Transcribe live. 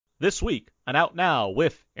This week on Out Now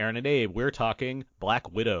with Aaron and Abe, we're talking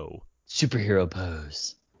Black Widow. Superhero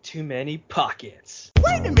pose. Too many pockets.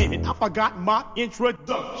 Wait a minute, I forgot my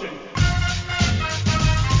introduction.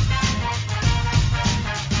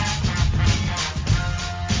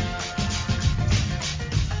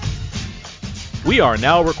 We are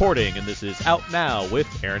now recording, and this is Out Now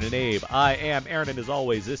with Aaron and Abe. I am Aaron, and as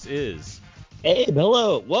always, this is... Abe,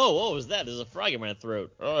 hello. Whoa, what was that? There's a frog in my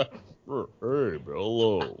throat. Abe,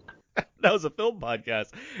 hello. That was a film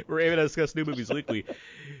podcast where Abe and I discuss new movies weekly.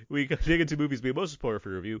 We dig into movies we most spoiler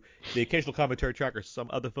for review, the occasional commentary track, or some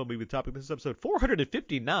other film movie topic. This is episode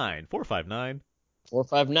 459. 459.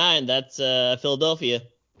 459, that's Philadelphia.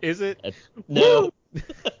 Is it? No. I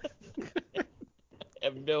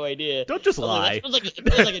have no idea. Don't just lie. That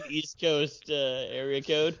sounds like an East Coast area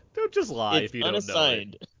code. Don't just lie It's if you don't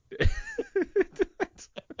unassigned. know it.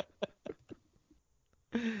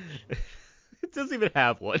 It doesn't even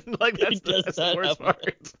have one. Like that's the worst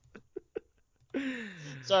part.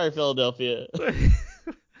 Sorry, Philadelphia.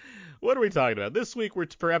 What are we talking about? This week,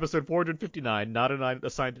 for episode 459, not an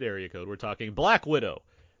assigned area code, we're talking Black Widow,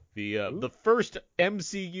 the first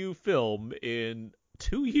MCU film in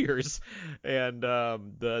 2 years, and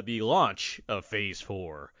the launch of Phase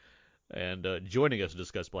 4. And joining us to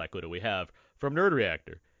discuss Black Widow, we have, from Nerd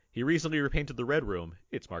Reactor, he recently repainted the Red Room,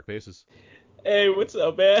 it's Mark Basis. Hey, what's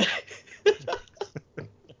up, man?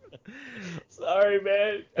 Sorry,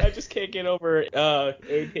 man. I just can't get over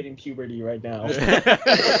Abe hitting puberty right now.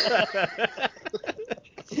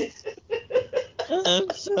 I'm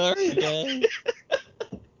sorry, guys.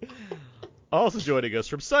 Also joining us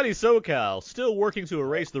from sunny SoCal, still working to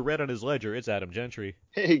erase the red on his ledger, it's Adam Gentry.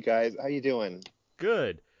 Hey guys, how you doing?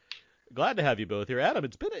 Good. Glad to have you both here. Adam,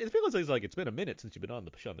 it feels like it's been a minute since you've been on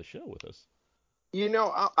the show with us. You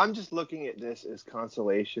know, I'm just looking at this as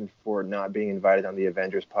consolation for not being invited on the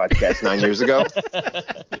Avengers podcast 9 years ago.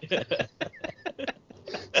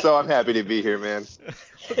 So I'm happy to be here, man.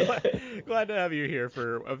 Glad to have you here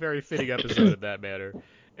for a very fitting episode in that manner.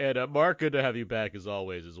 And Mark, good to have you back as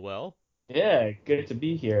always as well. Yeah, good to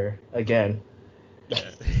be here again.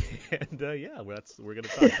 And we're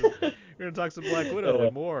gonna talk some Black Widow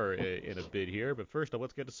and more in a bit here. But first up,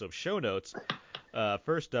 let's get to some show notes.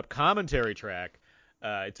 First up, commentary track.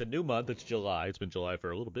 It's a new month. It's July. It's been July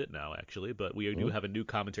for a little bit now, actually. But we do have a new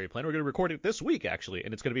commentary plan. We're going to record it this week, actually,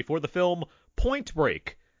 and it's going to be for the film Point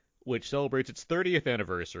Break, which celebrates its 30th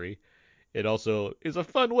anniversary. It also is a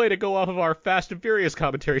fun way to go off of our Fast and Furious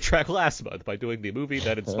commentary track last month by doing the movie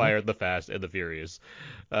that inspired the Fast and the Furious.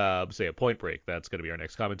 Point Break. That's going to be our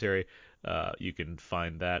next commentary. You can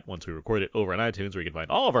find that once we record it over on iTunes, where you can find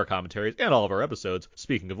all of our commentaries and all of our episodes.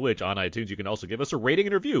 Speaking of which, on iTunes, you can also give us a rating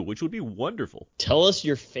and review, which would be wonderful. Tell us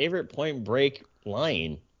your favorite Point Break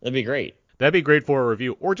line. That'd be great. That'd be great for a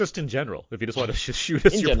review, or just in general, if you just want to shoot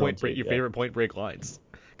us your favorite Point Break lines.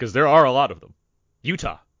 Because there are a lot of them.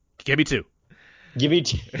 Utah. Give me two. Give me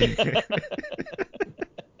two.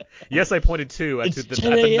 Yes, I pointed two at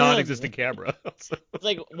the non-existent camera. It's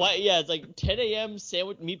like, why? Yeah, it's like 10 a.m.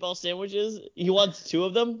 meatball sandwiches. He wants two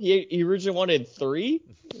of them. He originally wanted three.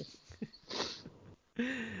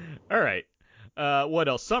 All right. What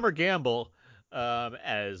else? Summer Gamble,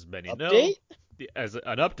 as many know. As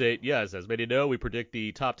an update, yes, as many know, we predict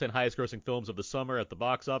the top 10 highest-grossing films of the summer at the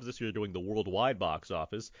box office. This year, we're doing the worldwide box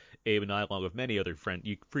office. Abe and I, along with many other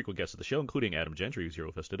frequent guests of the show, including Adam Gentry, who's here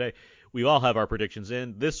with us today, we all have our predictions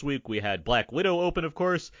in. This week, we had Black Widow open, of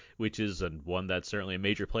course, which is one that's certainly a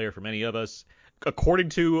major player for many of us. According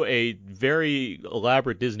to a very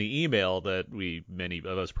elaborate Disney email that many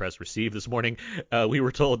of us press received this morning, we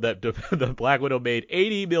were told that the Black Widow made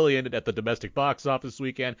 $80 million at the domestic box office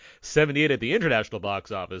weekend, $78 at the international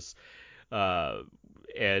box office, and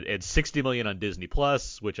 $60 million on Disney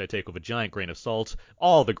Plus, which I take with a giant grain of salt.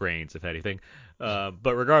 All the grains, if anything.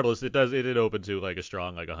 But regardless, it did open to like a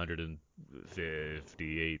strong like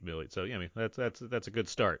 158 million. So yeah, I mean that's a good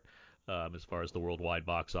start. As far as the worldwide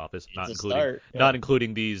box office, not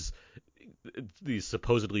including these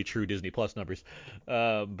supposedly true Disney Plus numbers,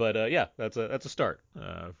 that's a start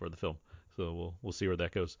for the film. So we'll see where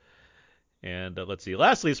that goes. And let's see.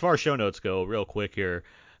 Lastly, as far as show notes go, real quick here.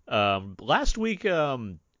 Last week,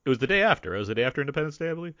 it was the day after. It was the day after Independence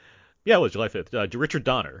Day, I believe. Yeah, it was July 5th. Richard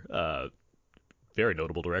Donner, very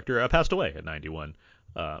notable director, passed away at 91.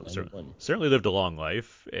 Certainly lived a long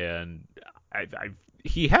life, and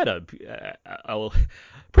he had a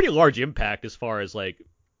pretty large impact as far as like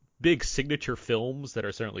big signature films that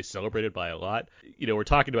are certainly celebrated by a lot. You know, we're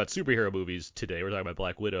talking about superhero movies today. We're talking about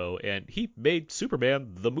Black Widow, and he made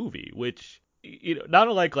Superman the movie, which not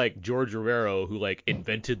unlike like George Romero, who like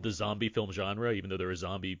invented the zombie film genre, even though there were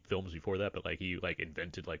zombie films before that, but like he like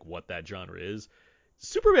invented like what that genre is.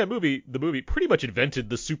 Superman movie, the movie, pretty much invented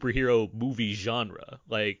the superhero movie genre.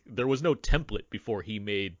 Like there was no template before he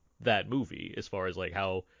made that movie, as far as like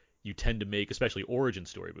how you tend to make, especially origin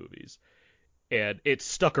story movies. And it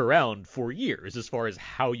stuck around for years as far as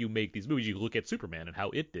how you make these movies. You look at Superman and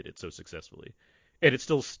how it did it so successfully, and it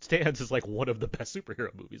still stands as like one of the best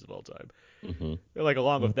superhero movies of all time. Mm-hmm. Like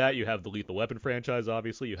along with that, you have the Lethal Weapon franchise.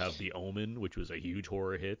 Obviously, you have The Omen, which was a huge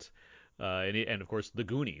horror hit, and of course The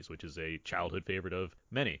Goonies, which is a childhood favorite of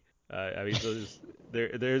many. I mean, so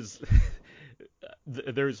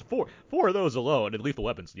there's four of those alone, and Lethal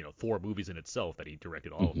Weapon's 4 movies in itself that he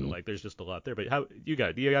directed all of them. Like there's just a lot there. But do you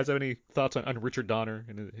guys have any thoughts on Richard Donner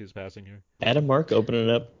and his passing here? Adam, Mark, open it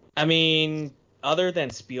up. I mean, other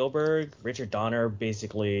than Spielberg, Richard Donner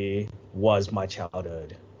basically was my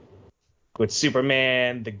childhood. With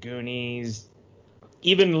Superman, The Goonies,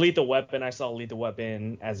 even Lethal Weapon. I saw Lethal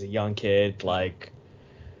Weapon as a young kid. Like,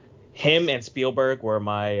 him and Spielberg were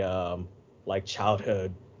my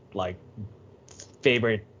childhood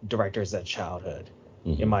favorite directors at childhood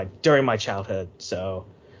during my childhood. So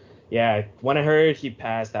yeah, when I heard he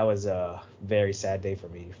passed, that was a very sad day for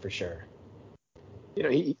me, for sure.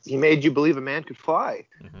 He made you believe a man could fly,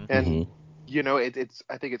 and Mm-hmm. it's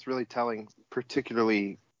I think it's really telling,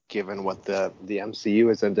 particularly given what the MCU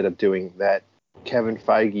has ended up doing, that Kevin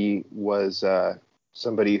Feige was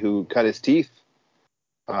somebody who cut his teeth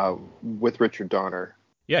with Richard Donner.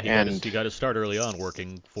 Yeah, he got his start early on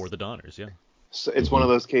working for the Donners. Yeah. So it's one of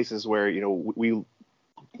those cases where we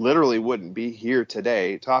literally wouldn't be here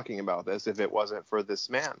today talking about this if it wasn't for this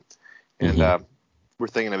man. And we're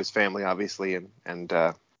thinking of his family, obviously, and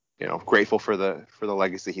grateful for the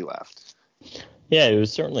legacy he left. Yeah, it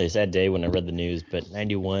was certainly a sad day when I read the news, but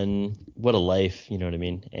 91, what a life, you know what I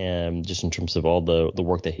mean? And just in terms of all the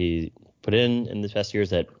work that he put in this past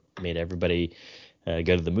years that made everybody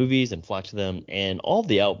go to the movies and flock to them, and all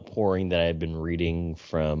the outpouring that I've been reading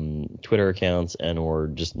from Twitter accounts and or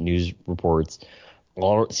just news reports,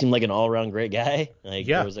 all seemed like an all-around great guy.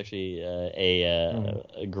 There was actually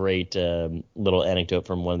a great little anecdote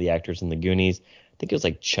from one of the actors in The Goonies. I think it was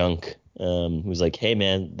like Chunk, who was like, "Hey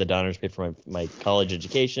man, the Donners paid for my college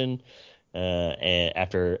education." And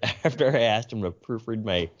after I asked him to proofread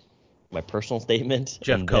my personal statement,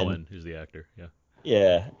 Jeff Cohen, who's the actor. Yeah.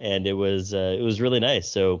 Yeah, and it was really nice.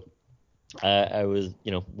 So I was,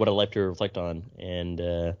 what a life to reflect on,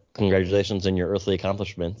 and congratulations on your earthly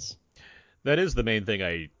accomplishments. That is the main thing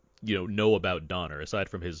I know about Donner. Aside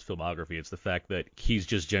from his filmography, it's the fact that he's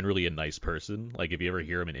just generally a nice person. Like if you ever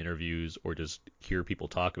hear him in interviews or just hear people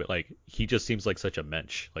talk about, like he just seems like such a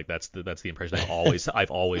mensch. Like that's the impression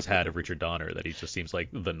I've always had of Richard Donner, that he just seems like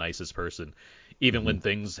the nicest person. Even when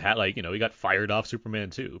things had he got fired off Superman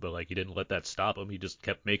 2, but like he didn't let that stop him. He just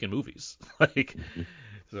kept making movies.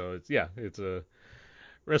 So it's a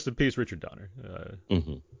rest in peace, Richard Donner.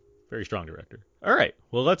 Very strong director. All right,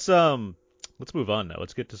 well let's move on now.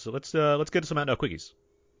 Let's get to some Out Now quickies.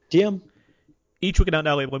 DM. Each week in Out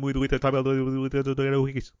Now, when we talk about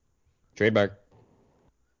quickies. Trademark.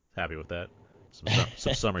 Happy with that.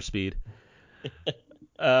 Some summer speed.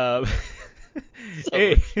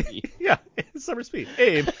 Speed. Yeah, summer speed.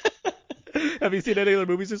 Abe, have you seen any other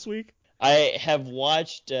movies this week? I have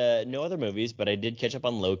watched no other movies, but I did catch up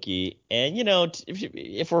on Loki. And,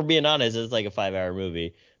 if we're being honest, it's like a 5-hour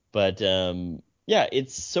movie. But, yeah,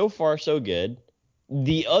 it's so far so good.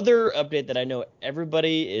 The other update that I know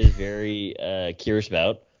everybody is very curious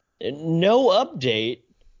about, no update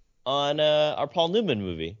on our Paul Newman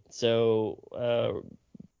movie. So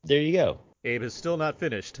there you go. Abe has still not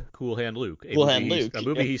finished Cool Hand Luke. A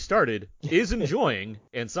movie he started, is enjoying,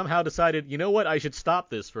 and somehow decided, you know what, I should stop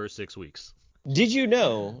this for 6 weeks. Did you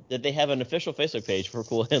know that they have an official Facebook page for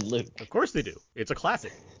Cool Hand Luke? Of course they do. It's a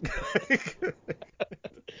classic.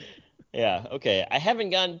 Yeah, okay. I haven't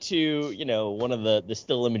gotten to, one of the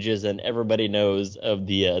still images, and everybody knows of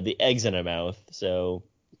the eggs in a mouth, so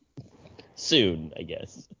soon, I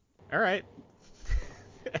guess. All right.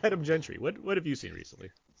 Adam Gentry, what have you seen recently?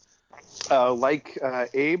 Like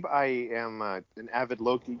Abe, I am an avid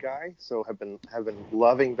Loki guy, so have been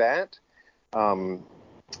loving that. I'm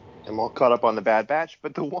all caught up on the Bad Batch,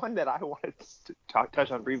 but the one that I wanted to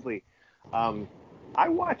touch on briefly, I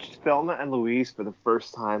watched Thelma and Louise for the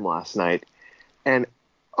first time last night, and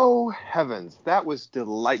oh heavens, that was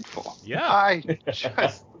delightful. Yeah. I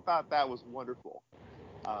just thought that was wonderful.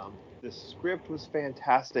 The script was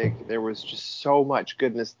fantastic. There was just so much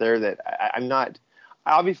goodness there that I'm not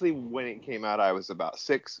obviously when it came out, I was about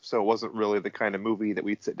 6, so it wasn't really the kind of movie that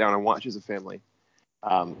we'd sit down and watch as a family.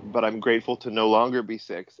 But I'm grateful to no longer be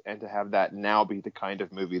 6 and to have that now be the kind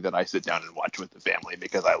of movie that I sit down and watch with the family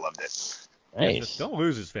because I loved it. Nice. Don't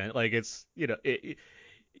lose his fan. Like, it's,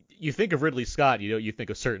 you think of Ridley Scott, you think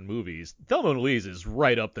of certain movies. Thelma and Louise is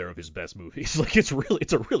right up there of his best movies. Like, it's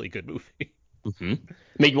a really good movie. Mm-hmm.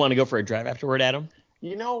 Make you want to go for a drive afterward, Adam?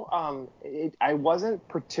 I wasn't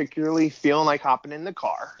particularly feeling like hopping in the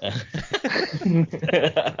car. but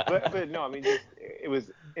no, I mean, it was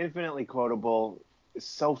infinitely quotable. It's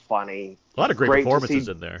so funny. A lot of great performances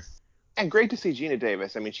in there. And great to see Gina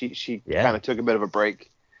Davis. I mean, she Yeah. kind of took a bit of a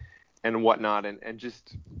break and whatnot. And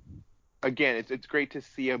just, again, it's great to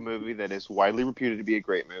see a movie that is widely reputed to be a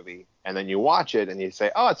great movie. And then you watch it and you say,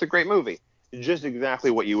 oh, it's a great movie. Just exactly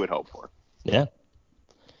what you would hope for. Yeah.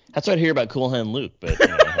 That's what I hear about Cool Hand Luke, but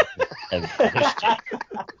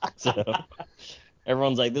so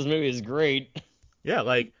everyone's like, this movie is great. Yeah,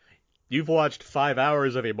 like, you've watched 5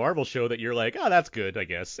 hours of a Marvel show that you're like, oh, that's good, I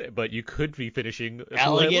guess. But you could be finishing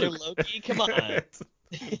Alligator Loki, come on. It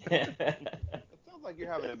sounds like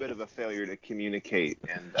you're having a bit of a failure to communicate,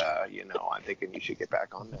 and I'm thinking you should get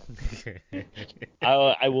back on that.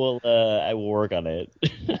 I will work on it.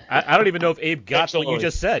 I don't even know if Abe got what you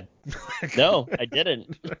just said. No, I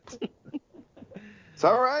didn't. It's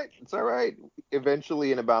all right.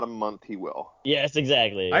 Eventually, in about a month, he will. Yes,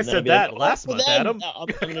 exactly. I said that last month, Adam. I'm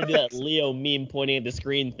going to do that Leo meme pointing at the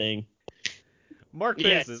screen thing. Mark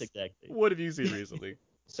Yes, Basis, exactly. what have you seen recently?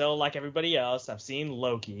 So, like everybody else, I've seen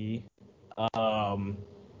Loki. I've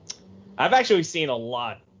actually seen a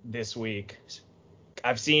lot this week.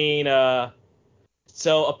 I've seen a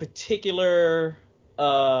particular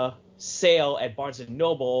sale at Barnes &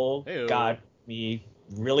 Noble Hey-o. got me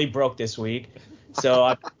really broke this week. So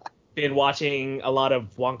I've been watching a lot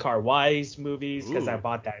of Wong Kar-wai's movies because I Ooh.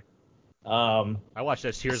 bought that. I watched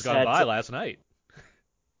As Tears Gone By last night.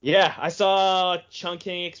 Yeah, I saw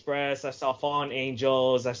Chungking Express. I saw Fallen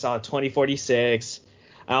Angels. I saw 2046.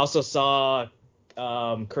 I also saw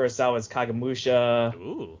Kurosawa's Kagemusha.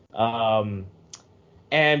 Ooh.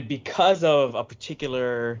 And because of a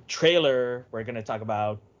particular trailer we're going to talk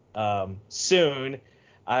about soon,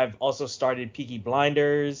 I've also started Peaky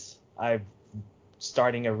Blinders. I'm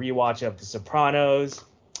starting a rewatch of The Sopranos.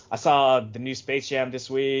 I saw the new Space Jam this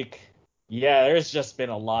week. Yeah, there's just been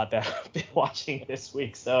a lot that I've been watching this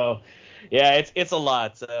week. So, yeah, it's a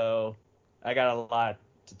lot. So, I got a lot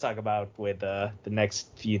to talk about with the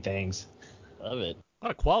next few things. Love it. A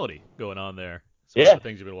lot of quality going on there. Yeah. Some of the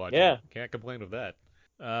things you've been watching. Yeah. Can't complain with that.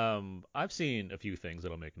 I've seen a few things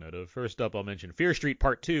that I'll make note of. First up, I'll mention Fear Street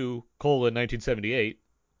Part 2, 1978.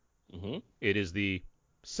 Mm-hmm. It is the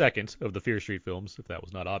second of the Fear Street films, if that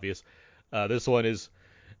was not obvious. This one is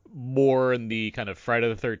more in the kind of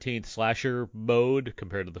Friday the 13th slasher mode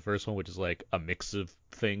compared to the first one, which is like a mix of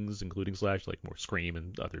things, including slash, like more Scream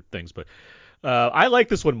and other things. But I like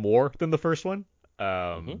this one more than the first one.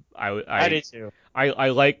 I did too. I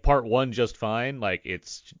like part 1 just fine. Like,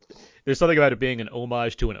 there's something about it being an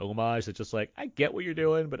homage to an homage that's just like, I get what you're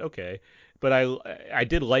doing, but okay. But I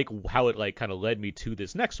did like how it like kind of led me to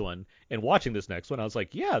this next one, and watching this next one, I was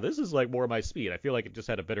like, yeah, this is like more my speed. I feel like it just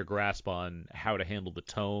had a better grasp on how to handle the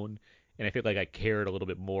tone, and I feel like I cared a little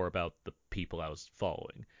bit more about the people I was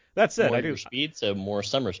following. That said, More I do your speed, so more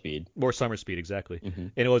summer speed. more summer speed, exactly. Mm-hmm.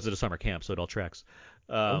 And it was at a summer camp, so it all tracks.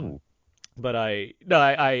 Oh. But I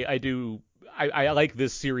like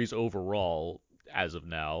this series overall as of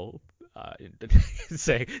now.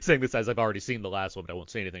 Saying this as I've already seen the last one, but I won't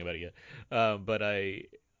say anything about it yet. But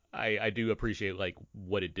I do appreciate like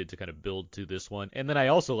what it did to kind of build to this one, and then I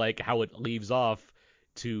also like how it leaves off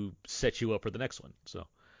to set you up for the next one. So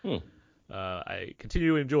I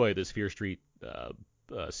continue to enjoy this Fear Street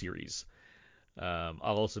series. I'll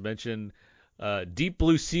also mention Deep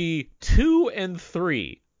Blue Sea 2 and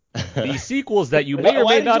 3. The sequels that you may or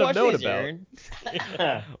may not have known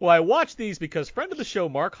about. Well, I watched these because friend of the show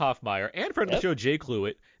Mark Hoffmeyer and friend of the show Jay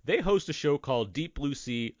Cluitt, they host a show called Deep Blue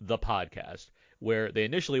Sea, the podcast, where they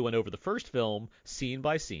initially went over the first film scene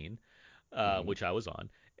by scene, which I was on.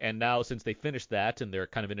 And now since they finished that and they're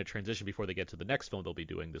kind of in a transition before they get to the next film they'll be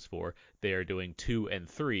doing this for, they are doing 2 and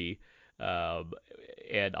 3.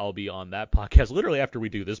 And I'll be on that podcast literally after we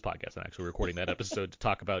do this podcast. I'm actually recording that episode to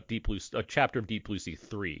talk about a chapter of Deep Blue Sea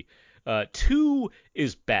 3. 2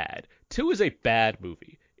 is bad. 2 is a bad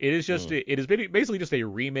movie. It is just it is basically just a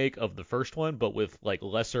remake of the first one, but with like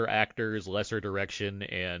lesser actors, lesser direction,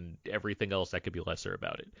 and everything else that could be lesser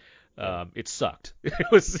about it. It sucked.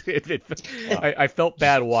 I felt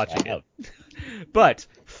bad watching it. But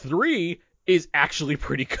 3 is actually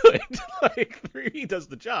pretty good. Like 3 does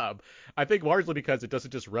the job. I think largely because it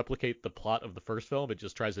doesn't just replicate the plot of the first film, it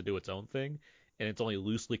just tries to do its own thing, and it's only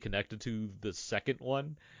loosely connected to the second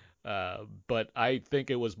one. But I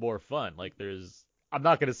think it was more fun. Like I'm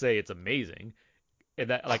not gonna say it's amazing, and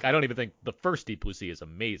that like I don't even think the first Deep Blue Sea is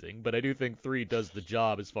amazing, but I do think 3 does the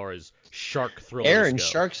job as far as shark thrillers Aaron, go.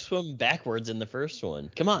 sharks swim backwards in the first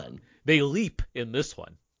one. Come on. They leap in this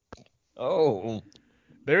one. Oh.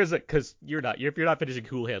 There is because if you're not finishing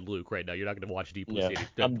Cool Hand Luke right now, you're not going to watch Deep Blue Sea.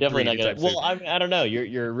 I'm definitely not gonna. Well, I don't know.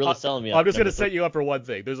 You're really selling me. I'm just gonna set you up for one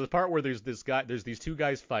thing. There's a part where there's these 2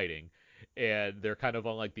 guys fighting, and they're kind of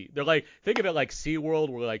on like they're like, think of it like SeaWorld,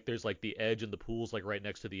 where like there's like the edge and the pool's like right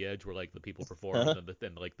next to the edge where like the people perform, and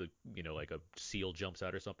then like the like a seal jumps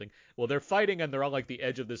out or something. Well, they're fighting and they're on like the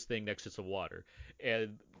edge of this thing next to some water,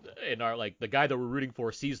 and our like the guy that we're rooting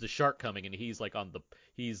for sees the shark coming, and he's like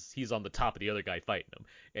he's on the top of the other guy fighting him,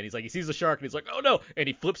 and he's like, he sees the shark and he's like, oh no, and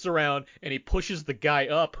he flips around and he pushes the guy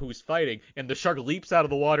up who's fighting, and the shark leaps out of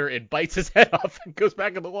the water and bites his head off and goes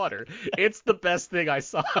back in the water. It's the best thing I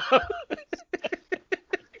saw.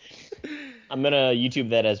 I'm gonna YouTube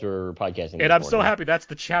that as we're podcasting. And I'm so happy that's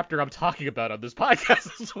the chapter I'm talking about on this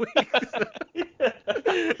podcast this week.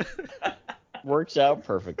 Works out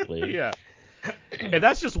perfectly. Yeah. And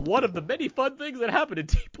that's just one of the many fun things that happened in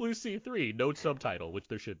Deep Blue Sea 3. No subtitle, which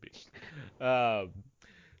there should be. So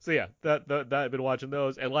yeah, that I've been watching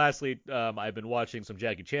those. And lastly, I've been watching some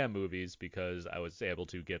Jackie Chan movies because I was able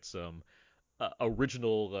to get some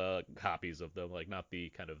original copies of them, like not the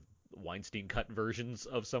kind of Weinstein cut versions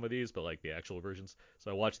of some of these, but like the actual versions.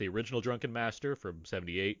 So I watched the original Drunken Master from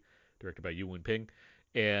 '78, directed by Yu Wen-ping,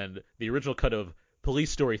 and the original cut of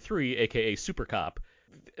Police Story 3, aka Super Cop.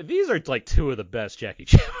 These are like 2 of the best Jackie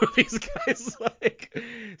Chan movies, guys. Like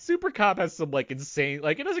Super Cop has some like insane,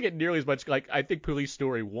 like it doesn't get nearly as much. Like I think Police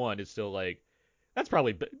Story 1 is still like, that's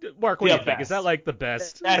probably Mark. What do you think? Is that like the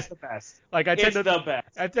best? That's the best. Like I tend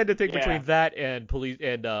to think Yeah. between that and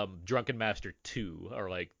Drunken Master 2 are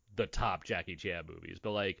like the top Jackie Chan movies.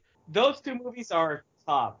 But like Those 2 movies are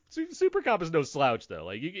top. Super Cop is no slouch though.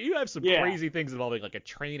 Like you have some Yeah. crazy things involving like a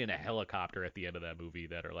train and a helicopter at the end of that movie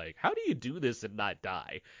that are like, how do you do this and not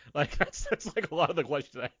die? Like that's like a lot of the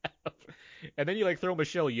questions I have. And then you like throw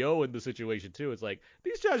Michelle Yeoh in the situation too. It's like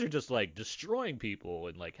these guys are just like destroying people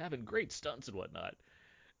and like having great stunts and whatnot.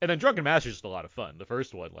 And then Drunken Master is just a lot of fun. The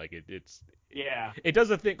first one, like it does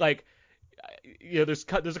a thing like, there's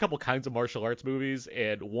a couple kinds of martial arts movies,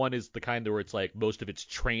 and one is the kind where it's like most of it's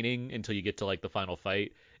training until you get to like the final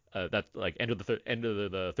fight. That's like End of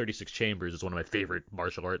the 36 Chambers is one of my favorite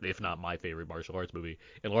martial art, if not my favorite martial arts movie,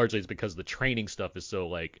 and largely it's because the training stuff is so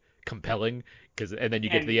like compelling. And then you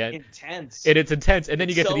get to the end, intense, and it's intense, and then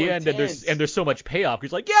you get to the end, and there's so much payoff.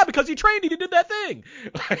 He's like, yeah, because he trained, he did that thing.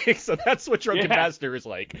 Like, so that's what Drunken Master is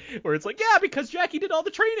like, where it's like, yeah, because Jackie did all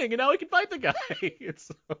the training, and now he can fight the guy.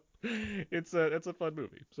 It's a fun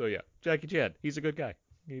movie. So yeah, Jackie Chan, he's a good guy.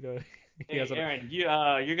 Aaron,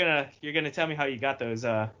 you're gonna tell me how you got those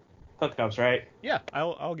hookups, right? Yeah,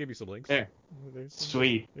 I'll give you some links. There.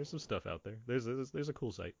 Sweet. There's some stuff out there. There's a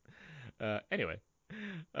cool site. Anyway,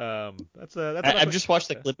 that's I've just watched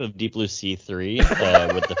the clip of Deep Blue Sea 3 with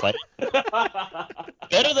the fight.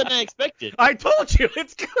 Better than I expected. I told you,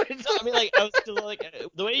 it's good. I mean, like I was still like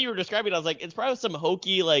the way you were describing it, I was like, it's probably some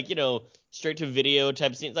hokey, like straight to video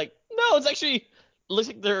type scenes. Like, no, it's actually. Looks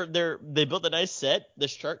like they built a nice set. The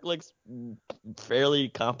shark looks fairly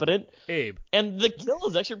competent. Abe. And the kill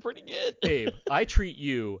is actually pretty good. Abe, I treat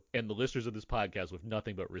you and the listeners of this podcast with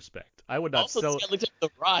nothing but respect. I would not also, sell. Also, looks like The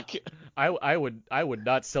Rock. I would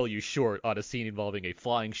not sell you short on a scene involving a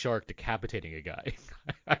flying shark decapitating a guy.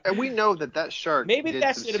 And we know that shark Maybe did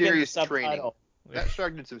that some should have been the serious training. subtitle. That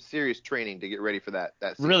shark did some serious training to get ready for that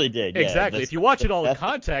scene. Really did. Yeah, exactly. If you watch it all in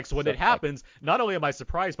context, when it happens, not only am I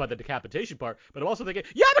surprised by the decapitation part, but I'm also thinking,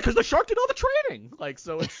 yeah, because the shark did all the training. Like,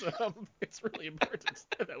 so it's really important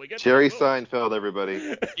that we get Jerry Seinfeld,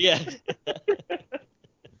 everybody. Yeah.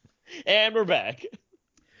 And we're back.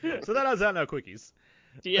 So that has now quickies.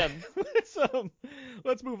 TM.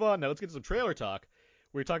 Let's move on now. Let's get to some trailer talk.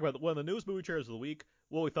 We're talking about one of the newest movie trailers of the week,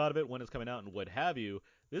 what we thought of it, when it's coming out, and what have you.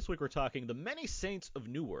 This week we're talking The Many Saints of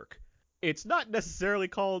Newark. It's not necessarily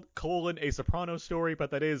called a Soprano story,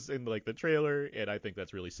 but that is in like the trailer, and I think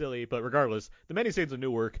that's really silly. But regardless, The Many Saints of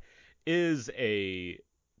Newark is a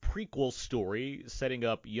prequel story setting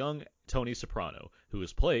up young Tony Soprano, who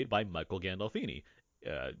is played by Michael Gandolfini,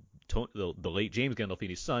 the late James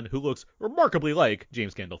Gandolfini's son, who looks remarkably like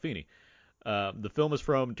James Gandolfini. The film is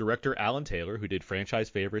from director Alan Taylor, who did franchise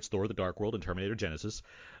favorites Thor: The Dark World and Terminator Genesis,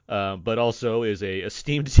 but also is a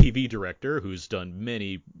esteemed TV director who's done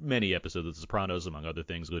many, many episodes of The Sopranos, among other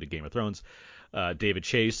things, including Game of Thrones. David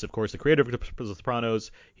Chase, of course, the creator of The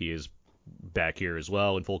Sopranos, he is back here as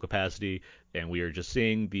well in full capacity, and we are just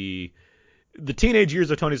seeing the teenage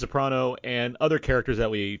years of Tony Soprano and other characters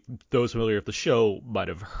that those familiar with the show might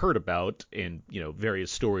have heard about in,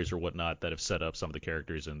 various stories or whatnot that have set up some of the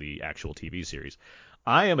characters in the actual TV series.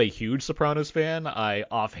 I am a huge Sopranos fan. I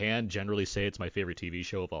offhand generally say it's my favorite TV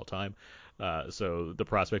show of all time. So the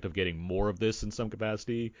prospect of getting more of this in some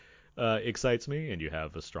capacity excites me. And you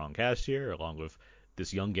have a strong cast here, along with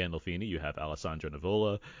this young Gandolfini. You have Alessandro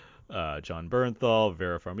Nivola, John Bernthal,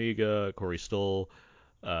 Vera Farmiga, Corey Stoll,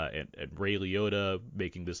 and Ray Liotta,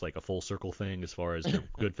 making this like a full circle thing as far as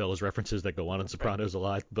Goodfellas references that go on in Sopranos a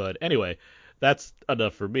lot. But anyway, that's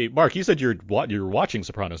enough for me. Mark, you said you're watching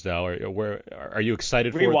Sopranos now. Are you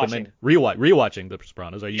excited for rewatching The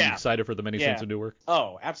Sopranos? Are you excited for the many Saints of Newark?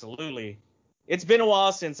 Oh, absolutely. It's been a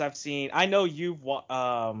while since I've seen. I know you've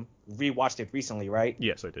rewatched it recently, right?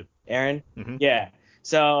 Yes, I did. Aaron? Mm-hmm. Yeah.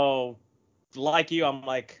 So, like you, I'm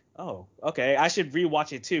like, oh, okay, I should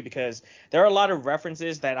rewatch it too, because there are a lot of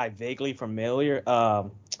references that I vaguely are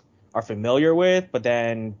familiar with, but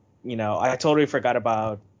then, I totally forgot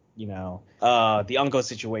about, the uncle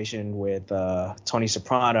situation with Tony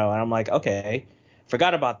Soprano, and I'm like, okay,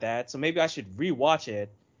 forgot about that, so maybe I should rewatch it.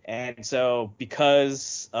 And so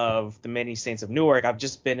because of the many Saints of Newark, I've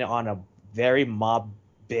just been on a very mob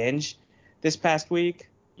binge this past week.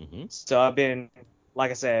 Mm-hmm. So I've been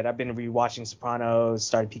rewatching Sopranos,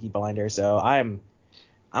 started Peaky Blinders, so I'm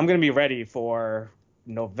gonna be ready for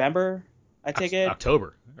November. I take it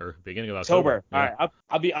October or beginning of October. Yeah. All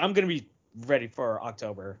right, I'm gonna be ready for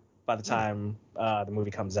October by the time the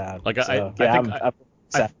movie comes out. Like so,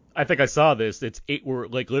 I think I saw this. We're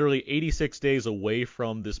like literally 86 days away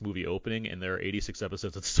from this movie opening, and there are 86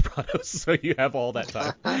 episodes of The Sopranos, so you have all that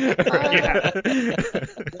time.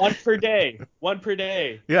 One per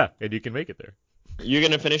day. Yeah, and you can make it there. You're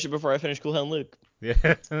gonna finish it before I finish Cool Hand Luke. Yeah,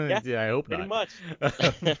 I hope pretty not.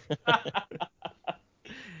 Much.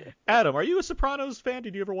 Adam, are you a Sopranos fan?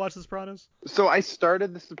 Did you ever watch The Sopranos? So I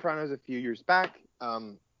started The Sopranos a few years back,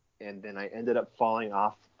 and then I ended up falling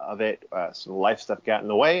off of it. Some life stuff got in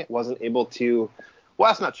the way. Wasn't able to. Well,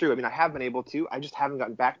 that's not true. I mean, I have been able to. I just haven't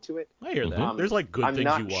gotten back to it. I hear that. There's like good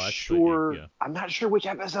things you watch. Sure, yeah. I'm not sure which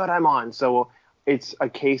episode I'm on, so it's a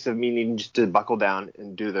case of me needing just to buckle down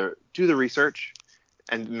and do the research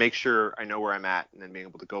and make sure I know where I'm at, and then being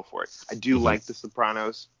able to go for it. I do like The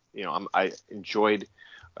Sopranos. I enjoyed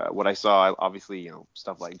what I saw. Obviously,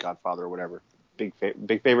 stuff like Godfather or whatever, big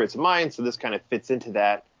favorites of mine. So this kind of fits into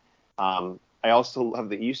that. I also love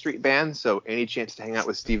the E Street Band, so any chance to hang out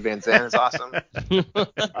with Steve Van Zandt is awesome.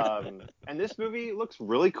 And this movie looks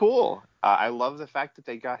really cool. I love the fact that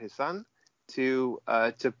they got his son to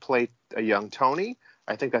play a young Tony.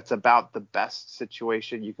 I think that's about the best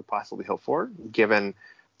situation you could possibly hope for, given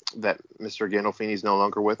that Mr. Gandolfini is no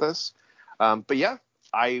longer with us. But yeah,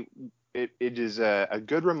 it is a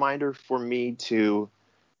good reminder for me to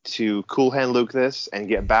Cool Hand Luke this and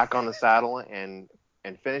get back on the saddle and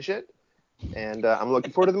finish it. And I'm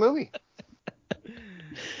looking forward to the movie.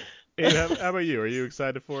 Hey, how about you? Are you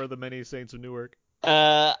excited for The Many Saints of Newark?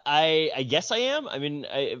 I guess I am. I mean,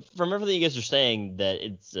 from everything you guys are saying that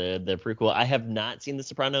it's the prequel, I have not seen The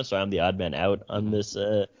Sopranos, so I'm the odd man out on this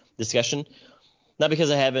discussion. Not because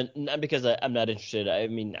I haven't, not because I'm not interested. I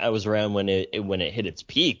mean, I was around when it hit its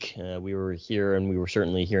peak. We were here and we were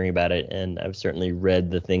certainly hearing about it, and I've certainly read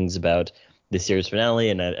the things about the series finale,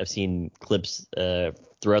 and I've seen clips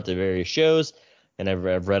throughout the various shows, and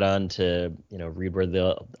I've read on to read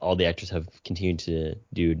where all the actors have continued to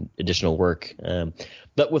do additional work.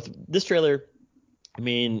 But with this trailer, I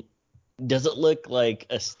mean, does it look like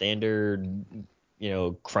a standard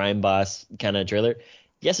crime boss kind of trailer?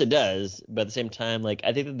 Yes, it does. But at the same time, like,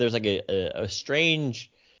 I think that there's like a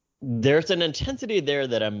strange, there's an intensity there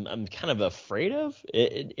that I'm kind of afraid of,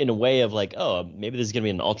 in a way of like, oh, maybe this is gonna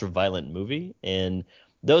be an ultra violent movie, and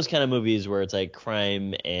those kind of movies where it's like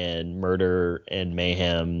crime and murder and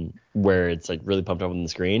mayhem, where it's like really pumped up on the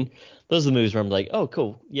screen. Those are the movies where I'm like, oh,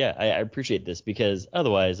 cool, yeah, I appreciate this, because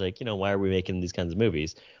otherwise, like, why are we making these kinds of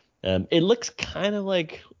movies? It looks kind of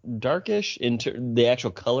like darkish into the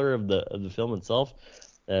actual color of the film itself.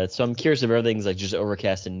 So I'm curious if everything's like just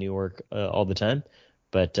overcast in Newark all the time.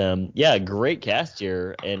 But yeah, great cast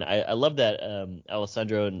here, and I love that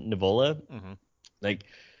Alessandro Nivola. Mm-hmm. Like,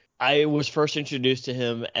 I was first introduced to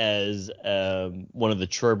him as one of the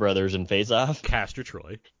Troy brothers in Face Off. Castor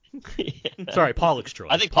Troy. Sorry, Pollux Troy.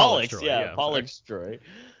 I think Pollux, Pollux Troy.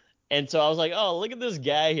 And so I was like, oh, look at this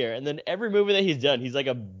guy here. And then every movie that he's done, he's like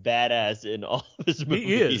a badass in all of his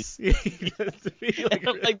movies. He is.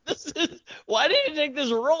 I'm like, why did he take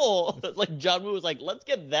this role? Like John Woo was like, let's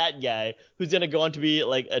get that guy who's gonna go on to be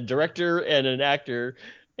like a director and an actor,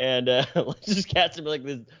 and let's just cast him like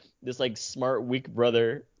this like smart weak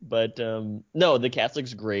brother. But no, the cast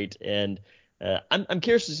looks great, and I'm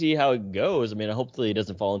curious to see how it goes. I mean, hopefully it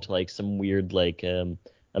doesn't fall into like some weird like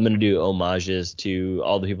I'm gonna do homages to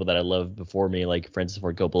all the people that I loved before me, like Francis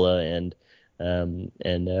Ford Coppola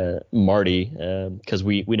and Marty, because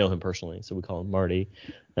we know him personally, so we call him Marty.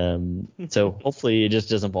 So hopefully it just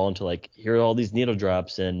doesn't fall into like, here are all these needle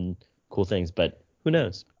drops and cool things, but who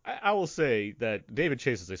knows? I will say that David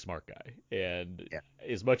Chase is a smart guy, and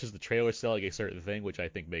as much as the trailer's selling a certain thing, which I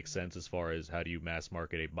think makes sense as far as how do you mass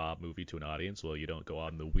market a mob movie to an audience, well, you don't go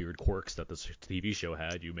on the weird quirks that the TV show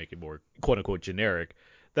had, you make it more quote-unquote generic.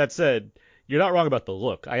 That said, you're not wrong about the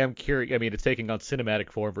look. I am curious. I mean, it's taking on cinematic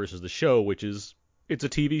form versus the show, which is it's a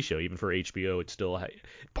TV show. Even for HBO, it's still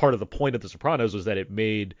part of the point of The Sopranos was that it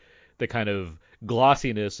made the kind of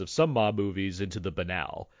glossiness of some mob movies into the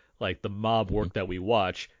banal. Like the mob work that we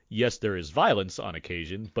watch, yes, there is violence on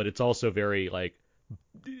occasion, but it's also very like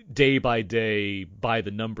day by day, by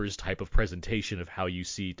the numbers type of presentation of how you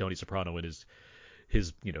see Tony Soprano and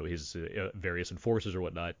his various enforcers or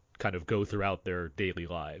whatnot kind of go throughout their daily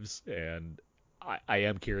lives. And I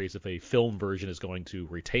am curious if a film version is going to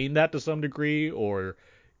retain that to some degree or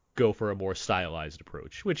go for a more stylized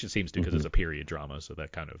approach, which it seems to because it's a period drama, so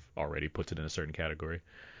that kind of already puts it in a certain category.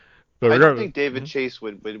 But I don't think David Chase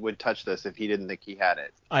would touch this if he didn't think he had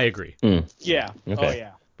it. I agree. Yeah. Okay. Oh,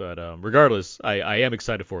 yeah. But regardless, I am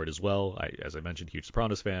excited for it as well. As I mentioned, huge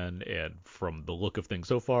Sopranos fan, and from the look of things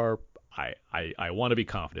so far, I want to be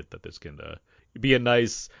confident that this can be a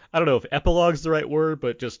nice, I don't know if epilogue's the right word,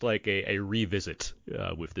 but just like a revisit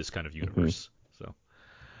with this kind of universe.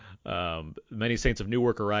 So, Many Saints of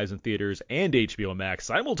Newark arrives in theaters and HBO Max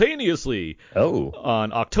simultaneously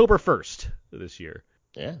on October 1st this year.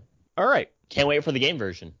 Yeah. All right. Can't wait for the game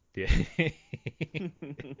version. Yeah.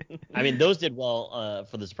 I mean, those did well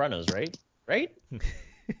for The Sopranos, right? Right?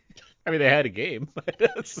 I mean, they had a game.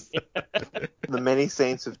 The Many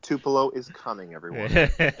Saints of Tupelo is coming, everyone.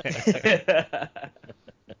 The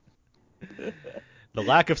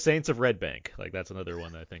Lack of Saints of Red Bank. Like, that's another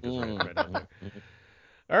one that I think is right out there.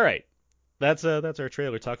 All right. That's our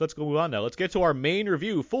trailer talk. Let's go move on now. Let's get to our main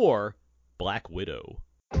review for Black Widow.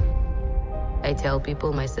 I tell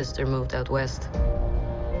people my sister moved out west.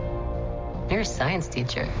 You're a science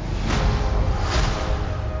teacher.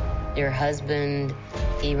 Your husband,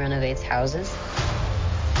 he renovates houses.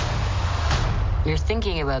 You're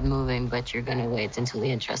thinking about moving, but you're gonna wait until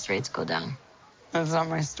the interest rates go down. That's not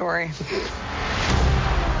my story.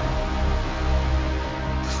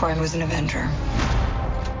 Before I was an Avenger,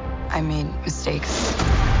 I made mistakes.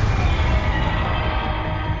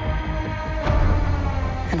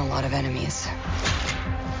 And a lot of enemies.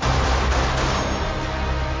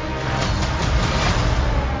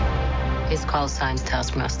 His call sign's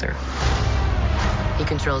Taskmaster. He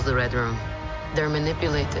controls the Red Room. They're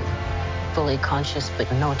manipulated, fully conscious, but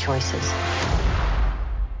no choices.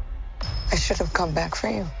 I should have come back for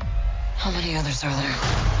you. How many others are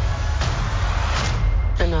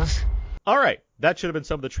there? Enough. All right, that should have been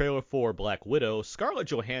some of the trailer for Black Widow. Scarlett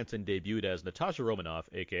Johansson debuted as Natasha Romanoff,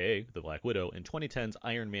 a.k.a. the Black Widow, in 2010's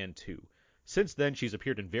Iron Man 2. Since then, she's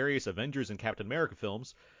appeared in various Avengers and Captain America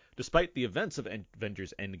films. Despite the events of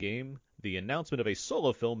Avengers Endgame, the announcement of a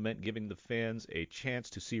solo film meant giving the fans a chance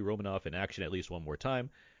to see Romanoff in action at least one more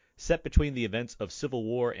time. Set between the events of Civil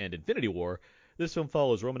War and Infinity War, this film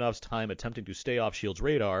follows Romanoff's time attempting to stay off S.H.I.E.L.D.'s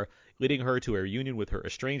radar, leading her to a reunion with her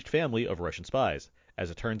estranged family of Russian spies.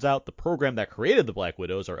 As it turns out, the program that created the Black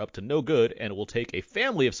Widows are up to no good, and it will take a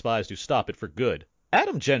family of spies to stop it for good.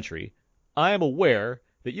 Adam Gentry, I am aware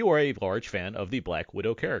that you are a large fan of the Black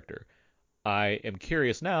Widow character. I am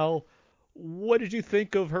curious now, what did you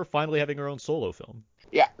think of her finally having her own solo film?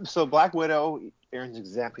 Yeah, so Black Widow, Aaron's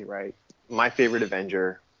exactly right. My favorite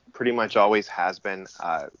Avenger, pretty much always has been.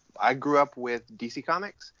 I grew up with DC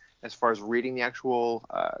Comics as far as reading the actual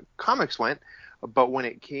comics went, but when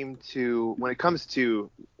it comes to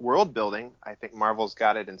world building, I think Marvel's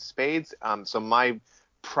got it in spades. So my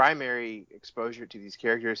primary exposure to these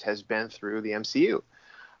characters has been through the MCU.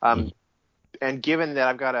 And given that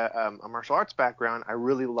I've got a martial arts background, I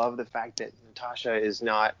really love the fact that Natasha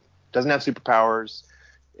doesn't have superpowers.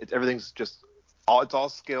 Everything's just it's all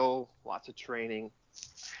skill, lots of training,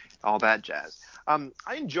 all that jazz.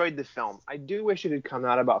 I enjoyed the film. I do wish it had come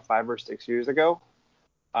out about 5 or 6 years ago.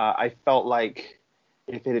 I felt like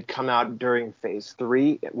if it had come out during Phase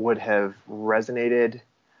 3, it would have resonated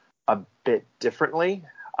a bit differently,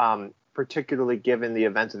 particularly given the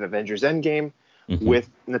events of Avengers Endgame. Mm-hmm. With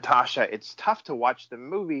Natasha, it's tough to watch the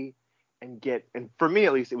movie and for me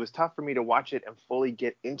at least, it was tough for me to watch it and fully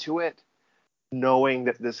get into it, knowing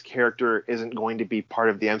that this character isn't going to be part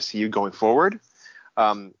of the MCU going forward.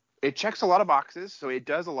 It checks a lot of boxes, so it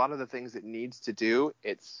does a lot of the things it needs to do.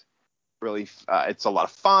 It's really, it's a lot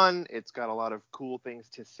of fun. It's got a lot of cool things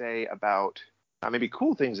to say about, maybe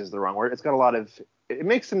cool things is the wrong word. It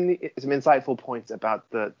makes some insightful points about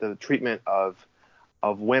the treatment of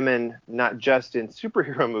women, not just in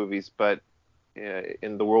superhero movies, but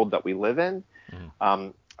in the world that we live in.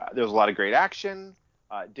 Mm-hmm. There's a lot of great action.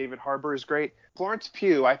 David Harbour is great. Florence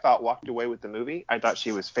Pugh, I thought, walked away with the movie. I thought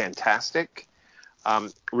she was fantastic.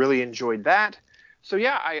 Really enjoyed that. So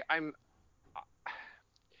yeah, I'm.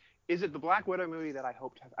 Is it the Black Widow movie that I've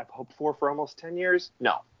hoped for almost 10 years?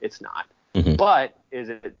 No, it's not. Mm-hmm. But is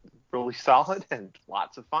it really solid and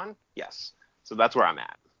lots of fun? Yes. So that's where I'm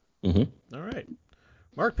at. Mm-hmm. All right.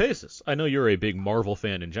 Mark Paces, I know you're a big Marvel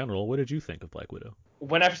fan in general. What did you think of Black Widow?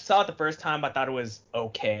 When I saw it the first time, I thought it was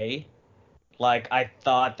okay. Like, I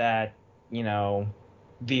thought that,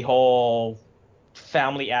 the whole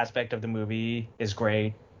family aspect of the movie is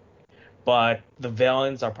great, but the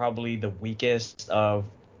villains are probably the weakest of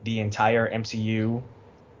the entire MCU,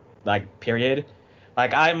 period.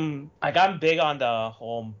 I'm big on the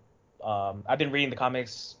whole, I've been reading the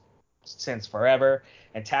comics since forever,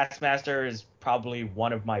 and Taskmaster is probably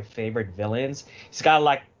one of my favorite villains. He's got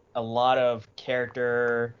a lot of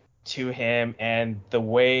character to him, and the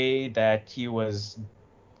way that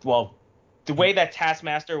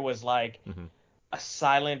Taskmaster was mm-hmm. a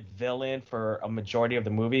silent villain for a majority of the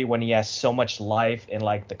movie, when he has so much life in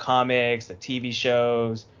the comics, the TV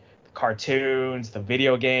shows, the cartoons, the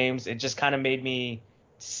video games. It just kind of made me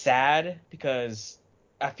sad because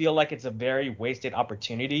I feel like it's a very wasted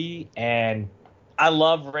opportunity. And I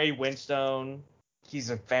love Ray Winstone.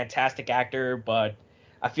 He's a fantastic actor, but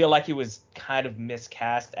I feel like he was kind of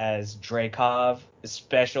miscast as Dreykov,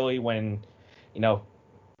 especially when,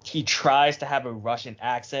 he tries to have a Russian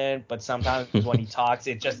accent, but sometimes when he talks,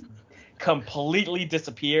 it just completely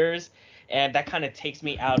disappears. And that kind of takes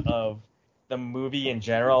me out of the movie in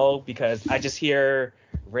general, because I just hear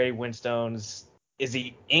Ray Winstone's, is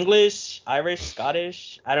he English, Irish,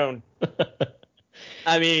 Scottish?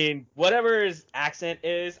 Whatever his accent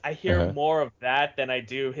is, I hear more of that than I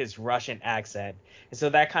do his Russian accent. And so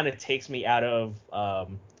that kind of takes me out of the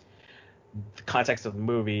context of the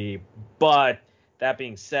movie. But that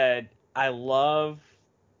being said, I love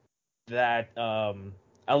that.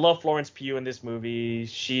 I love Florence Pugh in this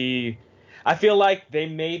movie. I feel like they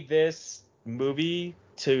made this movie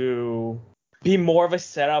to be more of a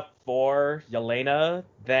setup for Yelena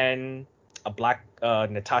than a Black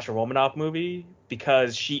Natasha Romanoff movie,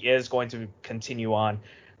 because she is going to continue on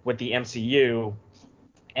with the MCU,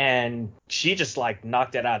 and she just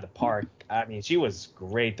knocked it out of the park. She was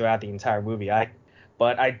great throughout the entire movie.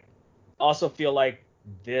 But I also feel like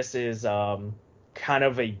this is kind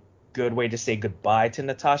of a good way to say goodbye to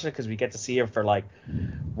Natasha, because we get to see her for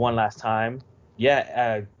one last time.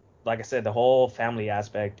 Yeah, like I said, the whole family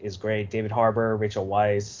aspect is great. David Harbour, Rachel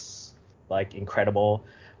Weisz, incredible.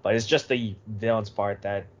 But it's just the villains part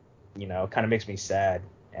that, kind of makes me sad,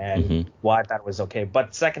 and why I thought it was okay.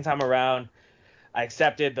 But second time around, I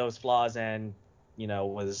accepted those flaws and,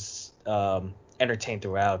 was entertained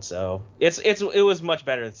throughout. So it was much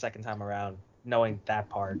better the second time around, knowing that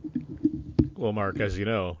part. Well, Mark, as you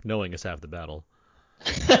know, knowing is half the battle.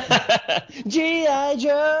 G.I.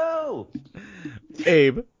 Joe!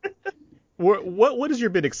 Abe, what is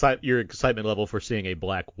your excitement level for seeing a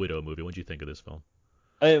Black Widow movie? What do you think of this film?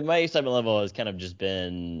 My excitement level has kind of just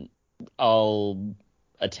been, I'll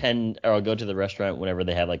attend or I'll go to the restaurant whenever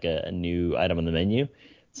they have a new item on the menu.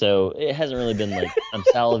 So it hasn't really been I'm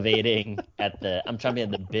salivating I'm chomping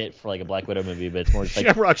at the bit for a Black Widow movie, but it's more just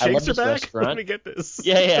Shamrock I love Shakes this are back. restaurant. Let me get this.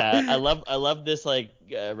 Yeah. I love this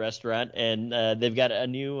restaurant, and they've got a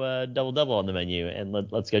new double on the menu, and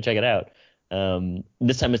let's go check it out.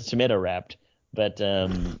 This time it's tomato wrapped, but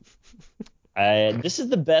this is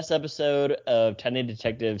the best episode of Tiny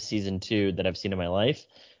Detective season 2 that I've seen in my life.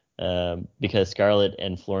 Because Scarlett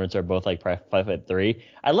and Florence are both 5'3".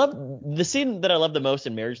 I love the scene that I love the most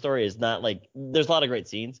in Marriage Story is not there's a lot of great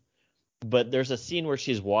scenes, but there's a scene where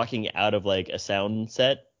she's walking out of a sound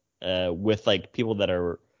set with people that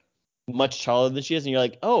are much taller than she is, and you're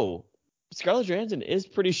oh, Scarlett Johansson is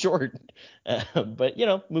pretty short. But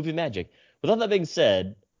movie magic. With all that being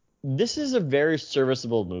said, this is a very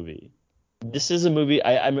serviceable movie. this is a movie.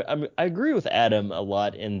 I agree with Adam a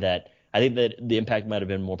lot in that I think that the impact might have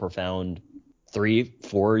been more profound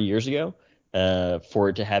 3-4 years ago. For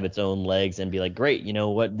it to have its own legs and be like, great, you know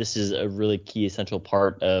what? This is a really key essential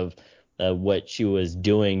part of what she was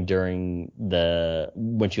doing during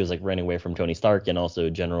when she was like running away from Tony Stark and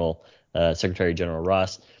also Secretary General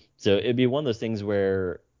Ross. So it'd be one of those things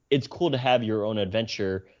where it's cool to have your own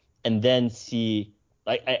adventure and then see,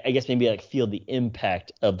 like, I guess maybe like feel the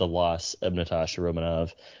impact of the loss of Natasha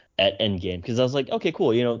Romanoff at Endgame, because I was like, okay,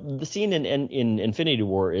 cool. You know, the scene in Infinity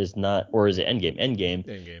War is not, or is it Endgame?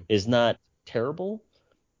 Endgame is not terrible,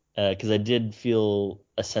 because I did feel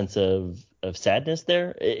a sense of sadness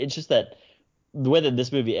there. It's just that the way that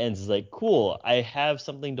this movie ends is like, cool, I have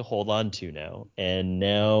something to hold on to now, and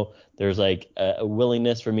now there's like a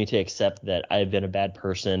willingness for me to accept that I've been a bad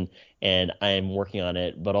person and I'm working on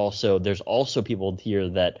it, but also there's also people here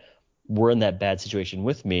that were in that bad situation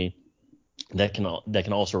with me that can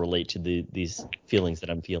also relate to these feelings that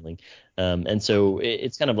I'm feeling. And so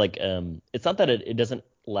it's kind of like, it's not that it doesn't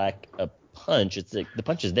lack a punch. It's like the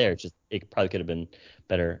punch is there. It's just, it probably could have been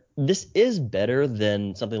better. This is better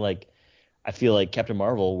than something like, I feel like Captain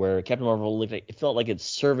Marvel, where Captain Marvel looked like, it felt like it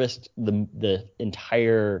serviced the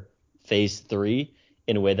entire Phase 3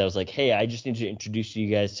 in a way that was like, hey, I just need to introduce you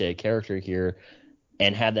guys to a character here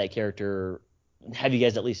and have that character, have you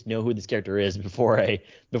guys at least know who this character is before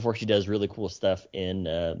she does really cool stuff in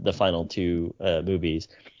the final two movies.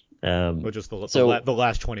 Which is the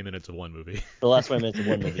last 20 minutes of one movie. The last 20 minutes of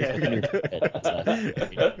one movie.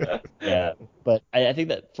 Yeah, but I think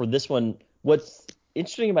that for this one, what's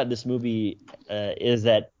interesting about this movie is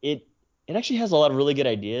that it actually has a lot of really good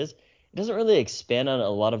ideas. It doesn't really expand on a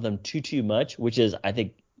lot of them too much, which is, I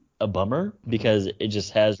think, a bummer, because it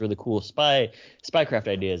just has really cool spycraft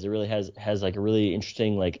ideas. It really has like a really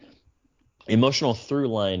interesting like emotional through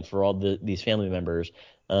line for all these family members.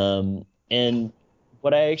 And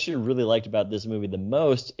what I actually really liked about this movie the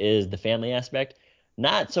most is the family aspect.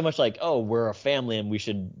 Not so much like, oh, we're a family and we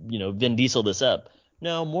should, Vin Diesel this up.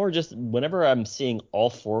 No, more just whenever I'm seeing all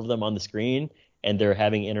four of them on the screen and they're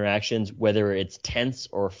having interactions, whether it's tense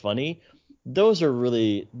or funny, those are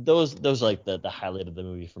really those are like the highlight of the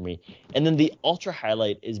movie for me. And then the ultra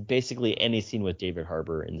highlight is basically any scene with David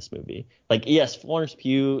Harbour in this movie. Like, yes, Florence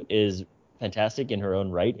Pugh is fantastic in her own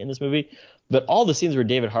right in this movie, but all the scenes where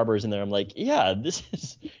David Harbour is in there, I'm like, yeah,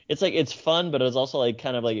 it's like, it's fun, but it's also like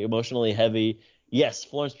kind of like emotionally heavy. Yes,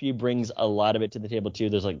 Florence Pugh brings a lot of it to the table too.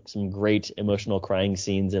 There's like some great emotional crying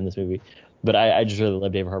scenes in this movie, but I just really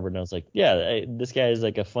love David Harbour, and I was like, yeah, this guy is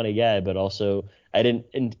like a funny guy, but also I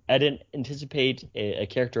didn't anticipate a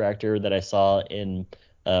character actor that I saw in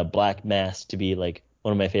Black Mass to be like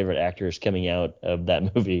one of my favorite actors coming out of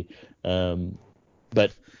that movie.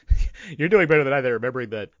 But you're doing better than I did, remembering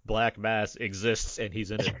that Black Mass exists and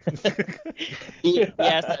he's in it. he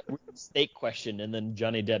asked that steak question, and then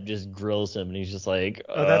Johnny Depp just grills him, and he's just like,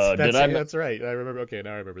 that's right. I remember. Okay,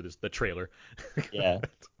 now I remember the trailer. Yeah.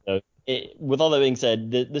 So with all that being said,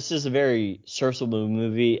 this is a very serviceable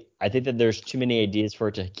movie. I think that there's too many ideas for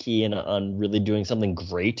it to key in on really doing something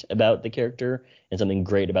great about the character and something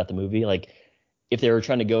great about the movie. Like, if they were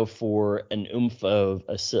trying to go for an oomph of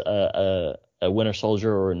a Winter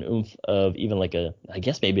Soldier, or an oomph of even like I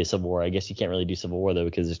guess maybe a Civil War. I guess you can't really do Civil War though,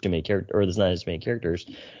 because there's too many characters, or there's not as many characters.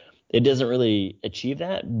 It doesn't really achieve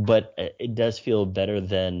that, but it does feel better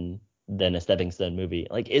than a stepping stone movie.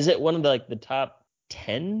 Like, is it one of the top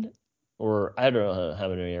 10, or I don't know how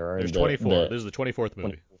many are? There's 24. This is the 24th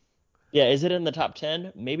movie. Yeah, is it in the top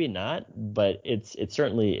 10? Maybe not, but it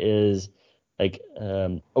certainly is like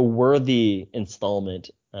a worthy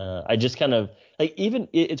installment. I just kind of like, even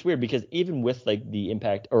it's weird because even with like the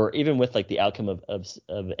impact, or even with like the outcome of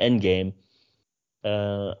Endgame,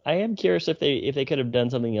 I am curious if they could have done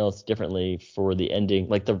something else differently for the ending,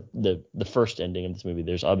 like the first ending of this movie.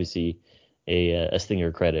 There's obviously a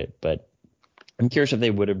stinger credit, but I'm curious if they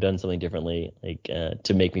would have done something differently, like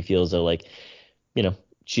to make me feel as though, like,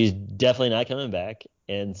 she's definitely not coming back,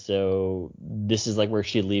 and so this is like where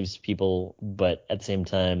she leaves people, but at the same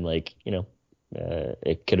time, like,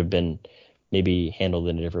 it could have been maybe handled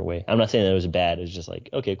in a different way. I'm not saying that it was bad. It's just like,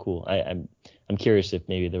 okay, cool. I'm curious if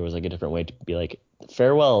maybe there was like a different way to be like,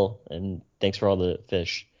 farewell and thanks for all the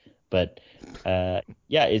fish. But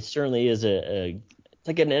yeah, it certainly is it's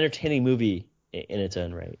like an entertaining movie in its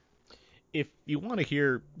own right. If you want to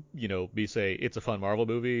hear, me say it's a fun Marvel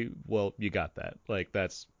movie, well, you got that. Like,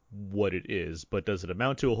 that's what it is. But does it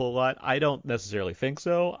amount to a whole lot? I don't necessarily think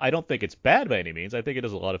so. I don't think it's bad by any means. I think it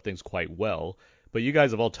does a lot of things quite well. But you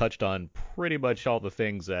guys have all touched on pretty much all the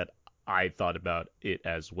things that I thought about it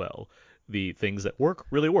as well. the things that work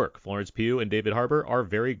really work. Florence Pugh and David Harbour are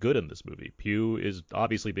very good in this movie. Pugh is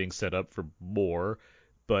obviously being set up for more,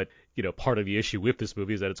 but part of the issue with this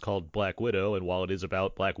movie is that it's called Black Widow, and while it is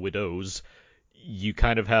about Black Widows, you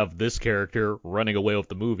kind of have this character running away with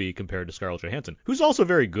the movie compared to Scarlett Johansson, who's also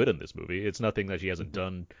very good in this movie. It's nothing that she hasn't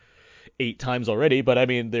done 8 times already, but I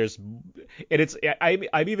mean,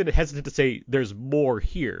 I'm even hesitant to say there's more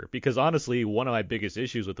here, because honestly, one of my biggest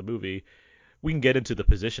issues with the movie, we can get into the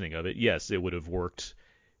positioning of it. Yes, it would have worked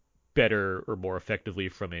better or more effectively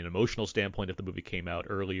from an emotional standpoint if the movie came out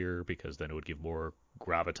earlier, because then it would give more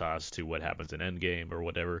gravitas to what happens in Endgame or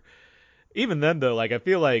whatever. Even then, though, like, I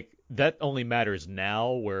feel like that only matters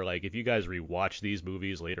now, where, like, if you guys rewatch these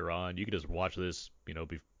movies later on, you can just watch this,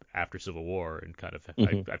 after Civil War and kind of,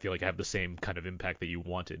 I feel like have the same kind of impact that you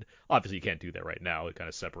wanted. Obviously, you can't do that right now. It kind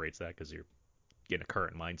of separates that because you're in a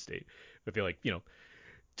current mind state. I feel like,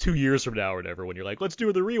 2 years from now or whatever, when you're like, let's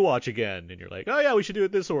do the rewatch again, and you're like, oh yeah, we should do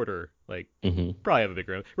it this order, like, probably have a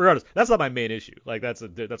bigger. Regardless, that's not my main issue. Like, that's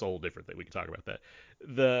a whole different thing. We can talk about that.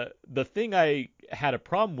 The thing I had a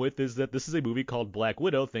problem with is that this is a movie called Black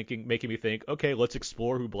Widow, making me think, okay, let's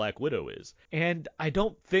explore who Black Widow is. And I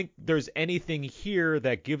don't think there's anything here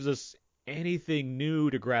that gives us anything new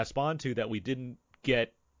to grasp onto that we didn't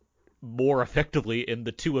get more effectively in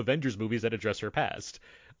the 2 Avengers movies that address her past.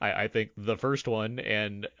 I think the first one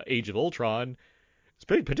and Age of Ultron,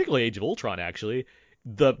 particularly Age of Ultron, actually,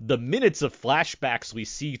 the minutes of flashbacks we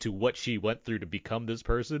see to what she went through to become this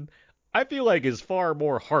person, I feel like is far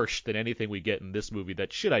more harsh than anything we get in this movie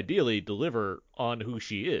that should ideally deliver on who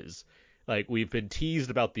she is. Like, we've been teased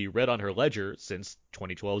about the red on her ledger since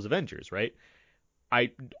 2012's Avengers, right?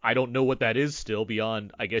 I don't know what that is still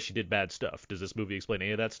beyond, I guess she did bad stuff. Does this movie explain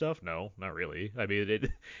any of that stuff? No, not really. I mean,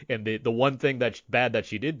 and the one thing that's bad that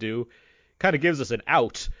she did do kind of gives us an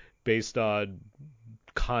out based on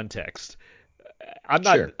context.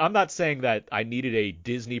 I'm not saying that I needed a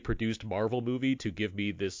Disney produced Marvel movie to give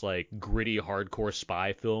me this like gritty hardcore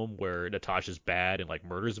spy film where Natasha's bad and like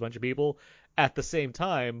murders a bunch of people. At the same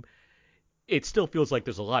time, it still feels like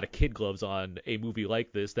there's a lot of kid gloves on a movie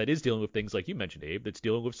like this that is dealing with things like you mentioned, Abe, that's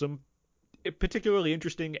dealing with some particularly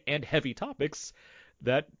interesting and heavy topics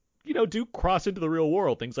that, do cross into the real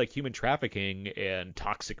world. Things like human trafficking and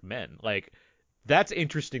toxic men. Like, that's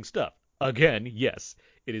interesting stuff. Again, yes,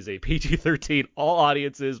 it is a PG-13 all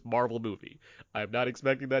audiences Marvel movie. I'm not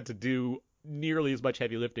expecting that to do nearly as much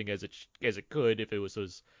heavy lifting as it could if it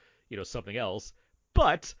was something else.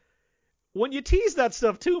 But when you tease that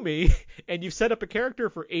stuff to me and you've set up a character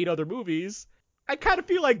for 8 other movies, I kind of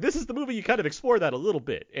feel like this is the movie you kind of explore that a little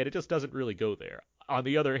bit, and it just doesn't really go there. On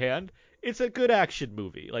the other hand, it's a good action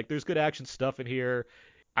movie. Like, there's good action stuff in here.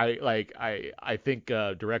 I think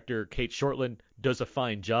director Kate Shortland does a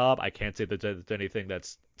fine job. I can't say that there's anything that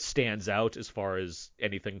stands out as far as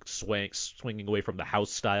anything swinging away from the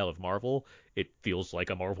house style of Marvel. It feels like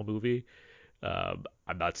a Marvel movie.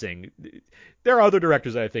 I'm not saying there are other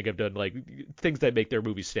directors that I think have done like things that make their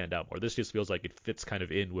movies stand out more. This just feels like it fits kind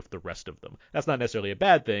of in with the rest of them. That's not necessarily a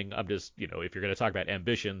bad thing. I'm just, if you're going to talk about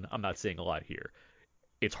ambition, I'm not seeing a lot here.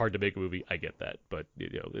 It's hard to make a movie. I get that, but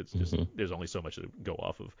it's just there's only so much to go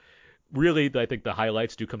off of. Really, I think the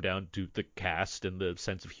highlights do come down to the cast and the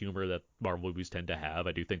sense of humor that Marvel movies tend to have.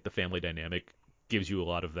 I do think the family dynamic gives you a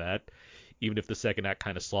lot of that. Even if the second act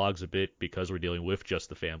kind of slogs a bit because we're dealing with just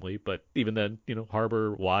the family. But even then,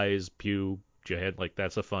 Harbour, Wise, Pugh, Jahan, like,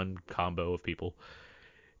 that's a fun combo of people.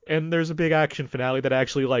 And there's a big action finale that I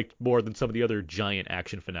actually liked more than some of the other giant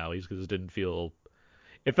action finales because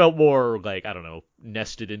it felt more like, I don't know,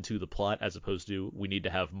 nested into the plot as opposed to we need to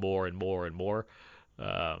have more and more and more.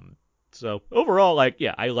 So overall, like,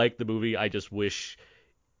 yeah, I like the movie. I just wish,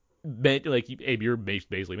 like Abe, you're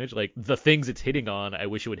basically mentioned, like, the things it's hitting on, I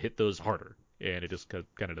wish it would hit those harder, and it just kind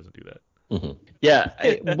of doesn't do that. Yeah,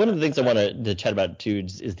 one of the things I want to chat about too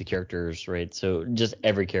is the characters, right? So just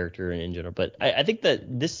every character in general. But I think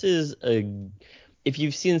that this is if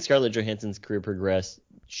you've seen Scarlett Johansson's career progress,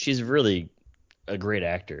 she's really a great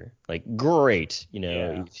actor, like great.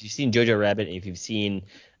 If you've seen Jojo Rabbit, if you've seen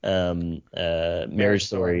Marriage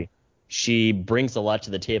Story, she brings a lot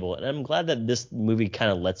to the table, and I'm glad that this movie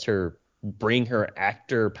kind of lets her bring her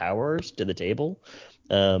actor powers to the table.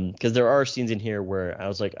 Because there are scenes in here where I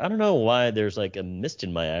was like, I don't know why there's like a mist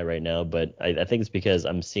in my eye right now, but I think it's because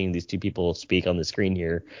I'm seeing these 2 people speak on the screen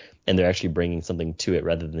here, and they're actually bringing something to it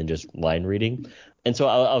rather than just line reading. And so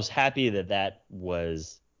I was happy that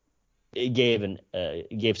it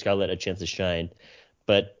gave Scarlett a chance to shine.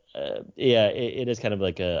 But yeah, it is kind of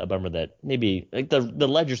like a bummer that maybe like the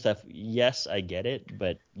Ledger stuff. Yes, I get it,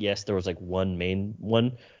 but yes, there was like one main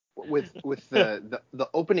one. with the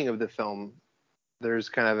opening of the film, there's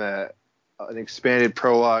kind of an expanded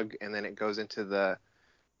prologue, and then it goes into the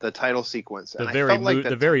title sequence. And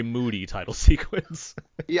the very moody title sequence.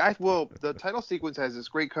 Yeah, the title sequence has this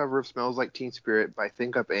great cover of "Smells Like Teen Spirit" by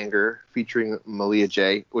Think Up Anger, featuring Malia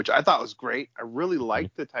J, which I thought was great. I really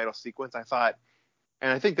liked the title sequence. I thought,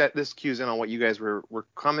 and I think that this cues in on what you guys were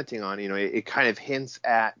commenting on. You know, it kind of hints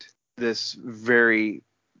at this really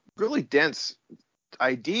dense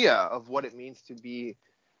idea of what it means to be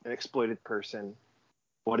an exploited person,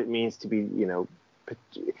 what it means to be, you know,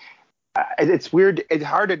 it's weird. It's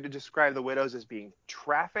hard to describe the widows as being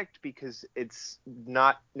trafficked because it's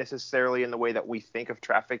not necessarily in the way that we think of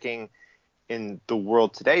trafficking in the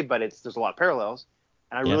world today, but there's a lot of parallels.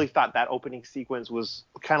 And I really thought that opening sequence was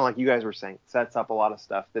kind of like you guys were saying, sets up a lot of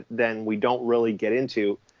stuff that then we don't really get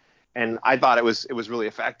into. And I thought it was really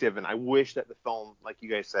effective. And I wish that the film, like you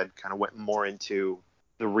guys said, kind of went more into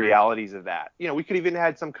the realities of that. You know, we could even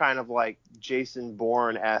had some kind of like Jason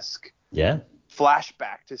Bourne-esque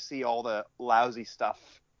flashback to see all the lousy stuff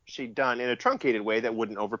she'd done in a truncated way that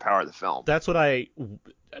wouldn't overpower the film. That's what I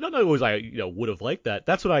don't know if I would have liked that.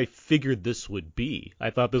 That's what I figured this would be.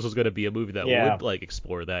 I thought this was going to be a movie that would like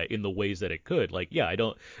explore that in the ways that it could. Like, I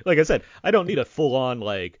don't need a full on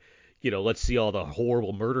like, you know, let's see all the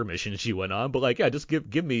horrible murder missions she went on, but like, just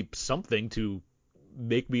give me something to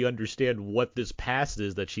make me understand what this past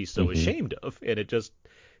is that she's so ashamed of. And it just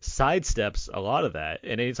sidesteps a lot of that.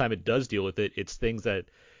 And anytime it does deal with it, it's things that,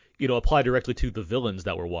 you know, apply directly to the villains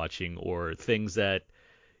that we're watching, or things that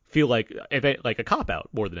feel like a cop out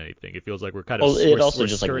more than anything. It feels like we're kind of it also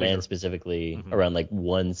just like lands specifically around like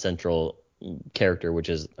one central character, which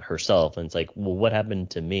is herself, and it's like, well, what happened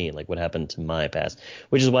to me? Like, what happened to my past?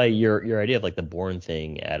 Which is why your idea of like the Bourne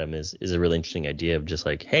thing, Adam, is a really interesting idea of just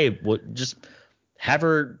like, hey, just have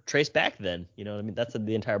her trace back then. You know what I mean? That's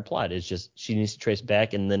the entire plot. Is just she needs to trace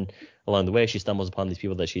back, and then along the way she stumbles upon these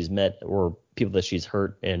people that she's met or people that she's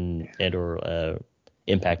hurt and or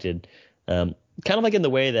impacted. Kind of like in the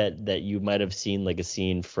way that you might have seen like a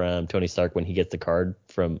scene from Tony Stark when he gets the card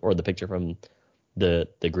from, or the picture from the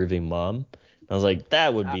grieving mom. I was like,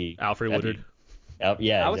 that would be Alfred Woodard.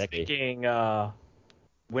 I was thinking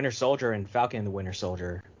Winter Soldier and Falcon and the Winter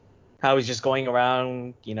Soldier. How he's just going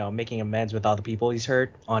around, you know, making amends with all the people he's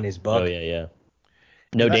hurt on his book. Oh yeah.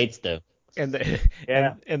 No dates though. And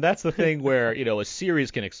that's the thing where, you know, a series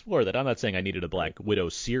can explore that. I'm not saying I needed a Black Widow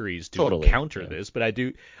series to counter this, but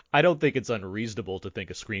I don't think it's unreasonable to think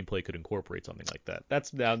a screenplay could incorporate something like that.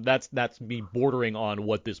 That's me bordering on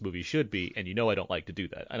what this movie should be, and you know I don't like to do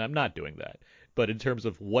that, and I'm not doing that. But in terms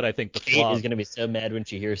of what I think the flaw Kate is going to be so mad when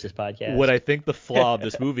she hears this podcast. What I think the flaw of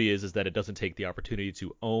this movie is that it doesn't take the opportunity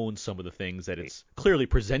to own some of the things that it's clearly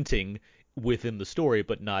presenting within the story,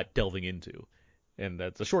 but not delving into. And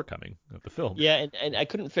that's a shortcoming of the film. Yeah, and I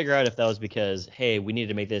couldn't figure out if that was because, hey, we needed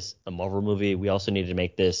to make this a Marvel movie. We also needed to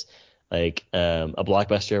make this like a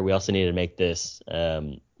blockbuster. We also needed to make this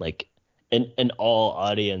like an all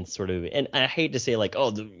audience sort of. And I hate to say like,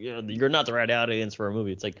 oh, you're not the right audience for a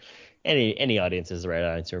movie. It's like any audience is the right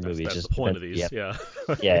audience for a movie. That's just the point of these. Yeah.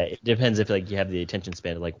 Yeah, it depends if like you have the attention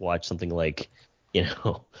span to like watch something like, you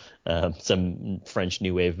know, some French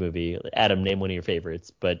New Wave movie. Adam, name one of your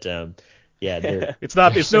favorites, but. Yeah, it's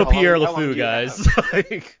no Pierre LeFou, guys. I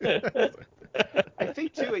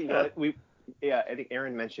think too, you know, I think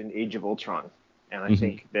Aaron mentioned Age of Ultron, and I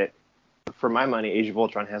think that for my money, Age of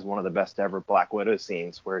Ultron has one of the best ever Black Widow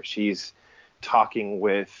scenes where she's talking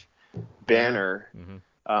with Banner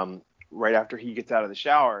right after he gets out of the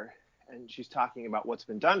shower, and she's talking about what's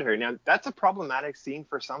been done to her. Now, that's a problematic scene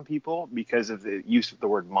for some people because of the use of the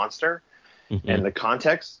word monster and the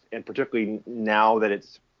context, and particularly now that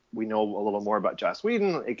we know a little more about Joss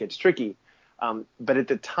Whedon, it gets tricky. But at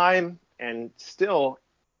the time, and still,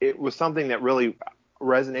 it was something that really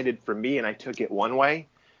resonated for me, and I took it one way,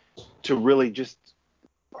 to really just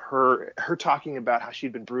her talking about how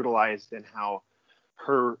she'd been brutalized and how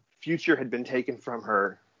her future had been taken from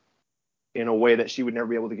her in a way that she would never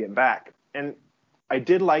be able to get back. And I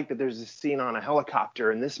did like that there's a scene on a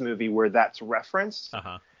helicopter in this movie where that's referenced,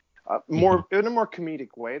 more in a more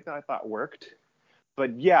comedic way that I thought worked.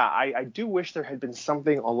 But yeah, I do wish there had been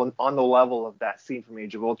something on the level of that scene from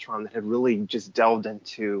Age of Ultron that had really just delved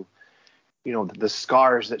into, you know, the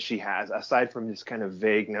scars that she has, aside from this kind of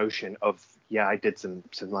vague notion of, yeah, I did some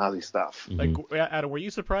lousy stuff. Like, Adam, were you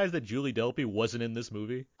surprised that Julie Delpy wasn't in this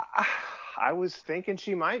movie? I was thinking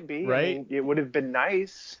she might be. Right? I mean, it would have been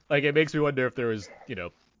nice. Like, it makes me wonder if there was, you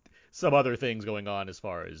know, some other things going on as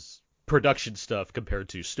far as production stuff compared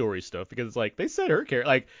to story stuff, because it's like they said her character,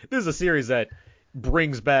 like, this is a series that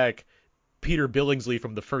brings back Peter Billingsley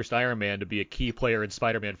from the first Iron Man to be a key player in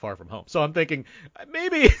Spider-Man: Far From Home. So I'm thinking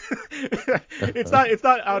maybe it's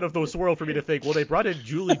not out of this world for me to think, well, they brought in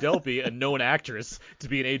Julie Delpy, a known actress, to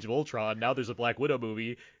be in Age of Ultron. Now there's a Black Widow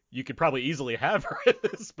movie. You could probably easily have her in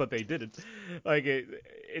this, but they didn't. Like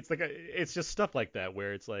it's just stuff like that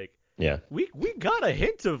where it's like, yeah, we got a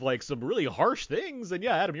hint of like some really harsh things, and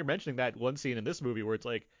yeah, Adam, you're mentioning that one scene in this movie where it's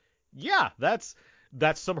like, yeah, that's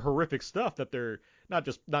some horrific stuff that they're not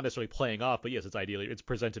necessarily playing off, but yes, it's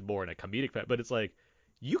presented more in a comedic fashion, but it's like,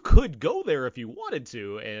 you could go there if you wanted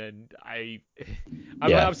to, and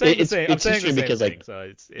I'm saying the same. I'm saying the same because thing. Like, so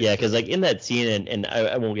it's because like in that scene, and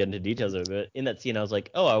I won't get into details of it, but in that scene, I was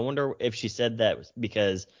like, oh, I wonder if she said that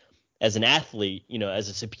because as an athlete, as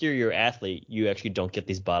a superior athlete, you actually don't get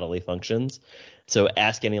these bodily functions. So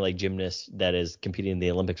ask any like gymnast that is competing in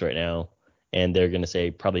the Olympics right now, and they're gonna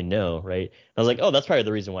say probably no, right? I was like, oh, that's probably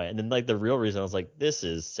the reason why. And then like the real reason, I was like, this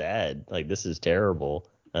is sad. Like this is terrible.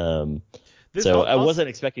 I wasn't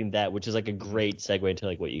expecting that, which is like a great segue into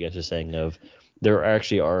like what you guys are saying of there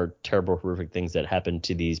actually are terrible, horrific things that happen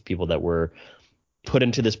to these people that were put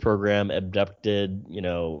into this program, abducted,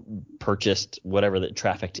 purchased, whatever, that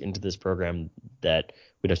trafficked into this program that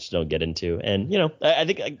we just don't get into. And, I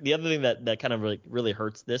think like, the other thing that kind of really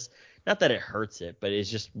hurts this, not that it hurts it, but it's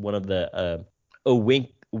just one of the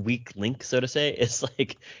weak link, so to say. It's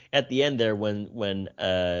like at the end there when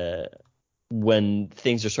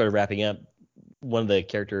things are sort of wrapping up, one of the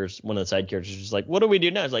side characters is just like, what do we do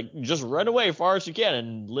now? It's like, just run away as far as you can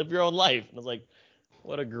and live your own life. And I was like,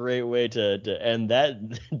 what a great way to end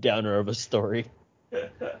that downer of a story.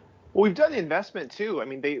 Well, we've done the investment too. I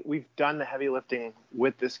mean, we've done the heavy lifting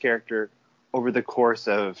with this character over the course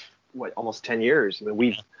of almost 10 years. I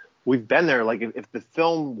mean, we've been there. Like if the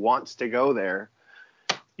film wants to go there,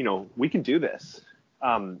 we can do this.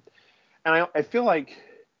 And I feel like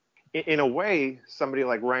in a way, somebody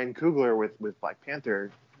like Ryan Coogler with Black Panther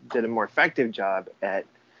did a more effective job at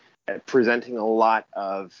presenting a lot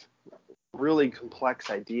of really complex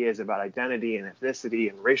ideas about identity and ethnicity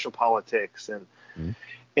and racial politics,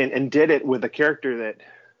 and did it with a character that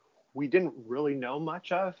we didn't really know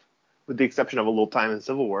much of, with the exception of a little time in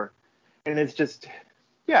Civil War. And it's just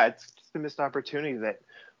a missed opportunity that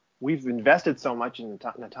we've invested so much in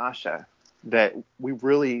Natasha that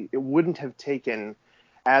it wouldn't have taken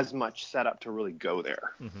as much setup to really go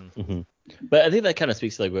there. Mm-hmm. Mm-hmm. But I think that kind of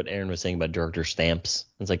speaks to like what Aaron was saying about director stamps.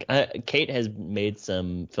 It's like Kate has made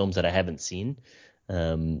some films that I haven't seen,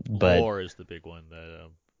 but Lore is the big one that,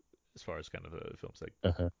 as far as kind of the films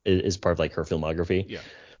like is part of like her filmography. Yeah.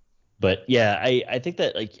 But yeah, I think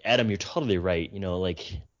that like Adam, you're totally right.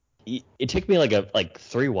 Like it took me like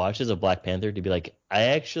 3 watches of Black Panther to be like,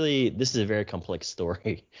 this is a very complex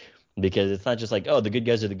story. Because it's not just like, oh, the good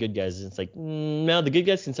guys are the good guys. It's like, no, the good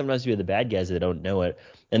guys can sometimes be the bad guys that don't know it.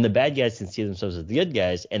 And the bad guys can see themselves as the good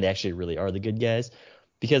guys, and they actually really are the good guys.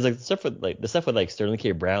 Because like the stuff with Sterling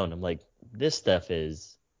K. Brown, I'm like, this stuff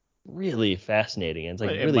is really fascinating. And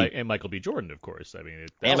it's like and Michael B. Jordan, of course. I mean,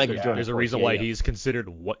 there's a reason why he's considered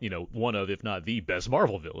one of, if not the best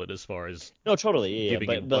Marvel villain as far as totally,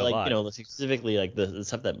 yeah. But like specifically like the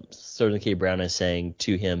stuff that Sterling K. Brown is saying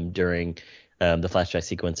to him during the flashback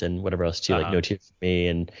sequence and whatever else too, like No Tears for Me,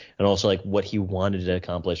 and also like what he wanted to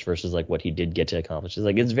accomplish versus like what he did get to accomplish.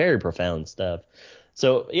 It's very profound stuff.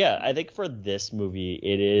 So yeah, I think for this movie,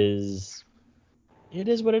 it is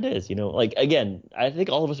what it is. Like again, I think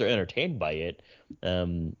all of us are entertained by it.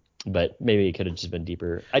 But maybe it could have just been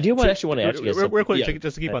deeper. I do want to ask you guys real quick,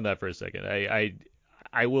 just to keep on that for a second.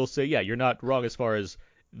 I will say, yeah, you're not wrong as far as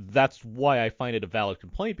that's why I find it a valid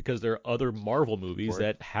complaint, because there are other Marvel movies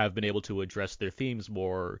that have been able to address their themes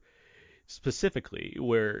more specifically,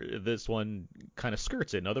 where this one kind of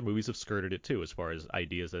skirts it, and other movies have skirted it too, as far as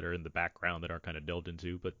ideas that are in the background that aren't kind of delved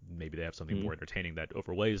into, but maybe they have something more entertaining that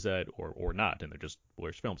overlays that, or not, and they're just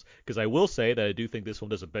worse films. Because I will say that I do think this one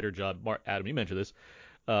does a better job, Adam, you mentioned this,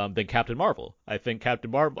 than Captain Marvel. I think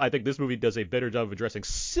this movie does a better job of addressing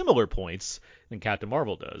similar points than Captain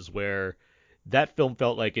Marvel does, where that film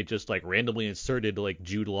felt like it just like randomly inserted like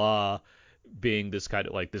Jude Law being this kind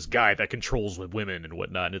of like this guy that controls with women and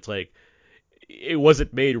whatnot, and it's like it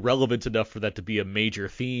wasn't made relevant enough for that to be a major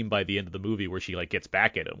theme by the end of the movie where she like gets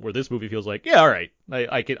back at him. Where this movie feels like, yeah, all right,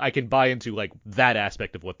 I can buy into like that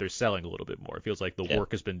aspect of what they're selling a little bit more. It feels like the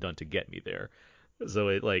work has been done to get me there. So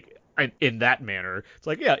it like in that manner, it's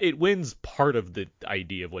like, yeah, it wins part of the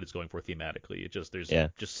idea of what it's going for thematically. It just there's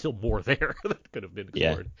just still more there that could have been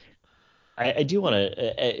explored. Yeah. I do want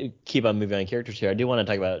to keep on moving on characters here. I do want to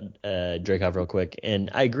talk about Dreykov real quick, and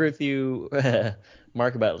I agree with you,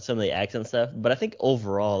 Mark, about some of the accent stuff. But I think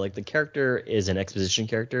overall, like the character is an exposition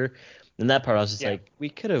character, And that part, I was just Yeah. like, we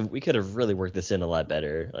could have really worked this in a lot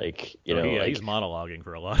better. Like, He's monologuing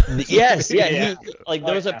for a lot. Yes, yeah. Yeah.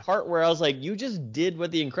 There was a part where I was like, you just did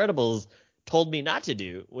what The Incredibles told me not to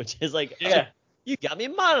do, which is like, Yeah. you got me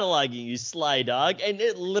monologuing, you sly dog, and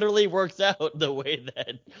it literally works out the way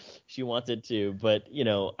that she wants it to. But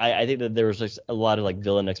I think that there was just a lot of like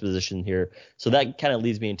villain exposition here, so that kind of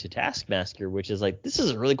leads me into Taskmaster, which is like, this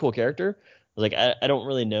is a really cool character. Like, I don't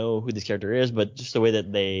really know who this character is, but just the way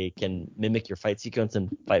that they can mimic your fight sequence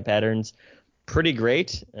and fight patterns, pretty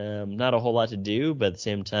great. Not a whole lot to do, but at the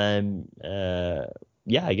same time,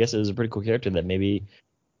 I guess it was a pretty cool character that maybe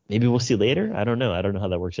we'll see later. I don't know how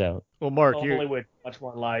that works out. Well, Mark, Hopefully with much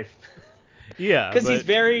more life. Yeah, because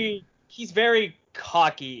he's very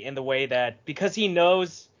cocky in the way that, because he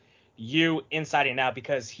knows you inside and out,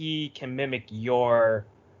 because he can mimic your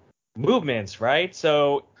movements, right?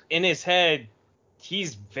 So in his head,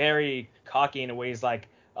 he's very cocky in a way. He's like,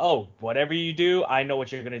 oh, whatever you do, I know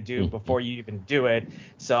what you're gonna do before you even do it.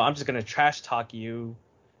 So I'm just gonna trash talk you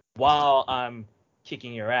while I'm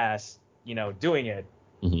kicking your ass, doing it.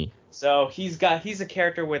 Mm-hmm. So he's a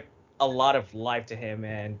character with a lot of life to him,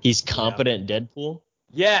 and he's competent Deadpool.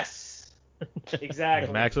 Yes,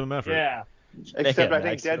 exactly. Maximum effort. Yeah. Except I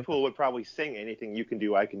think Deadpool would probably sing anything you can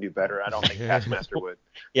do, I can do better. I don't think Taskmaster would.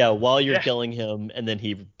 Yeah, while you're killing him, and then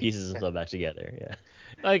he pieces himself back together. Yeah.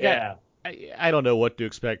 Like, Yeah. I don't know what to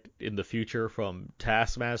expect in the future from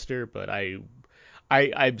Taskmaster, but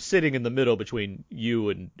I'm sitting in the middle between you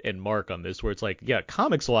and Mark on this, where it's like, yeah,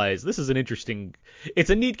 comics wise, this is it's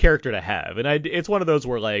a neat character to have, and it's one of those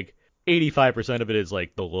where like 85% of it is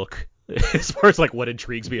like the look, as far as like what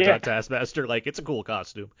intrigues me about Taskmaster. Like, it's a cool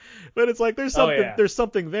costume, but it's like there's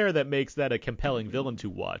something there that makes that a compelling villain to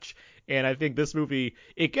watch. And I think this movie,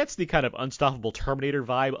 it gets the kind of Unstoppable Terminator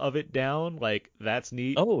vibe of it down. Like, that's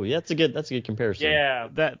neat. Oh, yeah, that's a good comparison. Yeah.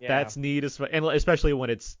 That's neat, and especially when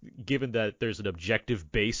it's given that there's an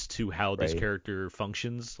objective base to how this character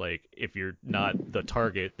functions. Like, if you're not the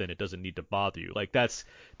target, then it doesn't need to bother you. Like, that's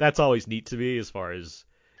always neat to me, as far as,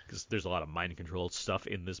 because there's a lot of mind control stuff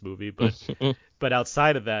in this movie, but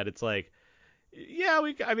outside of that, it's like, yeah,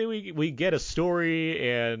 we get a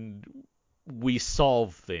story and we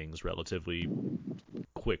solve things relatively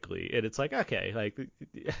quickly, and it's like, okay, like,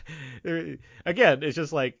 again, it's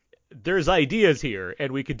just like, there's ideas here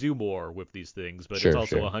and we could do more with these things, but it's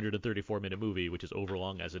also a 134-minute movie, which is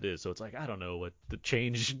overlong as it is, so it's like, I don't know what the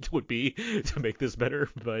change would be to make this better,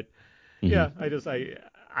 but yeah,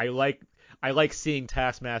 I like seeing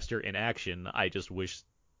Taskmaster in action. I just wish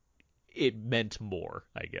it meant more,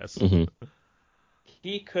 I guess.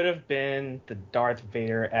 He could have been the Darth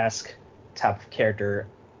Vader-esque type of character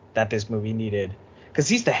that this movie needed, because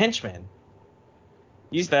he's the henchman.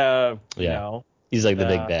 He's the he's like the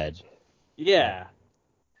big bad. Yeah.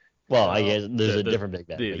 Well, I guess there's a different big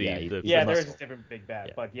bad. There is a different big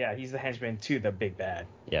bad, but yeah, he's the henchman to the big bad.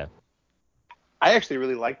 Yeah. I actually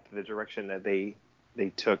really liked the direction that they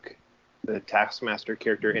took the Taskmaster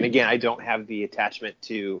character, and again, I don't have the attachment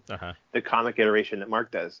to the comic iteration that Mark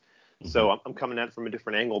does, so I'm coming at it from a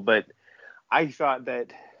different angle. But I thought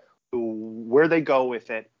that where they go with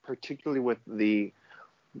it, particularly with the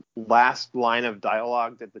last line of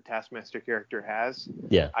dialogue that the Taskmaster character has,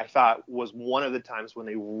 I thought was one of the times when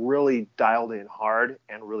they really dialed in hard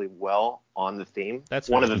and really well on the theme. That's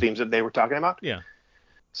one of the themes that they were talking about. Yeah.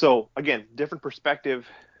 So again, different perspective,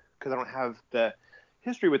 because I don't have the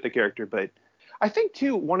history with the character, but I think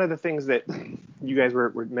too, one of the things that you guys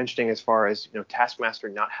were mentioning as far as, Taskmaster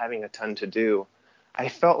not having a ton to do, I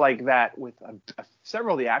felt like that with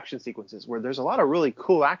several of the action sequences, where there's a lot of really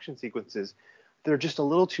cool action sequences. They're just a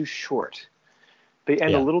little too short. They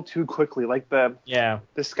end a little too quickly. Like the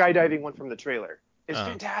skydiving one from the trailer is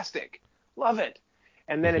fantastic. Love it.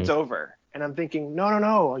 And then it's over. And I'm thinking,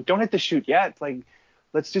 no, don't hit the shoot yet. Like,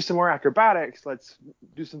 let's do some more acrobatics. Let's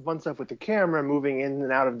do some fun stuff with the camera moving in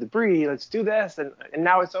and out of debris. Let's do this. And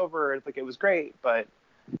now it's over. It's like, it was great. But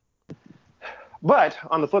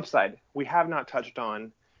on the flip side, we have not touched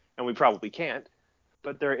on, and we probably can't,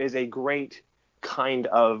 but there is a great kind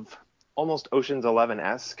of almost Ocean's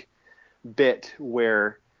 11-esque bit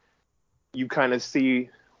where you kind of see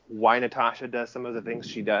why Natasha does some of the things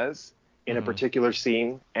she does in a particular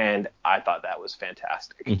scene, and I thought that was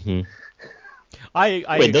fantastic.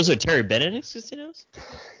 Wait, those are Terry Benedict's casinos?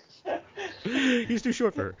 He's too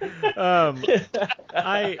short for her.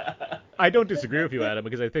 I don't disagree with you, Adam,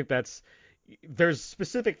 because I think there's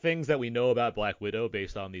specific things that we know about Black Widow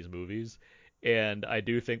based on these movies, And I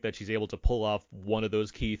do think that she's able to pull off one of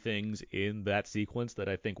those key things in that sequence that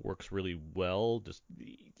I think works really well. Just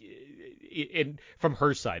from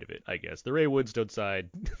her side of it, I guess. The Ray Winstone side,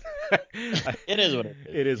 it is what it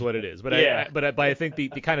is. It is what it is. But Yeah. but I think the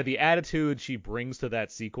kind of the attitude she brings to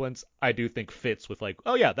that sequence, I do think fits with like,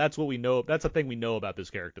 oh yeah, that's what we know. That's a thing we know about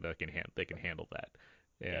this character that they can handle that.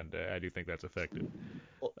 And I do think that's effective.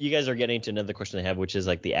 Well, you guys are getting to another question I have, which is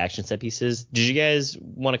like the action set pieces. Did you guys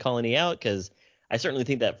want to call any out? Because I certainly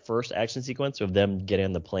think that first action sequence of them getting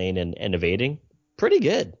on the plane and evading, pretty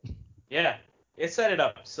good. Yeah, it set it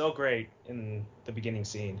up so great in the beginning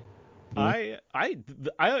scene. The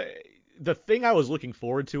thing I was looking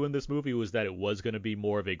forward to in this movie was that it was going to be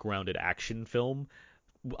more of a grounded action film.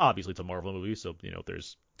 Obviously, it's a Marvel movie, so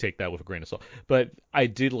take that with a grain of salt. But I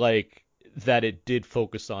did like that it did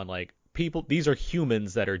focus on like people. These are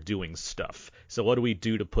humans that are doing stuff. So what do we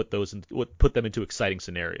do to put them into exciting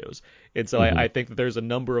scenarios? And so I think that there's a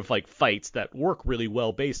number of like fights that work really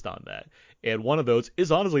well based on that. And one of those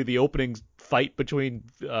is honestly the opening fight between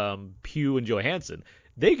Pugh and Johansson.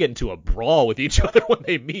 They get into a brawl with each other when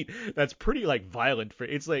they meet. That's pretty like violent.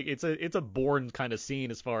 It's a Bourne kind of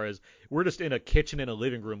scene as far as we're just in a kitchen in a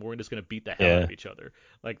living room. We're just gonna beat the hell out of each other.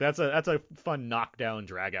 Like that's a fun knockdown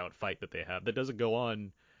drag out fight that they have that doesn't go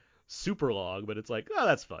on super long, but it's like, oh,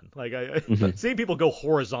 that's fun. Like seeing people go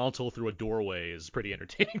horizontal through a doorway is pretty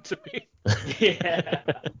entertaining to me. Yeah.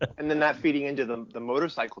 And then that feeding into the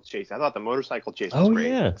motorcycle chase. I thought the motorcycle chase was great.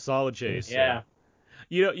 Yeah, solid chase. Yeah.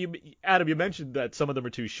 Adam, you mentioned that some of them are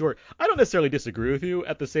too short. I don't necessarily disagree with you.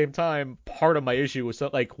 At the same time, part of my issue was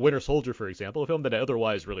like Winter Soldier, for example, a film that I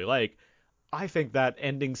otherwise really like. I think that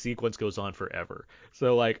ending sequence goes on forever.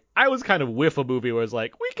 So like I was kind of with a movie where it's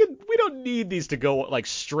like we don't need these to go like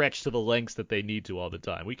stretch to the lengths that they need to all the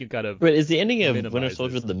time. We can kind of. But is the ending of Winter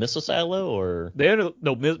Soldier the missile silo or?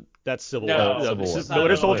 That's Civil No, War. Civil War. The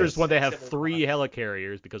Winter Soldier is when they have Civil 3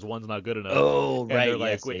 helicarriers because one's not good enough. Oh, right. And they're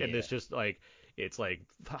like, yes, and it's just like it's like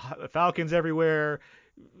Falcons everywhere.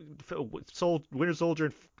 Winter Soldier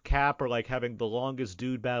and Cap are like having the longest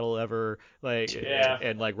dude battle ever, like,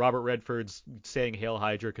 and like Robert Redford's saying "Hail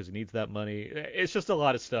Hydra" because he needs that money. It's just a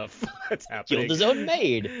lot of stuff that's happening. Killed his own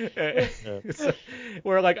maid.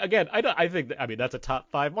 Where like again, I think that's a top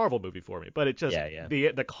 5 Marvel movie for me, but it just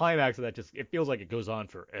the climax of that just it feels like it goes on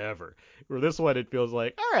forever. Where this one it feels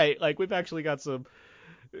like all right, like we've actually got some.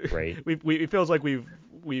 Right. It feels like we've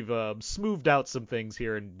smoothed out some things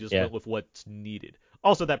here and just went with what's needed.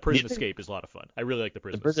 Also, that prison escape is a lot of fun. I really like the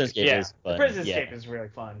prison escape. Is fun. The prison escape is really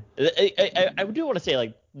fun. I do want to say,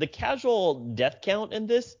 like, the casual death count in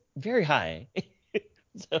this, very high.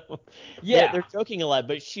 So, they're joking a lot,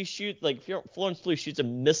 but she shoots, like, Florence Pugh shoots a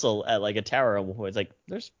missile at, like, a tower. It's like,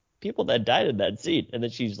 there's people that died in that scene. And then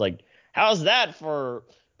she's like, how's that for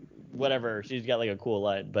whatever? She's got, like, a cool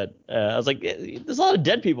line. But I was like, there's a lot of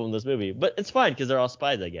dead people in this movie. But it's fine because they're all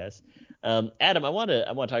spies, I guess. Adam, I want to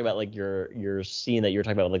talk about like your scene that you were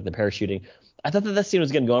talking about, like the parachuting. I thought that scene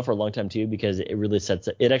was going to go on for a long time too because it really sets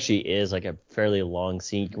it actually is like a fairly long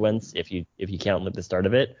sequence if you count like the start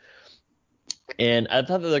of it. And I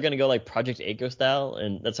thought that they're going to go like Project A-ko style,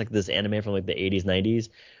 and that's like this anime from like the 80s 90s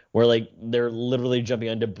where like they're literally jumping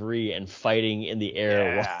on debris and fighting in the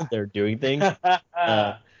air while they're doing things.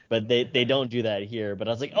 But they don't do that here. But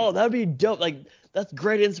I was like, oh, that would be dope. Like that's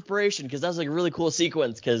great inspiration because that's like a really cool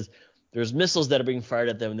sequence because there's missiles that are being fired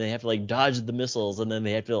at them and they have to like dodge the missiles and then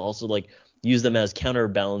they have to also like use them as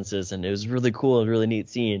counterbalances, and it was really cool and really neat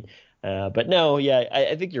scene. But no,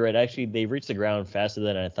 I think you're right. Actually, they reached the ground faster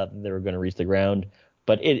than I thought that they were going to reach the ground.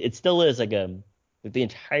 But it still is like the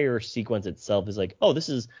entire sequence itself is like, oh, this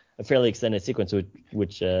is a fairly extended sequence,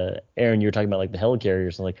 which Aaron, you were talking about like the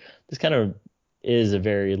helicarriers and like this kind of is a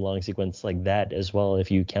very long sequence like that as well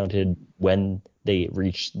if you counted when they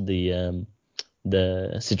reached the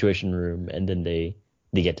Situation Room and then they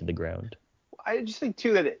get to the ground. I just think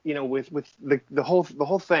too that with the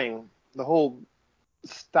whole thing, the whole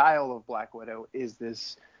style of Black Widow is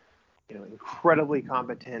this incredibly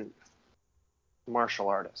competent martial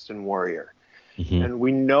artist and warrior, and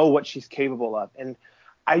we know what she's capable of. And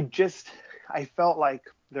I felt like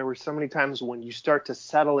there were so many times when you start to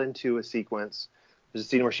settle into a sequence. There's a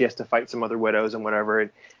scene where she has to fight some other widows and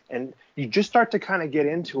whatever, and you just start to kind of get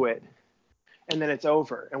into it. And then it's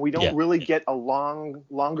over, and we don't really get a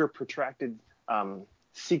longer protracted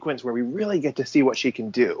sequence where we really get to see what she can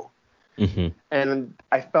do. And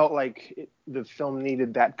I felt like the film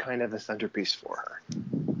needed that kind of a centerpiece for her.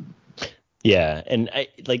 Yeah, and I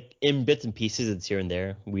like in bits and pieces, it's here and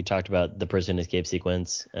there. We talked about the prison escape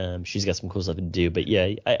sequence. She's got some cool stuff to do, but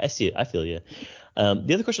yeah, I see it. I feel you.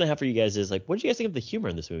 The other question I have for you guys is like, what did you guys think of the humor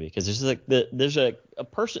in this movie? Because there's like there's a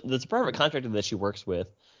person that's a private contractor that she works with,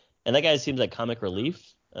 and that guy seems like comic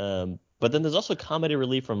relief. But then there's also comedy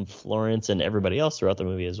relief from Florence and everybody else throughout the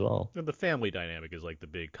movie as well. And the family dynamic is like the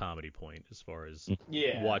big comedy point as far as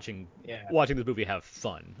Yeah. watching this movie have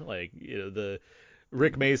fun. Like, the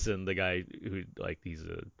Rick Mason, the guy who, like, he's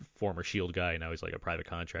a former SHIELD guy, now he's like a private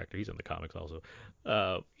contractor. He's in the comics also.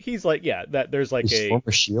 He's like, that there's like He's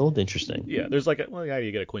former SHIELD, interesting. Yeah, there's like how do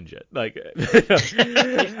you get a Quinjet? Like,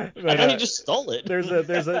 I thought he just stole it.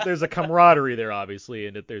 There's a camaraderie there, obviously,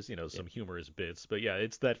 and there's some humorous bits. But yeah,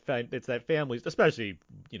 it's that family, especially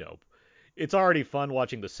it's already fun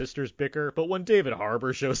watching the sisters bicker, but when David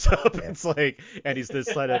Harbour shows up, it's like, and he's this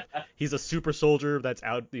he's a super soldier that's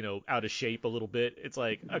out of shape a little bit. It's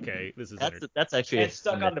like, okay, this is that's actually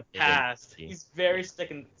stuck on the past. He's very stuck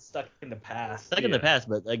in the past. Stuck in the past,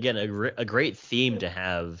 but again, a great theme to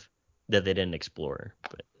have that they didn't explore.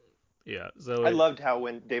 But yeah, so I loved how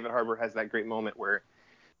when David Harbour has that great moment where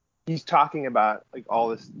he's talking about like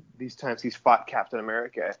all these times he's fought Captain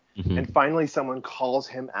America, and finally someone calls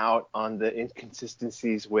him out on the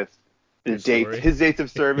inconsistencies with his dates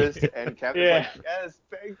of service, and Captain's like, yes,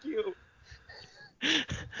 thank you.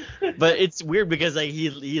 But it's weird because like he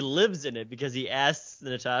lives in it, because he asks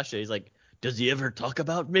Natasha, he's like, does he ever talk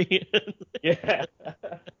about me? Yeah.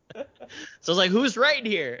 So it's like, who's right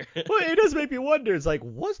here? Well, it does make me wonder. It's like,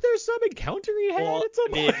 was there some encounter he had at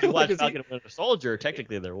some point? If you watch Falcon and Winter Soldier,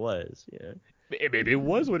 technically there was. Yeah. Maybe it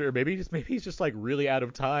was Winter. Maybe he's just like really out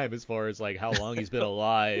of time as far as like how long he's been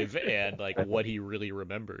alive and like what he really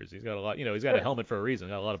remembers. He's got a lot. He's got a helmet for a reason.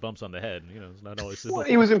 Got a lot of bumps on the head. It's not always. Well,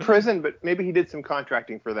 he was in prison, but maybe he did some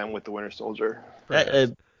contracting for them with the Winter Soldier.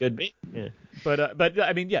 Could be. Yeah. But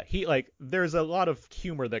I mean, yeah, he like there's a lot of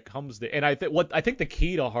humor that comes to, and I think the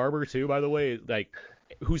key to Harbour too, by the way, like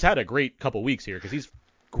who's had a great couple weeks here because he's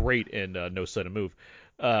great in No Sudden Move,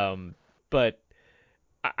 but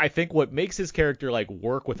I think what makes his character like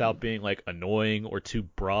work without being like annoying or too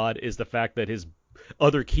broad is the fact that his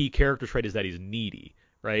other key character trait is that he's needy,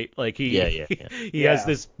 right? Like he has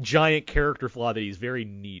this giant character flaw that he's very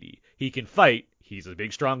needy. He can fight. He's a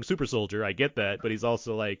big, strong super soldier. I get that, but he's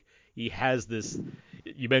also like he has this.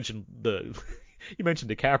 You mentioned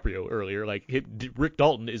DiCaprio earlier. Like Rick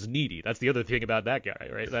Dalton is needy. That's the other thing about that guy,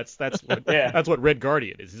 right? That's what Red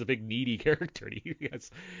Guardian is. He's a big needy character.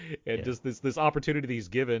 Just this opportunity that he's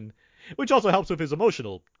given, which also helps with his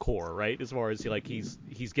emotional core, right? As far as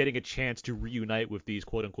he's getting a chance to reunite with these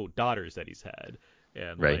quote unquote daughters that he's had,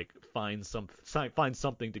 and like find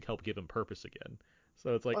something to help give him purpose again.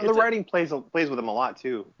 So it's like the writing plays with him a lot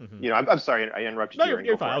too. Mm-hmm. I'm sorry I interrupted you. No,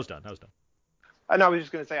 you're fine. I was done. No, I was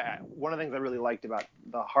just going to say, one of the things I really liked about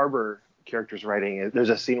the Harbour character's writing is there's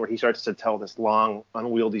a scene where he starts to tell this long,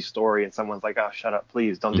 unwieldy story, and someo's like, oh, shut up,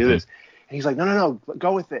 please, don't do this. And he's like, no,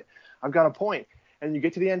 go with it. I've got a point. And you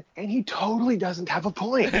get to the end, and he totally doesn't have a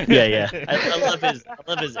point. Yeah. I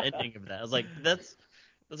love his ending of that. I was like, that's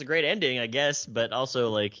a great ending, I guess, but also,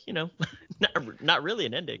 like, not really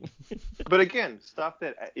an ending. But again, stuff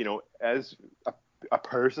that, as a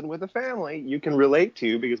person with a family you can relate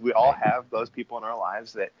to, because we all have those people in our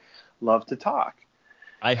lives that love to talk.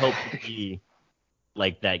 I hope to be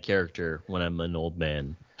like that character when I'm an old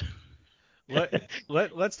man. Let's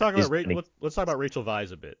talk about let's talk about Rachel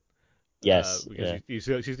Weisz a bit. Yes, because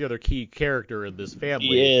she's the other key character in this family.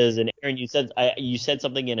 She is, and Aaron, you said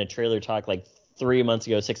something in a trailer talk like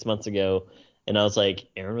 6 months ago, and I was like,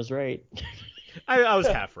 Aaron was right. I was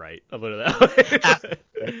half right. I'll put it that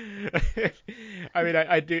way. I mean,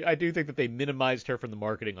 I do think that they minimized her from the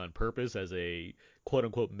marketing on purpose as a quote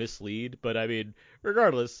unquote mislead. But I mean,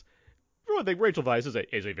 regardless, for one thing, Rachel Weisz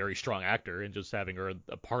is a very strong actor, and just having her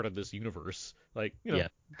a part of this universe, like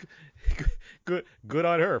good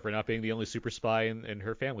on her for not being the only super spy in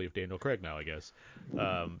her family of Daniel Craig now, I guess.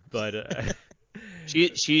 But.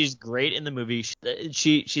 She's great in the movie.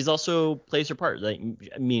 She's also plays her part. Like,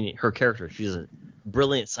 I mean, her character. She's a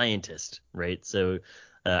brilliant scientist, right? So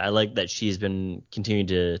I like that she's been continuing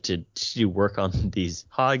to do work on these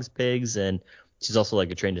hogs pigs, and she's also like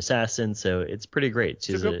a trained assassin. So it's pretty great.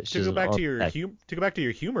 To go back to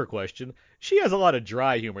your humor question, she has a lot of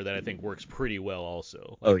dry humor that I think works pretty well.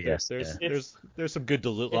 Also, like, there's some good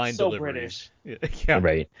line so deliveries. British. Yeah,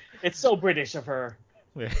 right. It's so British of her.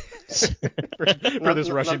 for this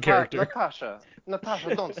Russian character.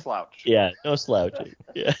 Natasha, don't slouch. Yeah, no slouching.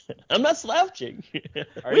 Yeah, I'm not slouching.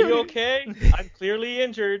 Are you okay? I'm clearly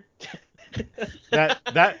injured.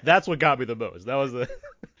 That's what got me the most. That was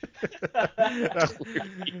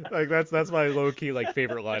that's my low key like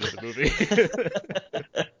favorite line of the movie.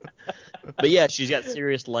 But yeah, she's got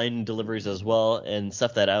serious line deliveries as well, and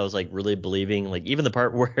stuff that I was like really believing. Like even the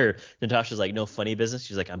part where Natasha's like, "No funny business."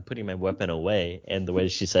 She's like, "I'm putting my weapon away," and the way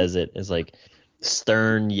she says it is like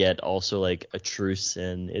stern yet also like a truce,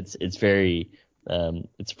 and it's very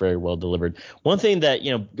well delivered. One thing that,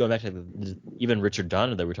 going back to even Richard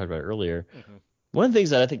Donner that we talked about earlier, one of the things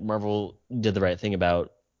that I think Marvel did the right thing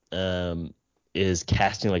about is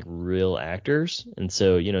casting like real actors. And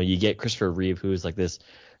so, you get Christopher Reeve, who is like this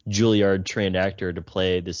Juilliard trained actor to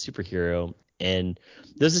play this superhero. And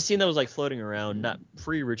there's a scene that was like floating around, not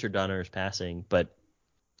pre Richard Donner's passing, but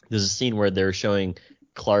there's a scene where they're showing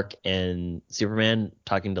Clark and Superman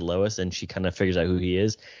talking to Lois, and she kind of figures out who he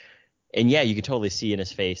is. And yeah, you can totally see in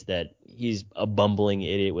his face that he's a bumbling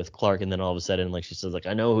idiot with Clark, and then all of a sudden, like she says, like,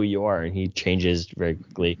 "I know who you are," and he changes very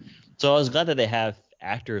quickly. So I was glad that they have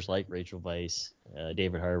actors like Rachel Weisz,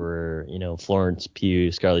 David Harbour, Florence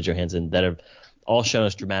Pugh, Scarlett Johansson, that have all shown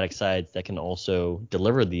us dramatic sides that can also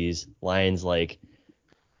deliver these lines like,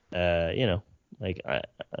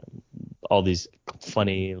 all these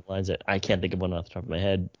funny lines that I can't think of one off the top of my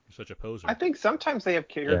head. You're such a poser. I think sometimes they have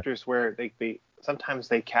characters where sometimes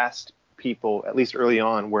they cast people, at least early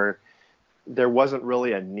on, where there wasn't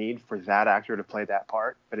really a need for that actor to play that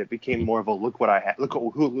part, but it became more of a look what I had, look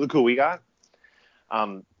who we got.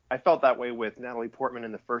 I felt that way with Natalie Portman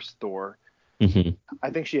in the first Thor. Mm-hmm.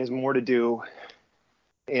 I think she has more to do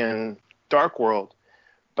in Dark World,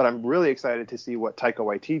 but I'm really excited to see what Taika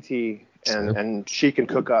Waititi and she can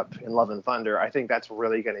cook up in Love and Thunder. I think that's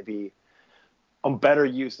really going to be a better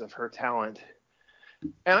use of her talent.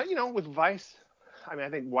 And with Weisz, I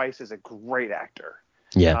think Weisz is a great actor.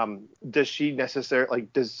 Yeah. Does she necessarily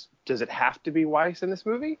does it have to be Weisz in this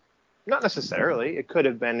movie? Not necessarily. It could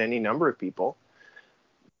have been any number of people.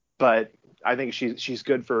 But I think she's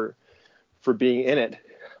good for being in it.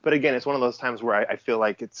 But again, it's one of those times where I feel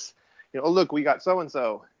like it's, look, we got so and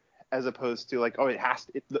so, as opposed to like, oh,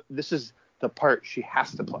 this is the part she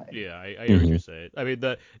has to play. Yeah, I hear what you're saying. I mean,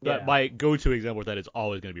 my go-to example with that is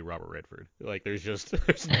always going to be Robert Redford. Like, there's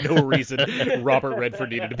no reason Robert Redford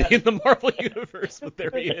needed to be in the Marvel universe, but there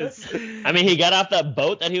he is. I mean, he got off that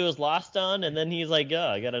boat that he was lost on, and then he's like, "Oh,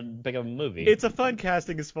 I gotta pick up a movie." It's a fun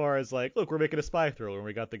casting as far as like, look, we're making a spy thriller, and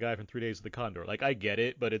we got the guy from 3 Days of the Condor. Like, I get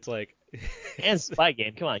it, but it's like, and Spy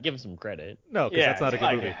Game. Come on, give him some credit. No, because that's not a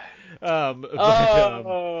good movie.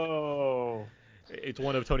 It's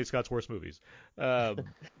one of Tony Scott's worst movies. But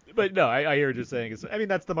no, I hear what you're saying.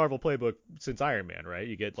 That's the Marvel playbook since Iron Man, right?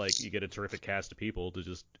 You get a terrific cast of people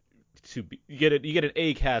you get an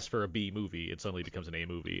A cast for a B movie, it suddenly becomes an A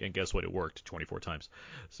movie, and guess what? It worked 24 times.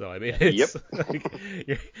 So it's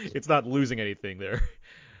it's not losing anything there.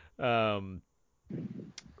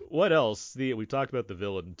 What else? We talked about the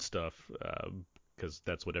villain stuff because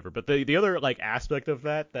that's whatever. But the other aspect of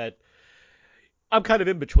that I'm kind of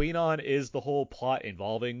in between on is the whole plot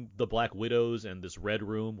involving the Black Widows and this Red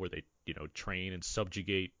Room where they, train and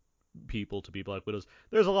subjugate people to be Black Widows.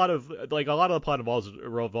 There's a lot of the plot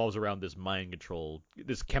revolves around this mind control,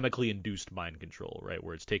 this chemically induced mind control, right?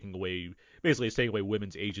 Where it's taking away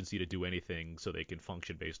women's agency to do anything so they can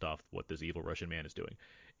function based off what this evil Russian man is doing.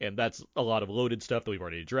 And that's a lot of loaded stuff that we've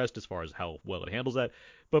already addressed as far as how well it handles that.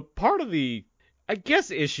 But part of the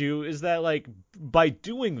issue is that by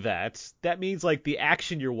doing that means the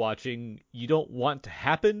action you're watching you don't want to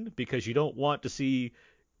happen because you don't want to see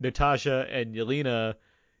Natasha and Yelena,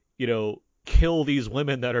 kill these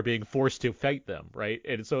women that are being forced to fight them, right?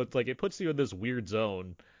 And so it's it puts you in this weird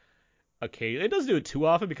zone. Okay, it doesn't do it too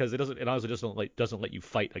often because it honestly just doesn't let you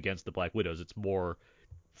fight against the Black Widows. It's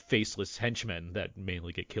faceless henchmen that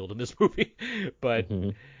mainly get killed in this movie. But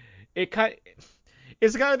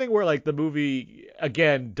it's the kind of thing where the movie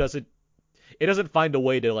again doesn't find a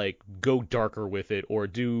way to go darker with it or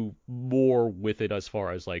do more with it as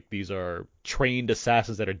far as these are trained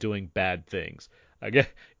assassins that are doing bad things. Again,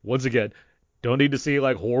 once again, don't need to see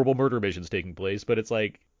horrible murder missions taking place, but it's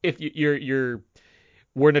if you're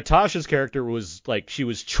where Natasha's character was she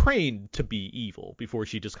was trained to be evil before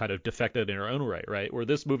she just kind of defected in her own right? Where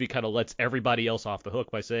this movie kind of lets everybody else off the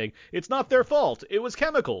hook by saying it's not their fault, it was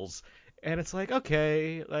chemicals. And it's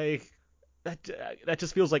okay, that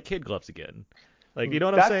just feels like kid gloves again. You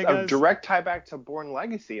know what I'm saying, guys? That's a direct tie back to Bourne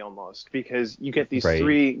Legacy almost, because you get these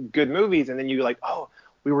 3 good movies and then you oh,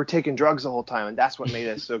 we were taking drugs the whole time and that's what made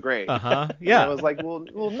us so great. Uh-huh. Yeah. And I was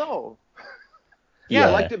well, no. Yeah.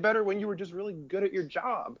 I liked it better when you were just really good at your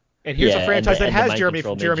job. And here's a franchise that has Jeremy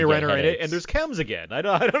Renner in it, and there's chems again. I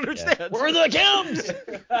don't understand. Yeah. Where are the chems?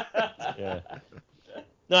 Yeah.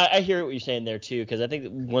 No, I hear what you're saying there too, because I think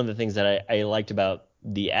one of the things that I liked about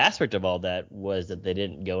the aspect of all that was that they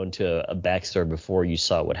didn't go into a backstory before you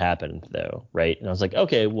saw what happened, though, right? And I was like,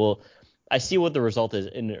 okay, well, I see what the result is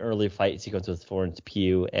in an early fight sequence with Florence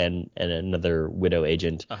Pugh and another Widow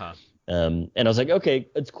agent. Uh-huh. And I was like, okay,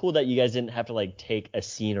 it's cool that you guys didn't have to like take a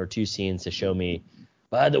scene or two scenes to show me,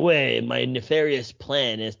 by the way, my nefarious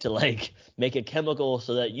plan is to like make a chemical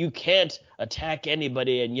so that you can't attack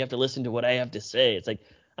anybody and you have to listen to what I have to say. It's like,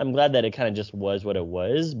 I'm glad that it kind of just was what it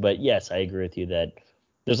was. But yes, I agree with you that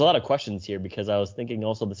there's a lot of questions here, because I was thinking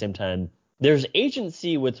also at the same time, there's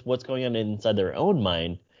agency with what's going on inside their own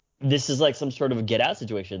mind. This is like some sort of a get out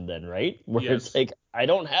situation then, right? Where Yes. It's like, I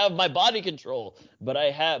don't have my body control, but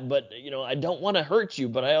I don't want to hurt you,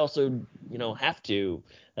 but I also, have to.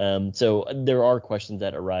 So there are questions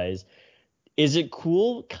that arise. Is it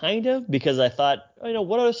cool? Kind of, because I thought,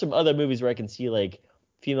 what are some other movies where I can see like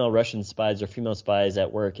female Russian spies or female spies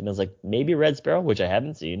at work? And I was like, maybe Red Sparrow, which I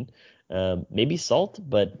haven't seen. Maybe Salt,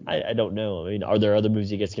 but I don't know. I mean, are there other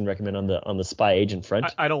movies you guys can recommend on the spy agent front?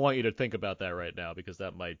 I don't want you to think about that right now, because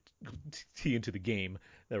that might tee into the game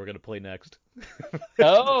that we're going to play next.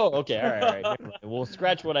 Oh, okay. All right. Never mind. We'll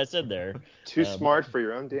scratch what I said there. Too smart for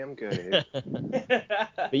your own damn good.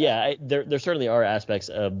 But yeah, there certainly are aspects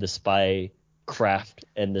of the spy craft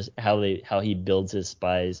and this how he builds his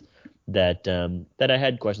spies that I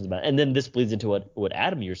had questions about. And then this bleeds into what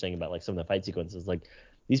Adam, you were saying about like some of the fight sequences. Like,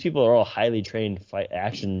 these people are all highly trained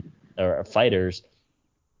action or fighters,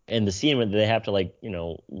 and the scene where they have to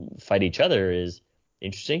fight each other is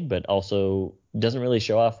interesting, but also doesn't really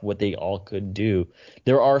show off what they all could do.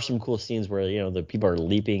 There are some cool scenes where the people are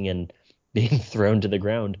leaping and being thrown to the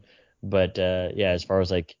ground, but as far as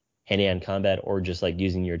like hand-to-hand combat or just like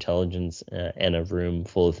using your intelligence and a room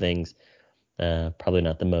full of things, probably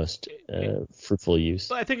not the most fruitful use.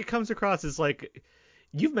 But I think it comes across as like,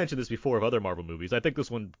 you've mentioned this before of other Marvel movies. I think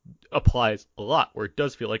this one applies a lot, where it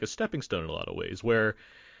does feel like a stepping stone in a lot of ways, where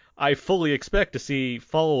I fully expect to see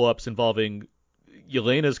follow-ups involving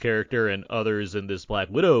Yelena's character and others in this Black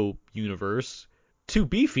Widow universe to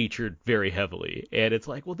be featured very heavily. And it's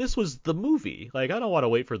like, well, this was the movie. Like, I don't want to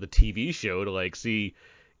wait for the TV show to like see,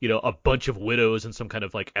 a bunch of widows in some kind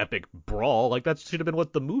of like epic brawl. Like, that should have been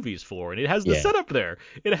what the movie's for. And it has the setup there.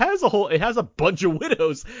 It has a bunch of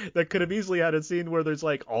widows that could have easily had a scene where there's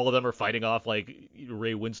like all of them are fighting off like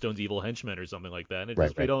Ray Winstone's evil henchmen or something like that.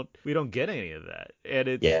 And we don't get any of that. And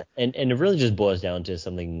it's and it really just boils down to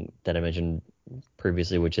something that I mentioned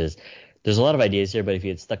previously, which is there's a lot of ideas here, but if you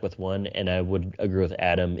had stuck with one, and I would agree with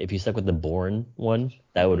Adam, if you stuck with the Bourne one,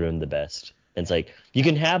 that would have been the best. And it's like you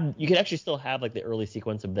can actually still have like the early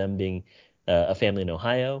sequence of them being a family in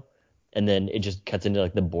Ohio, and then it just cuts into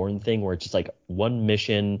like the Bourne thing where it's just like one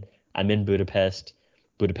mission. I'm in Budapest,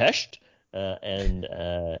 and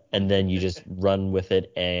then you just run with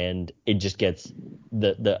it, and it just gets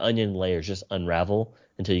the onion layers just unravel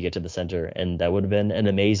until you get to the center, and that would have been an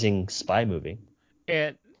amazing spy movie.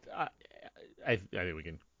 And I think we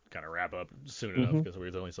can kind of wrap up soon enough, because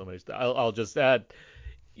there's only so many. I'll just add,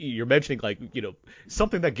 you're mentioning like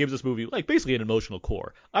something that gives this movie like basically an emotional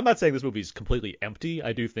core. I'm not saying this movie is completely empty.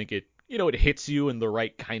 I do think it it hits you in the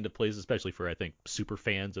right kind of place, especially for I think super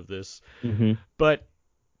fans of this. But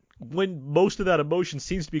when most of that emotion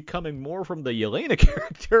seems to be coming more from the Yelena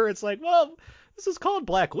character, it's like, well, this is called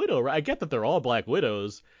Black Widow, right? I get that they're all Black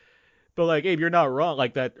Widows, but like, Abe, you're not wrong.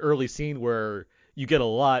 Like that early scene where you get a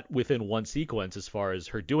lot within one sequence as far as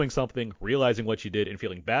her doing something, realizing what she did, and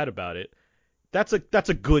feeling bad about it. That's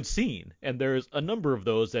a good scene, and there's a number of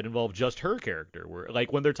those that involve just her character, where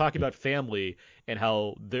like when they're talking about family and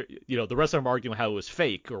how they're the rest of them arguing how it was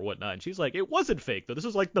fake or whatnot, and she's like, it wasn't fake though. This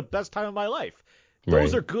is like the best time of my life.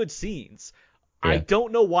 Those are good scenes. I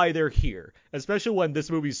don't know why they're here, especially when this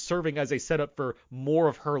movie's serving as a setup for more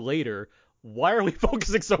of her later. Why are we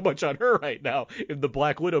focusing so much on her right now in the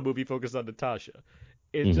Black Widow movie focused on Natasha?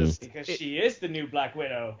 Because she is the new Black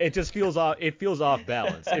Widow. It just feels off. It feels off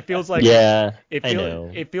balance. It feels like I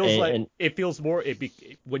know. It feels it feels more.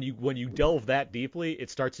 When you delve that deeply, it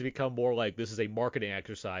starts to become more like this is a marketing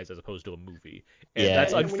exercise as opposed to a movie, and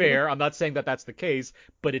that's unfair. I'm not saying that that's the case,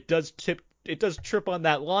 but it does trip on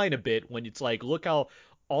that line a bit when it's like, look how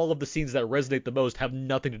all of the scenes that resonate the most have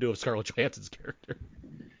nothing to do with Scarlett Johansson's character.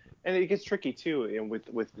 And it gets tricky too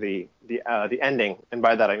with the ending, and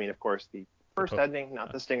by that I mean, of course, the first ending,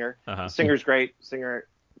 not the stinger. The stinger's great.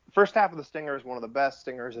 First half of the stinger is one of the best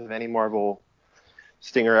stingers of any Marvel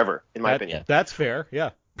stinger ever, in my opinion. That's fair, yeah.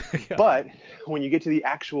 But when you get to the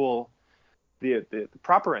actual, the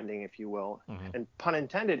proper ending, if you will, and pun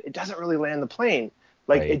intended, it doesn't really land the plane.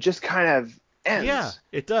 Like it just kind of ends. Yeah,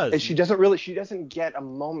 it does. And she doesn't get a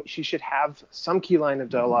moment. She should have some key line of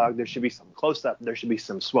dialogue. There should be some close-up. There should be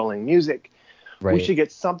some swelling music. Right. We should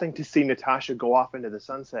get something to see Natasha go off into the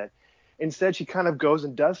sunset. Instead, she kind of goes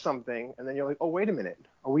and does something, and then you're like, oh, wait a minute.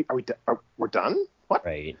 We're done? What?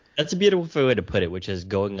 Right. That's a beautiful way to put it, which is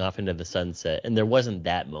going off into the sunset. And there wasn't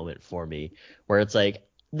that moment for me where it's like,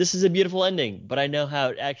 this is a beautiful ending, but I know how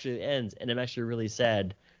it actually ends, and I'm actually really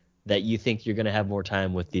sad that you think you're going to have more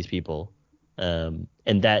time with these people. And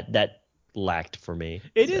that lacked for me.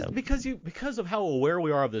 It is because of how aware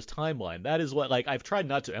we are of this timeline. That is what, like, I've tried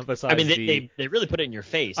not to emphasize. I mean, they really put it in your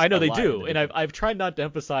face. I know they do, and I've tried not to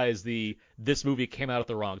emphasize this movie came out at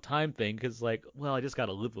the wrong time thing, because, like, well, I just got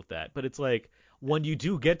to live with that. But it's like, when you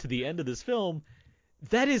do get to the end of this film,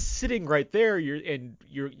 that is sitting right there.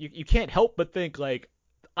 You can't help but think, like,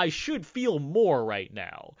 I should feel more right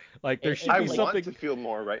now. Like, there should be something. I want to feel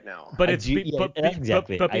more right now. But it's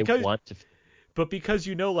exactly. But because I want to. But because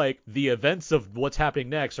like the events of what's happening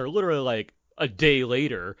next are literally like a day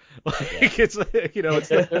later, like it's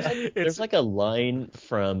there's like a line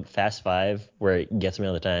from Fast Five where it gets me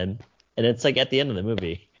all the time, and it's like at the end of the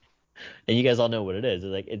movie, and you guys all know what it is.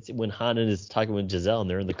 It's when Han is talking with Giselle and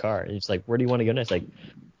they're in the car, and it's like, where do you want to go next? Like,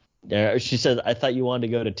 she said, I thought you wanted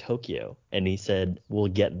to go to Tokyo, and he said, we'll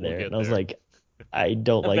get there, and I was like, I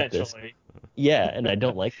don't like this. Yeah, and I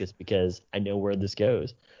don't like this because I know where this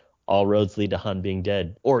goes. All roads lead to Han being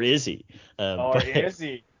dead, or is he? Is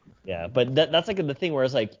he? Yeah, but that's like the thing where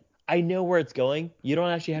it's like, I know where it's going. You don't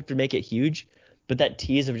actually have to make it huge, but that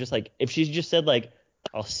tease of just like, if she's just said like,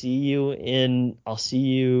 I'll see you in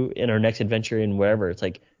our next adventure in wherever. It's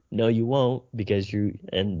like, no, you won't, because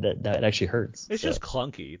that actually hurts. It's just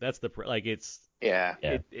clunky. That's it's yeah.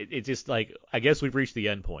 It's just like, I guess we've reached the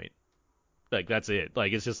end point. Like, that's it.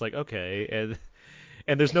 Like, it's just like, okay,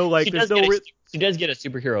 and there's no like, she does get a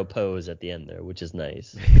superhero pose at the end there, which is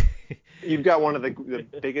nice. You've got one of the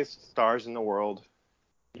biggest stars in the world.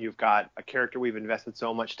 You've got a character we've invested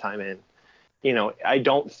so much time in. I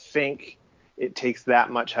don't think it takes that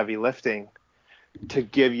much heavy lifting to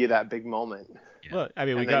give you that big moment. Well, I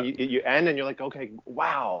mean, you end and you're like, okay,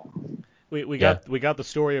 wow. We got the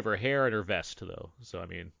story of her hair and her vest though. So I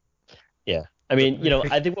mean. Yeah. I mean,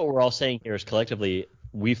 I think what we're all saying here is collectively,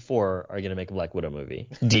 we four are going to make a Black Widow movie.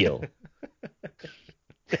 Deal.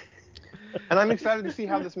 And I'm excited to see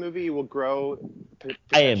how this movie will grow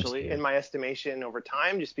potentially, in my estimation, over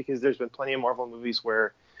time, just because there's been plenty of Marvel movies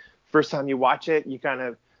where first time you watch it, you kind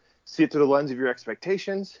of see it through the lens of your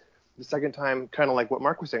expectations. The second time, kind of like what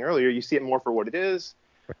Mark was saying earlier, you see it more for what it is.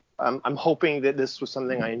 I'm hoping that this was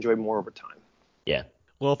something I enjoyed more over time. Yeah.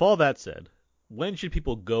 Well, with all that said, when should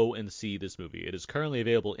people go and see this movie? It is currently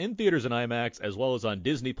available in theaters and IMAX, as well as on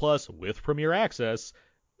Disney Plus with Premier Access.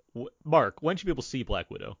 Mark, when should people see Black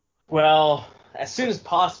Widow? Well, as soon as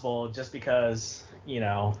possible, just because,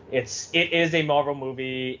 it is a Marvel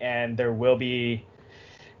movie and there will be,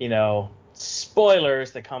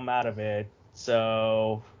 spoilers that come out of it.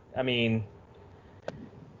 So, I mean,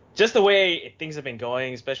 just the way things have been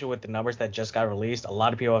going, especially with the numbers that just got released, a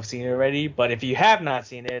lot of people have seen it already. But if you have not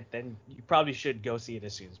seen it, then you probably should go see it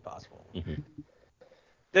as soon as possible. Mm-hmm.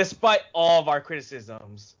 Despite all of our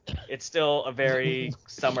criticisms, it's still a very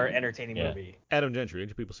summer entertaining movie. Adam Gentry, when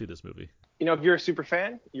do people see this movie? If you're a super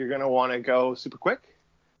fan, you're going to want to go super quick.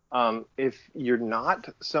 If you're not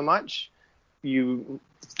so much, you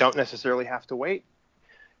don't necessarily have to wait.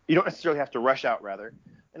 You don't necessarily have to rush out, rather.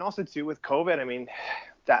 And also, too, with COVID, I mean,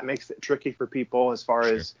 that makes it tricky for people as far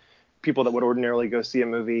as people that would ordinarily go see a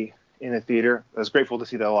movie in a theater. I was grateful to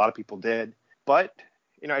see that a lot of people did. But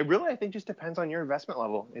I think just depends on your investment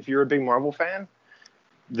level. If you're a big Marvel fan,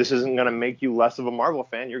 this isn't going to make you less of a Marvel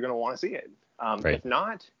fan. You're going to want to see it. If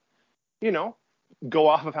not, go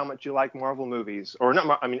off of how much you like Marvel movies or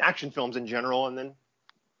not. I mean, action films in general, and then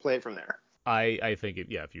play it from there. I think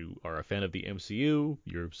if you are a fan of the MCU,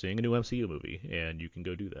 you're seeing a new MCU movie, and you can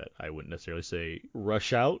go do that. I wouldn't necessarily say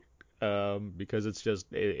rush out, because it's just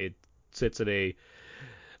it sits at a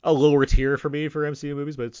lower tier for me for MCU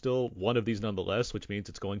movies, but it's still one of these nonetheless, which means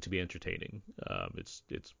it's going to be entertaining.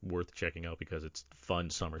 It's worth checking out because it's fun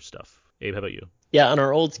summer stuff. Abe, how about you? Yeah, on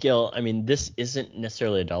our old scale, I mean, this isn't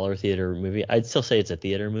necessarily a dollar theater movie. I'd still say it's a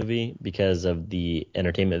theater movie because of the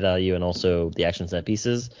entertainment value and also the action set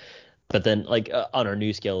pieces. But then, on our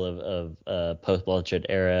new scale of post-Bloodshed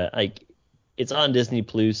era, it's on Disney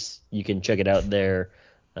Plus. You can check it out there.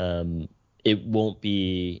 It won't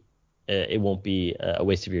be a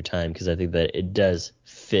waste of your time because I think that it does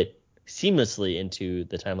fit seamlessly into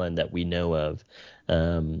the timeline that we know of.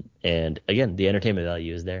 And again, the entertainment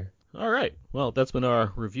value is there. All right. Well, that's been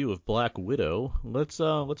our review of Black Widow. Let's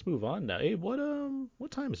move on now. Abe,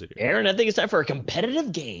 what time is it here? Aaron, I think it's time for a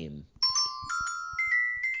competitive game.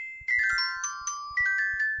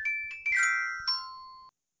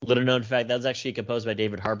 Little known fact, that was actually composed by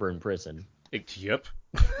David Harbour in prison. Yep.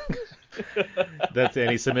 And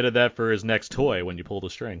he submitted that for his next toy when you pull the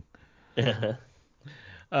string. That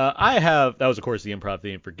was of course the improv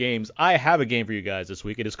theme for games. I have a game for you guys this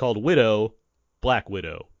week. It is called Black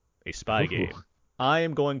Widow, a spy game. I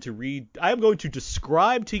am going to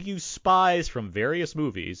describe to you spies from various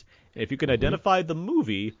movies. And if you can identify the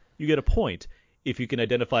movie, you get a point. If you can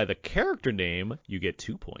identify the character name, you get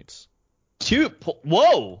 2 points.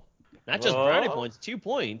 Whoa! Not just brownie points, 2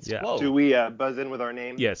 points. Yeah. Whoa. Do we buzz in with our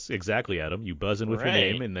name? Yes, exactly, Adam. You buzz in with your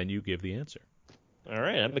name, and then you give the answer. All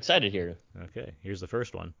right, I'm excited here. Okay, here's the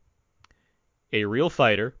first one. A real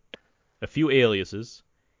fighter, a few aliases.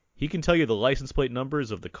 He can tell you the license plate numbers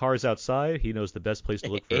of the cars outside. He knows the best place to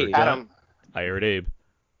look for a Adam. I heard Abe.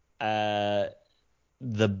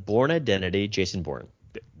 The Bourne Identity, Jason Bourne.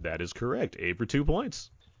 That is correct. Abe for 2 points.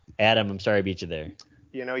 Adam, I'm sorry I beat you there.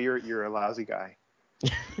 You know, you're a lousy guy.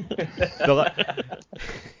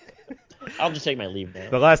 I'll just take my leave now.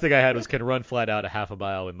 The last thing I had was can run flat out a half a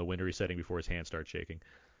mile in the wintry setting before his hands start shaking.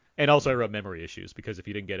 And also I wrote memory issues because if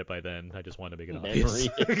you didn't get it by then, I just wanted to make it obvious.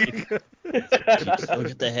 Still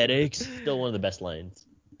get the headaches. Still one of the best lines.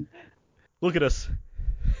 Look at us.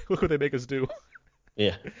 Look what they make us do.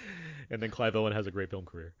 Yeah. And then Clive Owen has a great film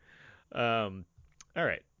career. All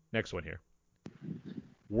right, next one here.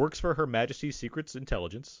 Works for Her Majesty's Secret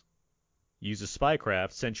Intelligence. Uses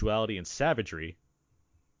spycraft, sensuality, and savagery.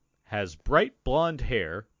 Has bright blonde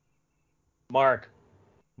hair. Mark.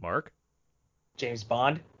 James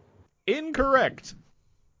Bond. Incorrect.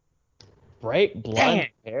 Bright blonde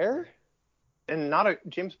hair? And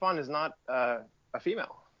James Bond is not a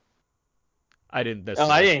female. I didn't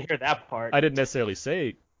hear that part. I didn't necessarily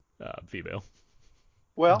say female.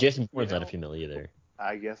 Well, Jason Bourne's not a female either.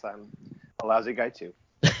 I guess I'm a lousy guy too.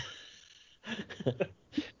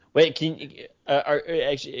 Wait, can you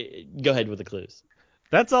actually go ahead with the clues?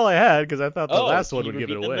 That's all I had because I thought the last one would give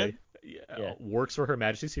it repeat them away. Yeah. Works for Her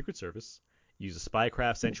Majesty's Secret Service. Uses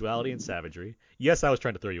spycraft, sensuality, and savagery. Yes, I was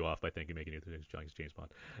trying to throw you off by making it James Bond.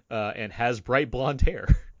 And has bright blonde hair.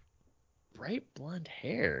 Bright blonde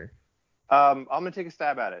hair? I'm going to take a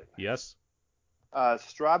stab at it. Yes.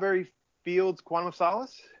 Strawberry Fields Quantum of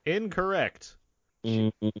Solace? Incorrect.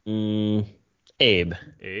 Abe.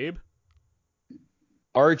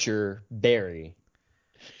 Archer Barry.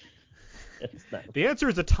 The answer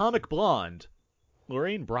is Atomic Blonde.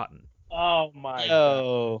 Lorraine Broughton. Oh my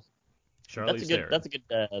god. Charlize Theron. That's a good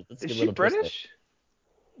is she British?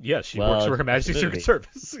 Yes, she works for Her Majesty's Secret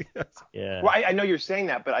Service. Yes. Yeah. Well, I know you're saying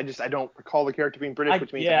that, but I don't recall the character being British,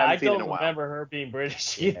 which means I haven't seen it in a while. I don't remember her being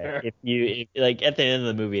British either. If like at the end of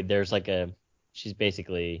the movie, there's like she's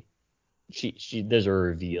basically there's a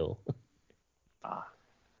reveal.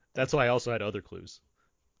 That's why I also had other clues.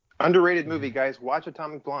 Underrated movie, guys. Watch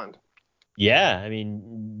Atomic Blonde. Yeah, I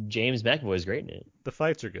mean James McAvoy is great in it. The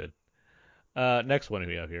fights are good. Next one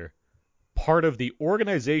we have here. Part of the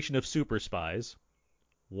organization of super spies.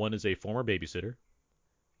 One is a former babysitter.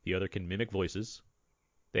 The other can mimic voices.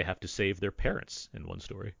 They have to save their parents in one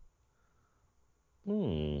story.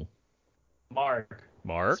 Mark.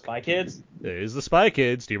 Spy Kids? It is the Spy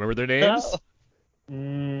Kids. Do you remember their names?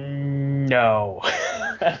 No.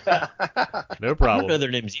 No problem. I don't know their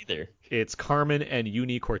names either. It's Carmen and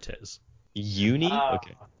Uni Cortez. Uni?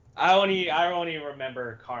 Okay. I only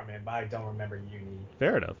remember Carmen, but I don't remember Uni.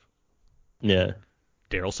 Fair enough. Yeah.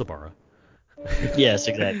 Daryl Sabara. Yes,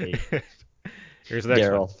 exactly. Here's the next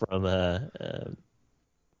one. Daryl from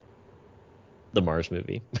the Mars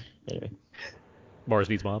movie. Anyway. Mars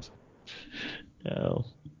Needs Moms. No.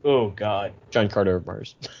 Oh God. John Carter of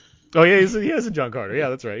Mars. Oh yeah, he is in John Carter. Yeah,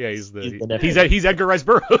 that's right. Yeah, he's Edgar Rice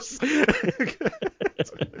Burroughs.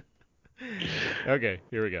 Okay,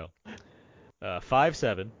 here we go.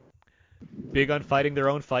 5'7". Big on fighting their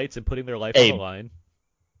own fights and putting their life on the line.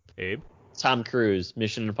 Abe. Tom Cruise,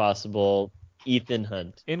 Mission Impossible, Ethan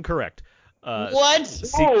Hunt. Incorrect. What?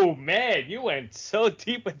 Oh man, you went so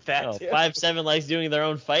deep with that. 5'7" likes doing their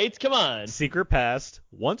own fights. Come on. Secret past,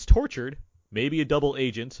 once tortured, maybe a double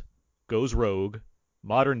agent, goes rogue,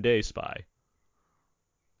 modern day spy.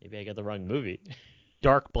 Maybe I got the wrong movie.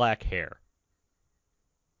 Dark black hair.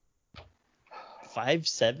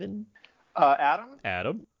 5'7"?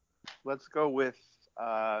 Adam. Let's go with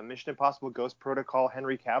Mission Impossible Ghost Protocol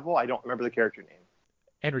Henry Cavill. I don't remember the character name.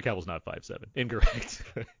 Henry Cavill's not 5'7". Incorrect.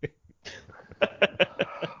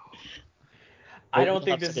 I don't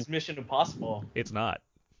think this is Mission Impossible. It's not.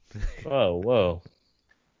 Whoa.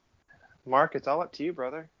 Mark, it's all up to you,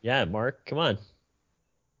 brother. Yeah, Mark, come on.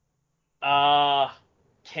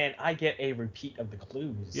 Can I get a repeat of the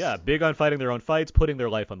clues? Yeah, big on fighting their own fights, putting their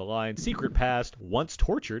life on the line, secret past, once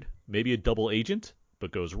tortured, maybe a double agent,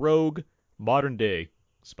 but goes rogue, modern day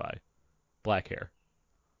spy, black hair.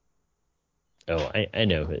 Oh, I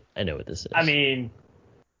know it. I know what this is. I mean,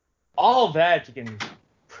 all that you can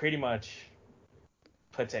pretty much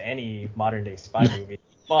put to any modern day spy movie.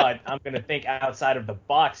 But I'm going to think outside of the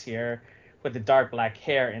box here with the dark black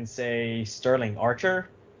hair and say Sterling Archer.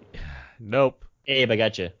 Nope. Abe, I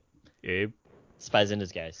got you. Abe. Spies in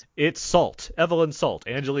Disguise. It's Salt. Evelyn Salt.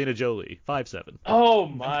 Angelina Jolie. 5'7". Oh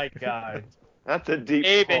my god. That's a deep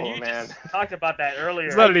Abe, pull, and you man. just talked about that earlier.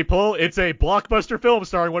 It's not a deep pull. It's a blockbuster film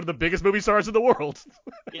starring one of the biggest movie stars in the world.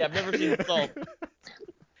 Yeah, I've never seen Salt.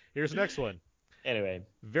 Here's the next one. Anyway.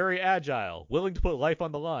 Very agile, willing to put life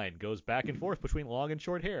on the line, goes back and forth between long and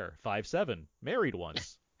short hair. 5'7", married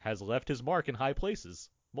once, has left his mark in high places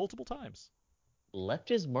multiple times. Left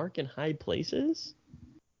his mark in high places?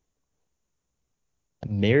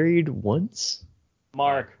 Married once?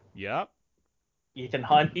 Mark. Yep. Ethan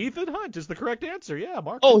Hunt. Ethan Hunt is the correct answer. Yeah,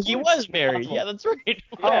 Mark. Oh, he was married. Yeah, that's right.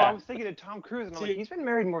 Oh, I was thinking of Tom Cruise, and I'm like, he's been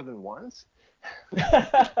married more than once.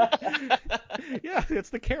 Yeah, it's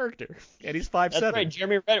the character, and he's 5'7". That's right,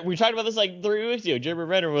 Jeremy Renner. We talked about this like 3 weeks ago. Jeremy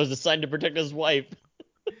Renner was assigned to protect his wife.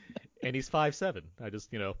 And he's 5'7". I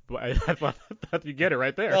just, I thought you get it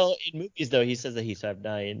right there. Well, in movies though, he says that he's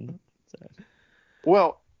 5'9". So.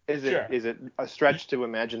 Well, is it a stretch to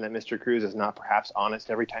imagine that Mr. Cruise is not perhaps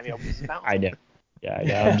honest every time he opens his mouth? I know. Yeah, I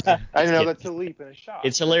know. I know that's a leap and a shot.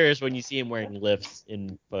 It's hilarious when you see him wearing lifts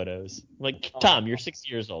in photos. Like, Tom, you're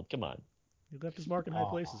 60 years old. Come on. He left his mark in high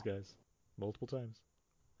places, guys. Multiple times.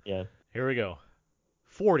 Yeah. Here we go.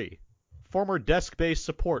 40. Former desk-based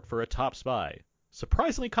support for a top spy.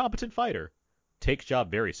 Surprisingly competent fighter. Takes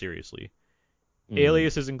job very seriously.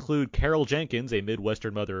 Aliases include Carol Jenkins, a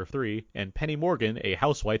Midwestern mother of 3, and Penny Morgan, a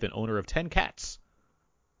housewife and owner of 10 cats.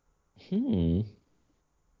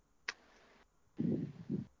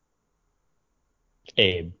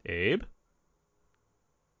 Abe. Abe?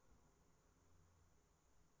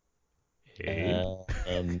 You're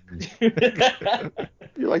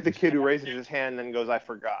like the kid who raises his hand and then goes, I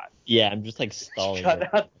forgot. Yeah, I'm just like stalling.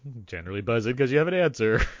 Generally buzzing because you have an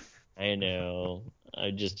answer. I know. I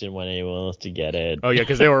just didn't want anyone else to get it. Oh, yeah,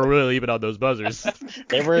 because they were really even on those buzzers.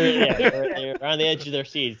 they were on the edge of their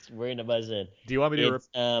seats, waiting to buzz in. Do you want me to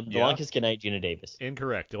The Longest Goodnight, Gina Davis.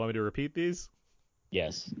 Incorrect. Do you want me to repeat these?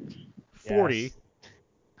 Yes. 40. Yes.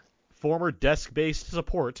 Former desk-based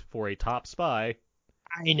support for a top spy.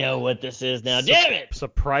 I know what this is now. Damn it!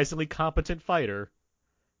 Surprisingly competent fighter.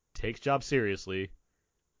 Takes job seriously.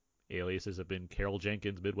 Aliases have been Carol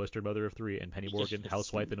Jenkins, Midwestern mother of 3, and Penny Morgan,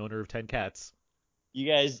 housewife and owner of 10 cats. You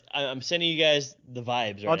guys, I'm sending you guys the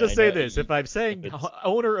vibes. Right? I'll just say this. If I'm saying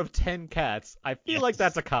owner of 10 cats, I feel like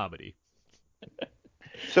that's a comedy.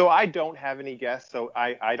 So I don't have any guess, so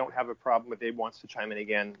I don't have a problem if Abe wants to chime in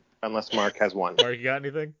again, unless Mark has one. Mark, you got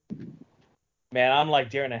anything? Man, I'm like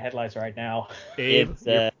deer in the headlights right now. Abe,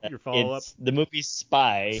 your follow-up? It's the movie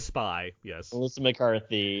Spy. Spy, yes. Melissa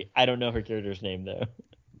McCarthy. I don't know her character's name, though.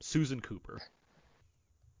 Susan Cooper.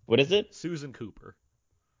 What is it? Susan Cooper.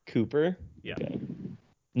 Cooper? Yeah. Okay.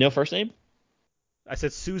 No first name? I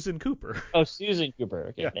said Susan Cooper. Oh, Susan Cooper.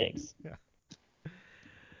 Okay, yeah. Thanks. Yeah.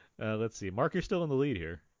 Let's see. Mark, you're still in the lead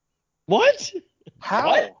here. What? How?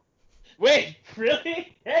 What? Wait,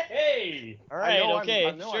 really? Hey! All right, okay,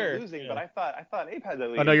 I know sure. I'm losing, but I thought Abe had the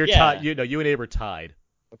lead. Oh, no, you're tied. You and Abe are tied.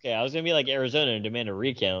 Okay, I was going to be like Arizona and demand a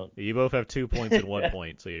recount. You both have 2 points and 1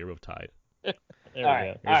 point, so you're both tied. There we All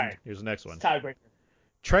go. right. Here's the next one. Tiebreaker.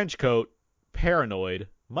 Trench coat, paranoid,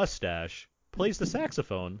 mustache, plays the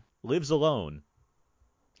saxophone, lives alone.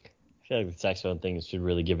 I feel like the saxophone thing should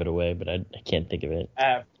really give it away, but I can't think of it.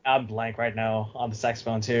 I'm blank right now on the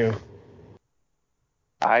saxophone, too.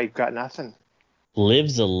 I got nothing.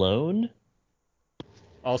 Lives alone?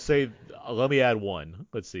 I'll say, let me add one.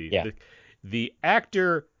 Let's see. Yeah. The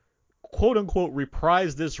actor, quote unquote,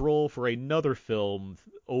 reprised this role for another film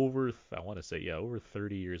over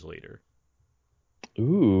 30 years later.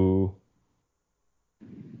 Ooh.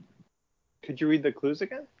 Could you read the clues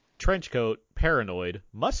again? Trench coat, paranoid,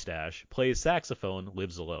 mustache, plays saxophone,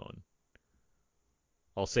 lives alone.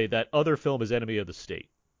 I'll say that other film is Enemy of the State.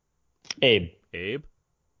 Abe.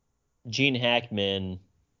 Gene Hackman.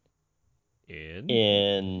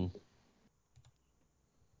 In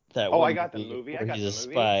that I got the movie. He's a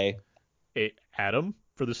spy. Adam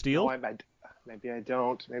for the Steal? Maybe I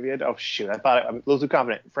don't. Oh, shoot. I thought I'm a little too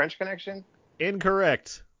confident. French Connection?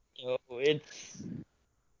 Incorrect. Oh, it's...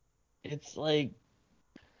 It's like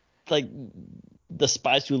the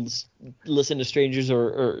spies who listen to strangers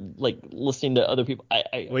or like listening to other people.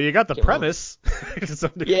 Well, you got the premise.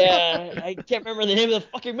 Yeah, I can't remember the name of the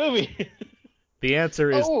fucking movie. The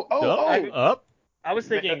answer is up. I was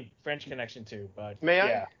thinking French Connection too, but May I?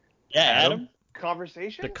 yeah. Yeah, Adam.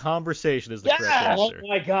 Conversation? The Conversation is the correct answer. Oh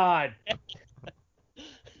my god.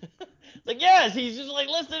 It's like, yes, he's just like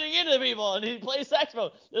listening into people and he plays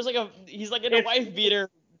saxophone. He's like in a wife beater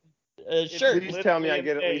shirt. Please tell me I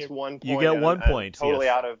get at least 1 point. You get 1 point. Totally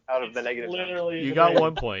yes. out of the negative. Literally. You got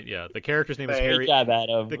 1 point. Yeah. The character's name is Harry. Good job,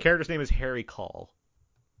 Adam. The character's name is Harry Call.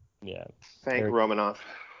 Yeah. Thank Romanoff.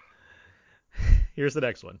 Here's the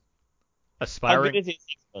next one. How Aspiring. good is he at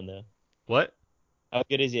saxophone though? What? How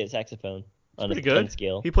good is he at saxophone on Pretty a good. 10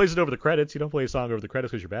 scale? He plays it over the credits. You don't play a song over the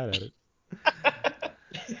credits because you're bad at it.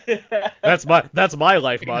 That's my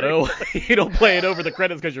life motto. You don't play it over the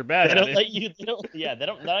credits because you're bad They at don't it. let you. They're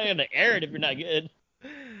not gonna air it if you're not good.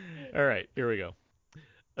 All right, here we go.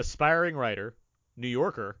 Aspiring writer, New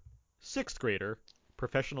Yorker, 6th grader,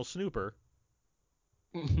 professional snooper.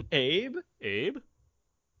 Abe?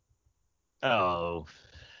 Oh,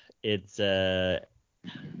 it's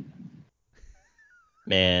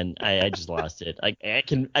man, I just lost it. I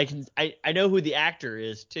know who the actor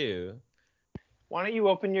is too. Why don't you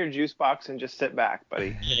open your juice box and just sit back,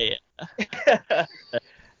 buddy? Yeah.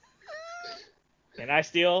 Can I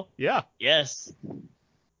steal? Yeah. Yes.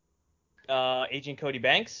 Agent Cody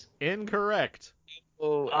Banks? Incorrect.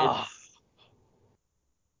 Oh,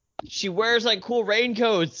 she wears like cool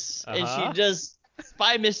raincoats and she does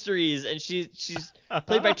spy mysteries and she's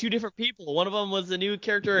played by 2 different people. One of them was the new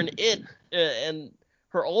character in It, and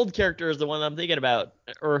her old character is the one I'm thinking about,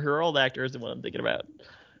 or her old actor is the one I'm thinking about.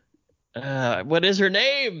 What is her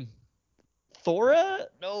name? Thora?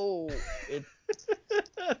 No.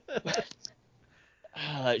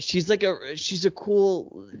 She's a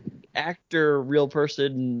cool actor, real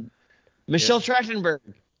person. Michelle Trachtenberg.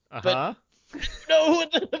 But no,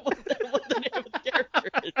 what the name of the character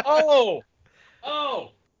is.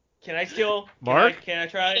 Oh! Can I steal? Mark? Can I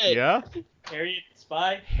try? Yeah? Harriet the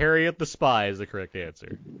Spy? Harriet the Spy is the correct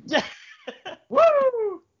answer. Woo!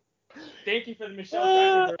 Thank you for the Michelle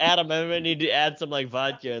Trachtenberg. Adam, I'm gonna need to add some like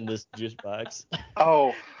vodka in this juice box.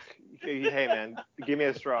 Oh, hey man, give me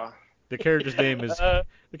a straw. The character's name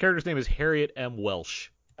is Harriet M. Welsh.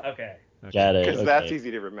 Okay. Got it. Because that's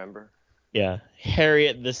easy to remember. Yeah,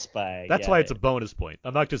 Harriet the Spy. That's why it's a bonus point.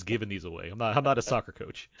 I'm not just giving these away. I'm not a soccer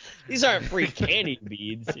coach. These aren't free candy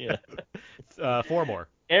beads. Yeah. 4 more.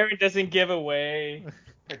 Aaron doesn't give away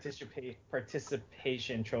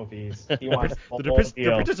participation trophies. He wants the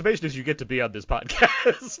participation is you get to be on this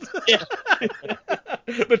podcast. Yeah.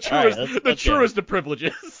 the truest of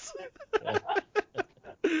privileges. Yeah.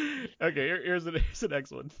 Okay, here's the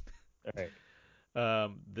next one. All right.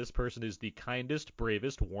 This person is the kindest,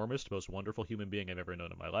 bravest, warmest, most wonderful human being I've ever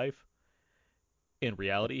known in my life. In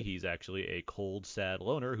reality, he's actually a cold, sad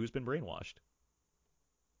loner who's been brainwashed.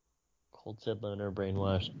 Cold, sad loner,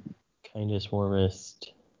 brainwashed, kindest,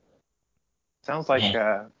 warmest. Sounds like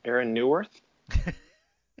Aaron Newworth.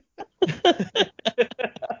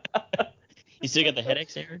 You still got the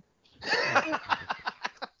headaches, Aaron?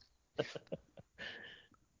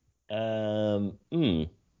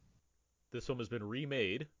 This one has been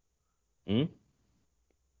remade.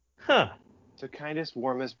 Huh. The kindest,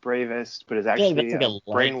 warmest, bravest, but is actually a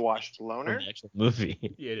brainwashed loner. An actual movie.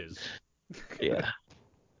 Yeah, it is. Yeah.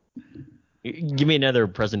 Give me another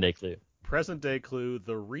present day clue. Present day clue.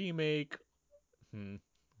 The remake.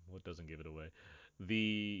 What doesn't give it away?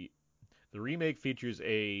 The remake features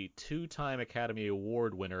a 2-time Academy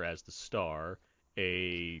Award winner as the star,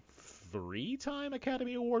 a 3-time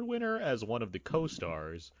Academy Award winner as one of the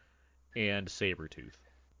co-stars, and Sabretooth.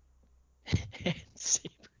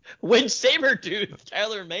 When Sabretooth?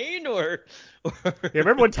 Tyler Mane or... Yeah,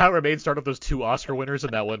 remember when Tyler Mane started those 2 Oscar winners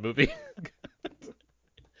in that one movie?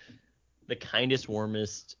 The kindest,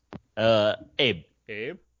 warmest... Abe.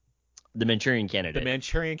 The Manchurian Candidate. The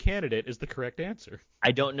Manchurian Candidate is the correct answer.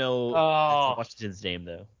 I don't know Washington's name,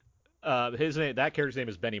 though. His name, that character's name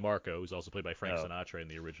is Benny Marco, who's also played by Frank Sinatra in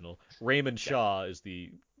the original. Raymond Shaw is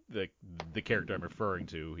the character I'm referring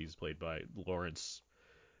to. He's played by Lawrence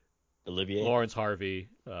Harvey,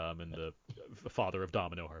 and the father of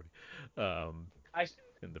Domino Harvey.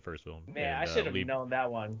 In the first film. Man, I should have known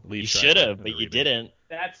that one. You should have, but you didn't.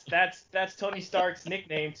 That's Tony Stark's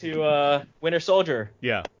nickname to Winter Soldier.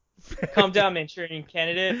 Yeah. Calm down, Manchurian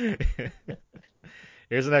Candidate.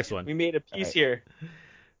 Here's the next one. We made a piece here.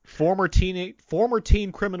 Former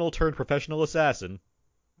teen criminal turned professional assassin,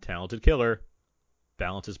 talented killer,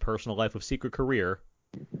 balances personal life with secret career,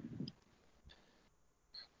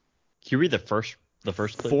 you read the first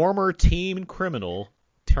clue? Former teen criminal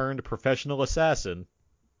turned professional assassin,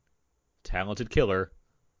 talented killer,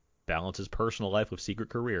 balances personal life with secret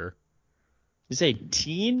career. You say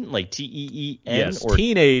teen, like Teen? Yes, or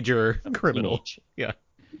teenager criminal. teenage? Yeah.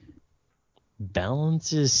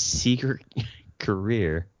 Balances secret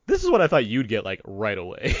career. This is what I thought you'd get like right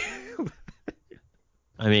away.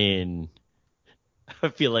 I mean, I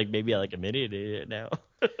feel like maybe I'm an idiot now.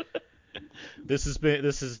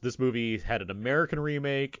 This movie had an American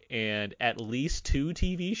remake and at least 2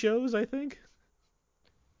 TV shows, I think.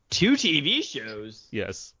 2 TV shows?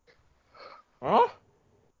 Yes. Huh?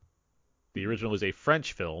 The original is a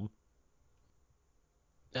French film.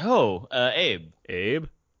 Oh, Abe. Abe?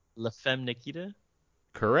 La Femme Nikita?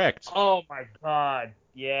 Correct. Oh my god.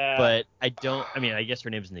 Yeah. But I guess her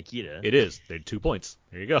name's Nikita. It is. They're 2 points.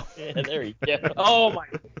 There you go. Yeah, there you go. Oh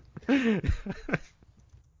my.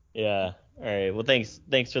 Yeah. All right. Well, thanks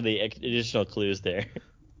for the additional clues there.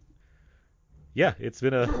 Yeah, it's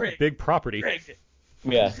been a big property.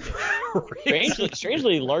 Yeah.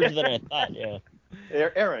 Strangely larger than I thought. Yeah.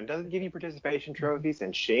 Aaron doesn't give you participation trophies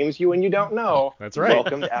and shames you when you don't know. That's right.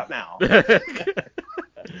 Welcome to Out Now.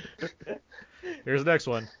 Here's the next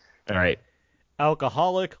one. All right.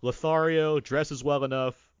 Alcoholic, Lothario, dresses well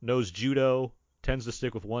enough, knows judo, tends to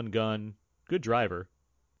stick with one gun, good driver.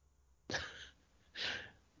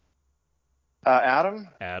 Adam?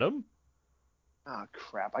 Adam? Oh,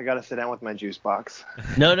 crap. I got to sit down with my juice box.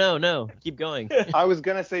 No. Keep going. I was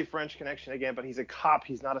going to say French Connection again, but he's a cop.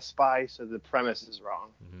 He's not a spy, so the premise is wrong.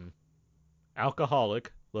 Mm-hmm.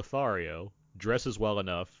 Alcoholic, Lothario, dresses well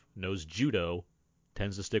enough, knows judo,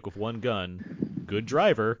 tends to stick with one gun, good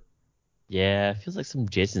driver. Yeah, feels like some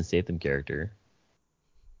Jason Statham character.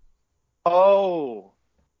 Oh.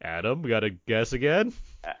 Adam, we got to guess again?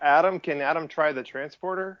 Can Adam try the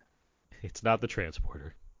transporter? It's not the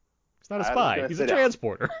transporter. It's not a Adam's spy. gonna He's a sit down.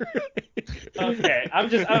 transporter. Okay, I'm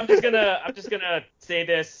just gonna say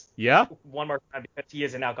this Yeah? one more time because he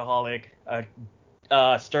is an alcoholic.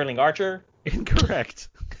 Sterling Archer, Incorrect.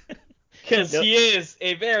 because he is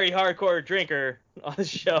a very hardcore drinker on the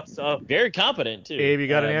show. So Very competent too. Abe, you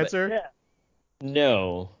got an answer? yeah.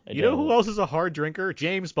 No. You know who else is a hard drinker?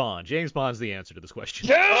 James Bond. James Bond's the answer to this question.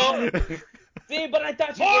 See, but I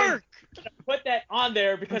thought you were gonna put that on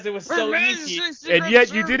there because it was so easy. And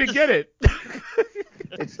yet you didn't get it.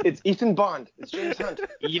 It's Ethan Bond. It's James Hunt.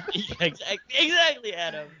 Exactly,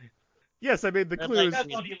 Adam. Yes, I made the That's clues.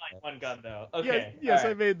 That's only like one gun though. Okay. Yes, all I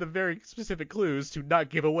right. made the very specific clues to not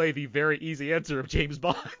give away the very easy answer of James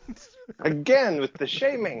Bond. Again, with the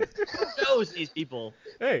shaming. Who knows these people?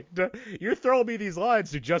 Hey, you're throwing me these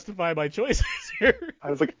lines to justify my choices here.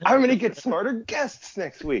 I was like, I'm going to get smarter guests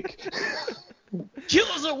next week.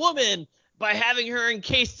 Kills a woman by having her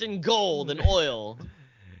encased in gold and oil.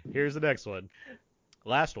 Here's the next one.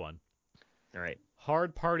 Last one. All right.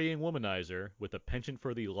 Hard partying womanizer with a penchant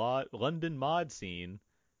for the London mod scene,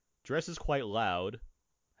 dresses quite loud,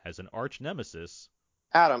 has an arch nemesis.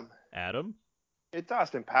 Adam, It's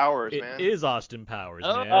Austin Powers, It man. is Austin Powers,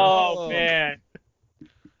 man. Oh man.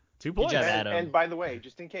 2 points. job, Adam. And by the way,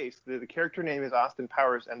 just in case, the character name is Austin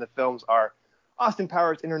Powers, and the films are Austin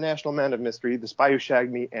Powers, International Man of Mystery, The Spy Who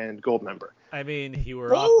Shagged Me, and Goldmember. I mean, you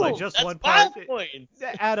were off by just that's one part. 5 points.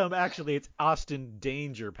 Adam, actually, it's Austin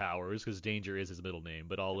Danger Powers, because Danger is his middle name,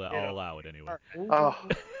 but I'll allow it anyway. Oh,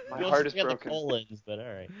 my You heart also is got the broken. colons, but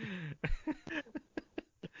all right.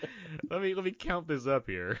 Let me count this up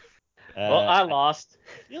here. Well, I lost.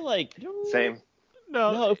 I feel like Same.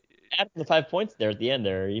 No, Adam the 5 points there at the end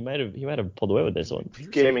there. He might have pulled away with this one.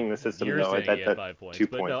 Gaming the system, You're though. saying That, he had that 5 points. 2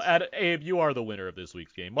 But points. no, Abe, you are the winner of this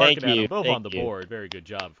week's game. Mark Thank and Adam you, both thank on the you. board. Very good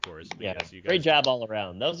job, of course. But Yeah, yes, you guys, great job all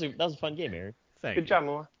around. That was a fun game, Aaron. Thank Good job,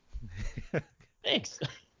 Mua. Thanks.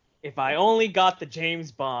 If I only got the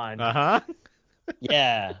James Bond. Uh-huh.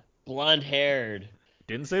 Yeah, blonde haired.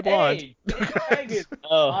 Didn't say blonde. Hey, Craig is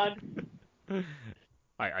Oh, Bond.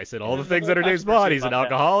 I said all the things that are James Bond. He's an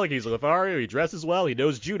alcoholic. He's a Lothario. He dresses well. He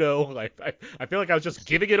knows judo. Like I feel like I was just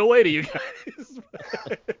giving it away to you guys.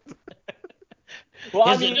 Well,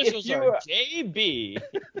 I his mean, initials if you, are JB.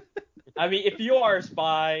 if you are a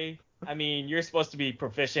spy, I mean, you're supposed to be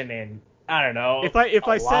proficient in, I don't know, If I a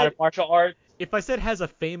lot said of martial arts. if I said has a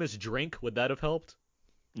famous drink, would that have helped?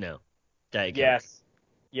 No. Diet Coke. Yes.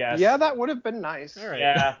 Yes. Yeah, that would have been nice. All right.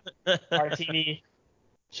 Yeah. Martini,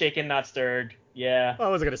 shaken, not stirred. Yeah. Well,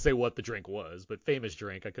 I wasn't gonna say what the drink was, but famous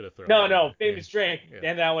drink I could have thrown. No, in no, there. famous drink. Yeah.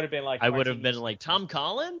 Then that would have been like. I would have martini. been like Tom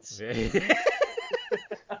Collins.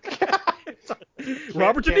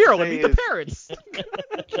 Robert De Can't Niro, say let meet the his- parents.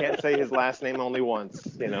 Can't say his last name only once.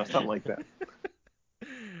 Something like that.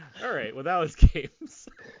 All right, well that was games.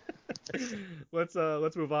 Let's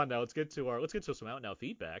move on now. Let's get to some Out Now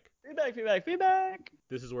feedback. Feedback.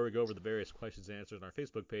 This is where we go over the various questions and answers on our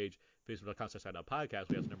Facebook page, facebook.com/OutNowPodcast.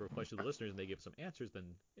 We have a number of questions to the listeners, and they give us some answers. We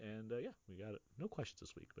got it. No questions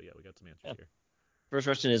this week, but we got some answers here. First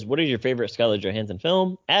question is, what is your favorite Scarlett Johansson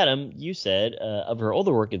film? Adam, you said of her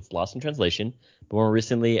older work, it's Lost in Translation. But more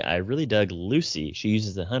recently, I really dug Lucy. She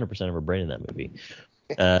uses 100% of her brain in that movie.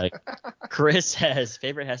 Chris has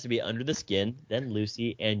favorite has to be Under the Skin, then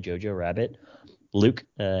Lucy and Jojo Rabbit. Luke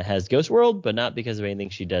has Ghost World, but not because of anything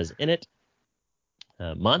she does in it.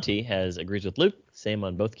 Monty agrees with Luke, same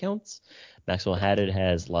on both counts. Maxwell Haddad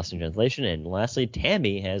has Lost in Translation, and lastly,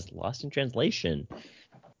 Tammy has Lost in Translation.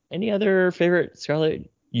 Any other favorite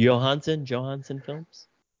Scarlett Johansson films?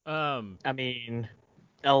 I mean,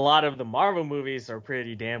 a lot of the Marvel movies are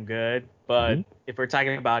pretty damn good, but if we're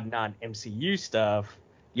talking about non-MCU stuff,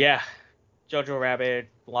 yeah, Jojo Rabbit,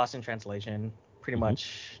 Lost in Translation, pretty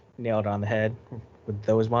much nailed on the head with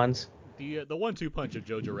those ones. The 1-2 punch of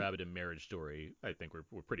Jojo Rabbit and Marriage Story, I think,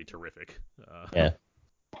 were pretty terrific. Yeah.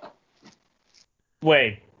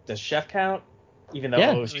 Wait, does Chef count? Even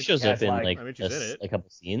though she shows up in a couple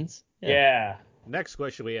scenes. Yeah. Next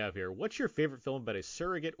question we have here: what's your favorite film about a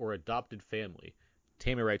surrogate or adopted family?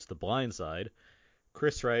 Tammy writes The Blind Side.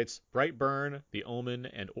 Chris writes Brightburn, The Omen,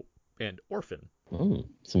 and Orphan.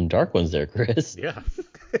 Some dark ones there, Chris. Yeah.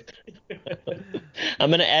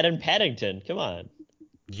 I'm gonna add in Paddington. Come on.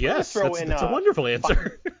 Yes, that's a wonderful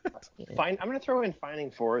answer. I'm gonna throw in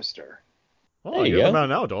Finding Forrester. Oh, you're the man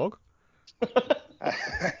now, dog.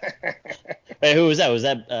 Hey, who was that? Was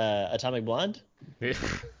that Atomic Blonde?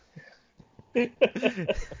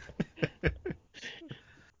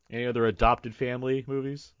 Any other adopted family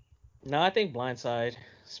movies? No, I think Blindside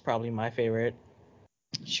is probably my favorite.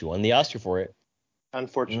 She won the Oscar for it.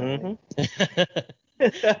 Unfortunately.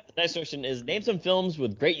 The next question is, name some films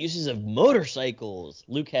with great uses of motorcycles.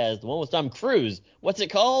 Luke has the one with Tom Cruise. What's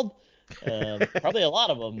it called? Probably a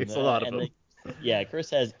lot of them. It's a lot of them. Chris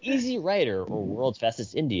has Easy Rider or World's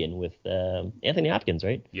Fastest Indian with Anthony Hopkins,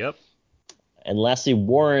 right? Yep. And lastly,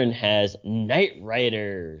 Warren has Knight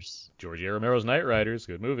Riders. George A. Romero's Knight Riders,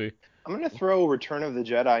 good movie. I'm going to throw Return of the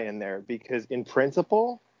Jedi in there because in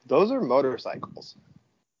principle, those are motorcycles.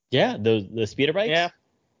 Yeah, the speeder bikes?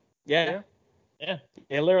 Yeah.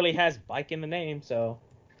 It literally has bike in the name, so.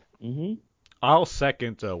 I'll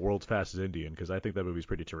second World's Fastest Indian because I think that movie's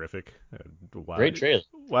pretty terrific. Great trailer.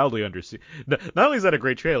 Wildly underseen. Not only is that a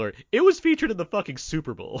great trailer, it was featured in the fucking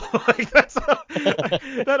Super Bowl.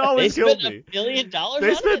 That always killed me. They spent $1 million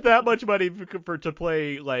They spent that much money to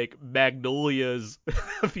play like Magnolia's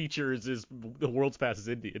features is the World's Fastest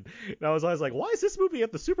Indian. And I was like, why is this movie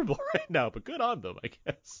at the Super Bowl right now? But good on them, I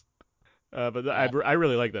guess. I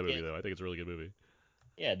really like that movie though. I think it's a really good movie.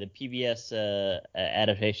 Yeah, the PBS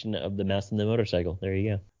adaptation of The Mouse and the Motorcycle. There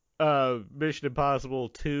you go. Mission Impossible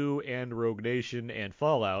 2 and Rogue Nation and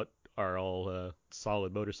Fallout are all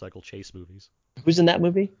solid motorcycle chase movies. Who's in that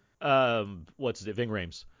movie? What's it? Ving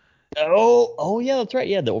Rhames. Oh yeah, that's right.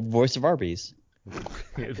 Yeah, the voice of Arby's.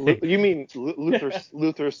 You mean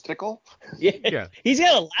Luther Stickle? Yeah. He's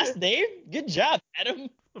got a last name? Good job, Adam.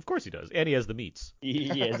 Of course he does. And he has the meats. He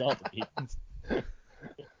has all the meats.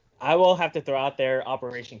 I will have to throw out there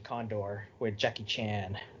Operation Condor with Jackie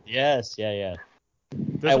Chan. Yes, yeah.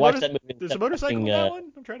 I watched that movie. There's a motorcycle in that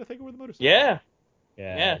one? I'm trying to think of where the motorcycle is.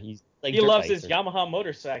 Yeah. He loves his Yamaha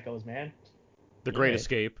motorcycles, man. The Great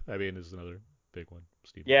Escape, I mean, is another big one.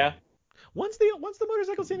 Steve. Yeah. When's the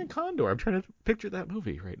motorcycle scene in Condor? I'm trying to picture that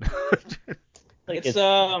movie right now. It's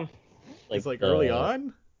early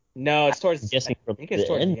on? No, it's towards. I'm guessing I think it's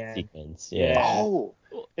towards end the end sequence. Yeah. Oh,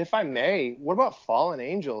 if I may, what about Fallen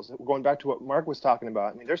Angels? Going back to what Mark was talking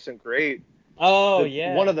about. I mean, there's some great.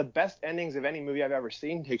 One of the best endings of any movie I've ever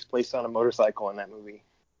seen takes place on a motorcycle in that movie.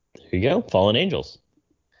 There you go, Fallen Angels.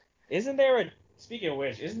 Speaking of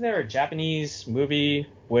which, isn't there a Japanese movie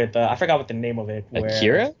with I forgot what the name of it?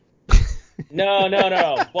 Akira? No.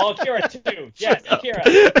 Well, Akira too. Yes, Akira.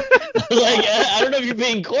 I don't know if you're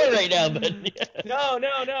being coy right now, but yeah.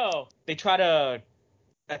 No. They try to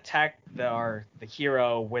attack the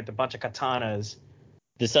hero with a bunch of katanas.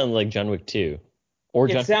 This sounds like John Wick 2.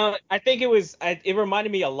 I think it was. It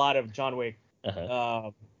reminded me a lot of John Wick. Uh-huh.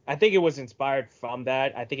 I think it was inspired from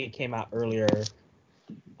that. I think it came out earlier.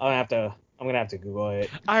 I'm gonna have to Google it.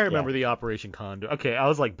 I remember the Operation Condor. Okay, I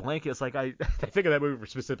was like blank. It's like I think of that movie for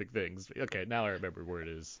specific things. Okay, now I remember where it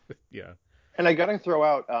is. Yeah. And I gotta throw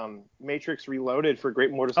out Matrix Reloaded for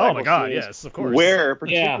great motorcycle. Oh my God, scenes, yes, of course. Where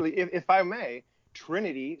particularly, if I may,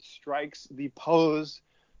 Trinity strikes the pose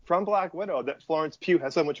from Black Widow that Florence Pugh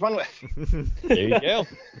has so much fun with. There you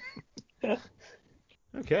go.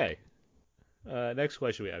 Okay. Next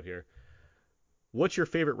question we have here. What's your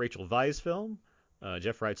favorite Rachel Weisz film?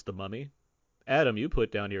 Jeff writes The Mummy. Adam, you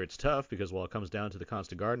put down here it's tough because while it comes down to The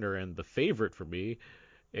Constant Gardener and The Favorite for me,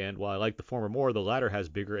 and while I like the former more, the latter has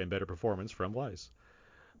bigger and better performance from Weisz.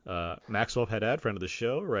 Maxwell Haddad, friend of the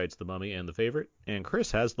show, writes The Mummy and The Favorite, and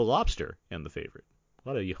Chris has The Lobster and The Favorite. A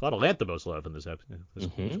lot of Lanthimos love in this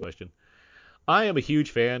question. I am a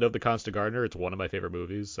huge fan of The Constant Gardener. It's one of my favorite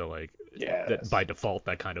movies, so like that, by default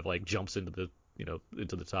that kind of like jumps into the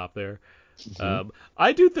into the top there.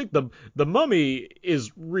 I do think the Mummy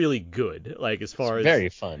is really good, like as far as very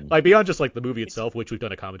fun, like beyond just like the movie itself, which we've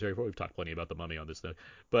done a commentary for. We've talked plenty about the Mummy on this stuff,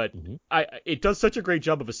 but it does such a great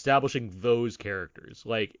job of establishing those characters.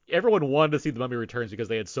 Like everyone wanted to see the Mummy Returns because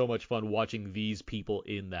they had so much fun watching these people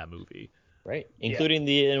in that movie. Right, including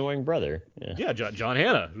the annoying brother. Yeah, John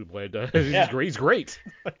Hannah, who played. He's great.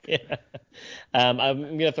 Yeah.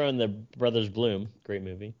 I'm gonna throw in the Brothers Bloom. Great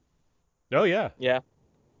movie. Oh yeah. Yeah.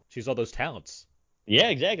 She's all those talents. Yeah,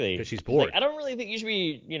 exactly. Because she's bored. Like, I don't really think you should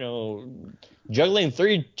be, juggling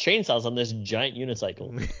 3 chainsaws on this giant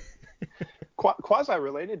unicycle. Quasi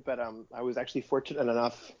related, but I was actually fortunate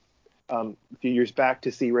enough a few years back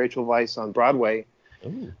to see Rachel Weisz on Broadway.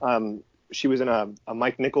 Ooh. She was in a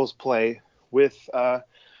Mike Nichols play with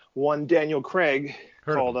one Daniel Craig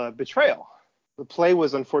called Betrayal. The play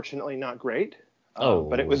was unfortunately not great,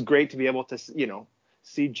 but it was great to be able to,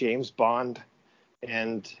 see James Bond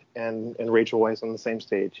and Rachel Weisz on the same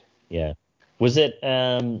stage. Yeah. Was it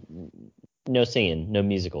no singing, no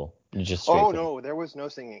musical? Just no, there was no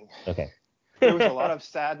singing. Okay. There was a lot of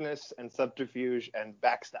sadness and subterfuge and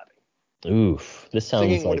backstabbing. Oof, this sounds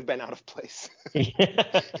Singing would have been out of place.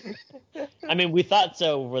 I mean, we thought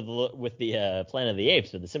so with the Planet of the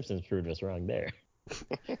Apes, but The Simpsons proved us wrong there.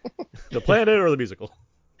 The Planet or the musical?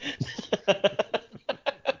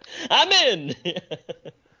 I'm in.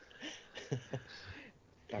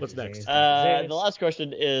 What's next? The last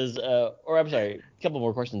question is, or I'm sorry, a couple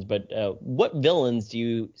more questions, but what villains do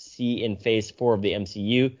you see in Phase 4 of the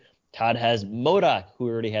MCU? Todd has MODOK, who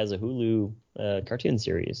already has a Hulu cartoon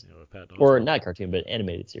series. Or not cartoon, but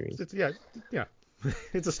animated series. Yeah.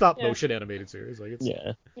 It's a stop-motion animated series. Like it's,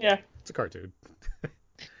 yeah. It's a cartoon.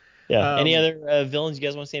 Yeah. Any other villains you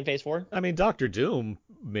guys want to see in Phase 4? I mean, Doctor Doom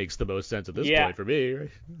makes the most sense at this point for me. Right?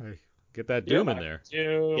 Get that Doom in there.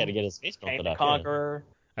 You got to get his face melted up. Conqueror.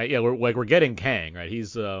 We're getting Kang, right?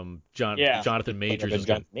 He's Jonathan Majors.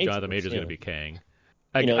 Jonathan Majors is going to be Kang.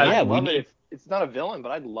 I'd love it if it's not a villain,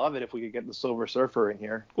 but I'd love it if we could get the Silver Surfer in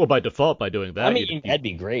here. Well, by default, by doing that, I mean, that'd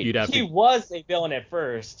be great. He was a villain at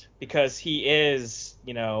first because he is,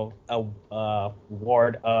 a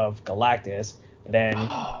ward of Galactus. Then,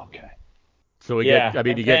 okay. So you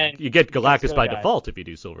get Galactus by default if you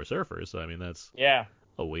do Silver Surfer. So I mean, that's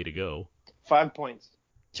a way to go. 5 points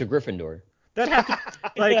to Gryffindor. That happens.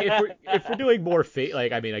 Like if we're doing more fate,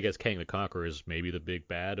 like I mean, I guess Kang the Conqueror is maybe the big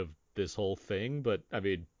bad of this whole thing, but I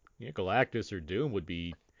mean, Galactus or Doom would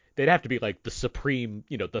be. They'd have to be like the supreme,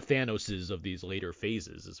 the Thanoses of these later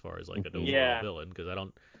phases as far as like an overall villain, because I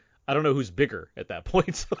don't know who's bigger at that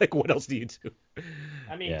point. So like, what else do you do?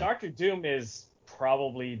 I mean, Doctor Doom is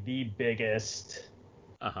probably the biggest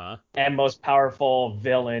Uh-huh. and most powerful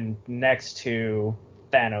villain next to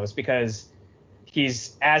Thanos, because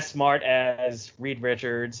he's as smart as Reed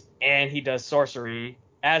Richards, and he does sorcery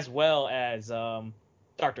as well as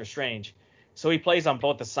Doctor Strange. So he plays on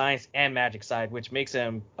both the science and magic side, which makes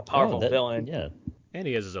him a powerful villain. Yeah. And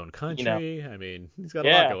he has his own country. You know. I mean, he's got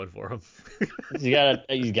a lot going for him. he's got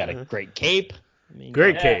a great cape. I mean,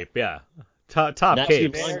 great cape, yeah. Top not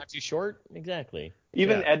cape. Too long, not too short. Exactly.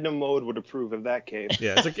 Even Edna Mode would approve of that cape.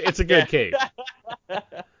 Yeah, it's a good cape.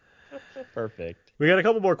 Perfect. We got a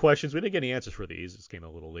couple more questions. We didn't get any answers for these. This came a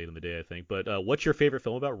little late in the day, I think. But what's your favorite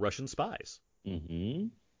film about Russian spies? Mm-hmm.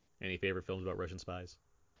 Any favorite films about Russian spies?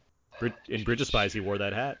 In Bridge of Spies, he wore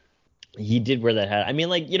that hat. He did wear that hat. I mean,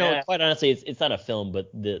 like, quite honestly, it's not a film, but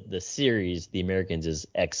the series, The Americans, is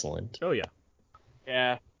excellent. Oh, yeah.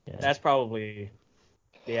 Yeah. That's probably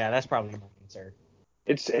my answer.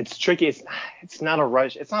 It's tricky. It's not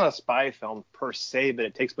a spy film per se, but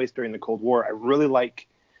it takes place during the Cold War. I really like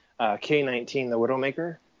K-19, The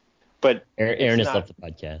Widowmaker, but Aaron has left the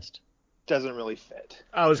podcast. Doesn't really fit.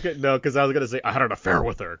 Because I was gonna say I had an affair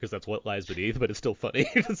with her, because that's what lies beneath, but it's still funny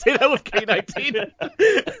to say that with K-19.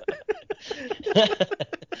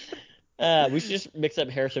 We should just mix up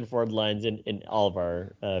Harrison Ford lines in all of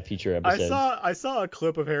our future episodes. I saw a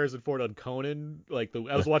clip of Harrison Ford on Conan. I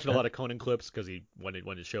was watching a lot of Conan clips because when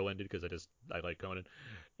his show ended, because I like Conan,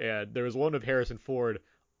 and there was one of Harrison Ford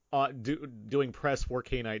doing press for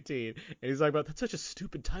K-19, and he's like, "About that's such a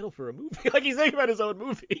stupid title for a movie." Like he's thinking about his own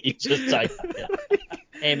movie. He's just like,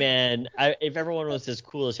 hey man, if everyone was as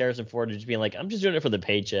cool as Harrison Ford, just being like, I'm just doing it for the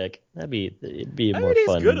paycheck, it'd be more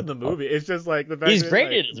fun. He's good in the movie. It's just like the fact he's that, great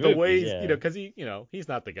like, in his the movies, way yeah. because he's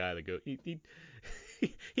not the guy that go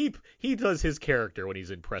he does his character when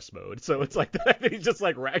he's in press mode. So it's like the fact that he's just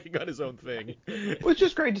like ragging on his own thing. It was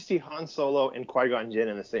just great to see Han Solo and Qui-Gon Jinn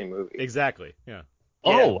in the same movie. Exactly. Yeah.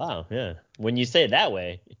 Oh wow, yeah. When you say it that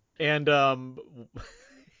way. And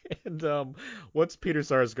what's Peter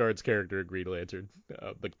Sarsgaard's character in Green Lantern?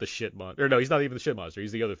 Like the shit monster. Or no, he's not even the shit monster.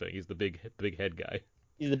 He's the other thing. He's the big head guy.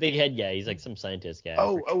 He's the big head guy. He's like some scientist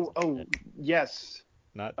guy. Yes.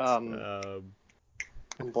 Not.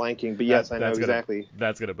 I'm blanking, but yes, I know exactly.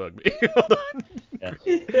 That's gonna bug me. Hold on.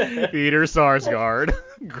 Yeah. Peter Sarsgaard,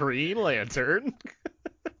 Green Lantern.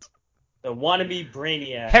 The wannabe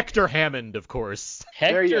Brainiac. Hector Hammond, of course.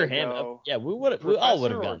 Hector Hammond. Yeah, we all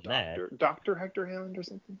would have gotten that. Dr. Hector Hammond or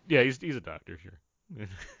something? Yeah, he's a doctor, sure.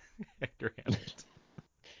 Hector Hammond.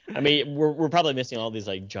 I mean, we're probably missing all these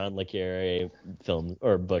like John le Carré films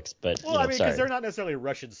or books, but well, I mean, because they're not necessarily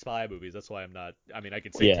Russian spy movies. That's why I'm not. I mean, I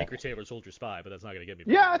could say Tinker Tailor Soldier Spy, but that's not going to get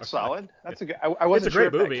me. Yeah, that's solid. That's a good. I wasn't sure. It's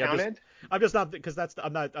a great movie. Movie. I'm just not because that's.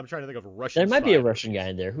 I'm not. I'm trying to think of Russian. There might be a Russian movies. guy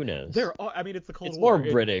in there. Who knows? There are. I mean, it's the Cold War. War. It's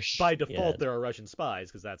more British. By default, there are Russian spies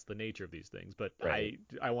because that's the nature of these things. But right.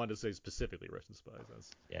 I wanted to say specifically Russian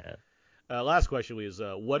spies. Yeah. Last question is,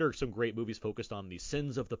 what are some great movies focused on the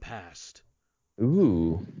sins of the past?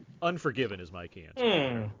 Ooh. Unforgiven is my key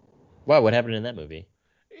answer. Wow, what happened in that movie?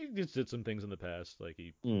 He just did some things in the past, like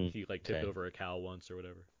he like tipped over a cow once or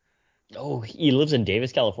whatever. Oh, he lives in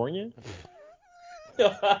Davis, California?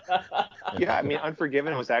 Yeah, I mean,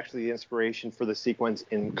 Unforgiven was actually the inspiration for the sequence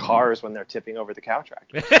in Cars when they're tipping over the cow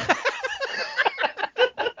tractor.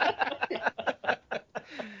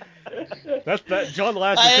 That John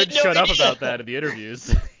Lasseter couldn't shut up about that in the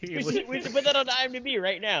interviews. We should put that on IMDb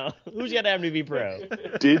right now. Who's got IMDb Pro?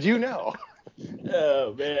 Did you know?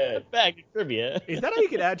 Oh man, back to trivia. Is that how you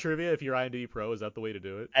can add trivia if you're IMDb Pro? Is that the way to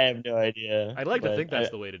do it? I have no idea. I'd like to think that's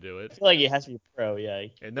the way to do it. I feel like it has to be Pro, yeah.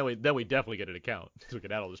 And then we definitely get an account so we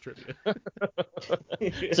can add all this trivia.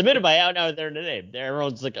 Submitted by Out There Today.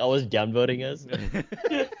 Everyone's like always downvoting us.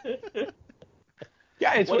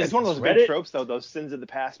 Yeah, it's one of those good tropes, though. Those sins of the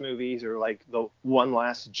past movies, or like the One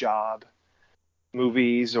Last Job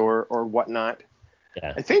movies, or whatnot.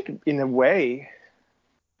 Yeah. I think in a way,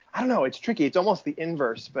 I don't know. It's tricky. It's almost the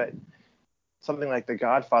inverse, but something like The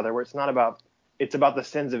Godfather, where it's about the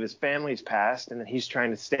sins of his family's past, and then he's trying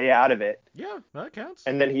to stay out of it. Yeah, that counts.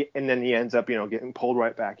 And then he ends up, getting pulled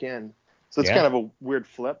right back in. So it's kind of a weird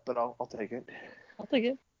flip, but I'll take it. I'll take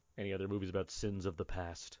it. Any other movies about sins of the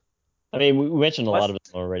past? I mean, we mentioned a lot of them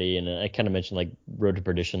already, and I kind of mentioned like Road to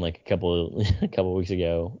Perdition like a couple weeks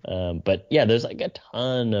ago. But yeah, there's like a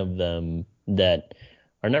ton of them that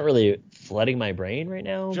are not really flooding my brain right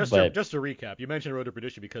now. Just to recap, you mentioned Road to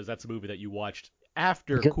Perdition because that's a movie that you watched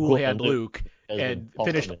after Cool Hand Luke and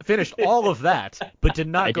finished all of that, but did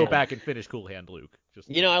not go back and finish Cool Hand Luke.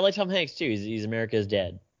 I like Tom Hanks too. He's America's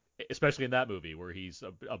dad. Especially in that movie where he's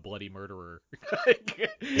a bloody murderer.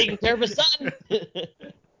 Taking care of his son.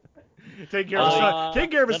 Taking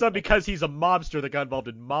care of his son because he's a mobster that got involved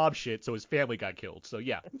in mob shit, so his family got killed. So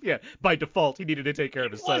yeah, by default, he needed to take care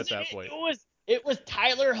of his son at that point. It was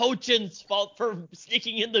Tyler Hoechlin's fault for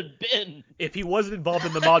sneaking in the bin. If he wasn't involved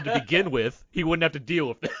in the mob to begin with, he wouldn't have to deal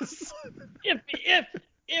with this.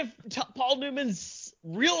 If Paul Newman's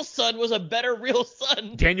real son was a better real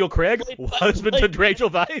son. Daniel Craig, husband to Rachel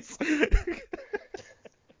Weisz.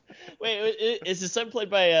 Wait, is his son played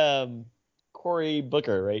by Cory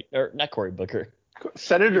Booker, right? Or not Cory Booker.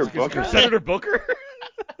 Senator Booker. Senator Booker?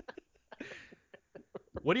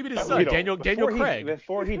 What do you mean his son? Daniel Craig.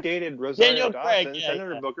 Before he dated Rosario Dawson,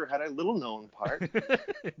 Senator Booker had a little known part.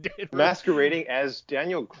 Masquerading as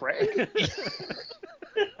Daniel Craig.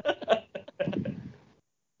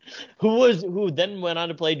 Who then went on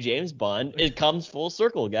to play James Bond. It comes full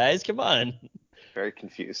circle, guys. Come on. Very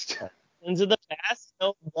confused. Into the past,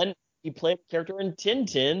 then he played a character in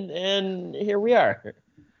Tintin, and here we are.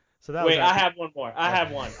 So that I have one more. I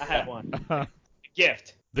have one.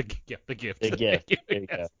 Gift. The gift. The gift.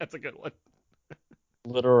 Yes, that's a good one.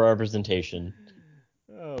 Literal representation.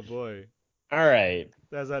 Oh boy. All right.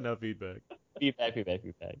 That's not enough feedback. Feedback.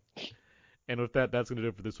 And with that, that's going to do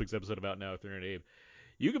it for this week's episode of Out Now with Aaron and Abe.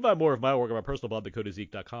 You can find more of my work on my personal blog,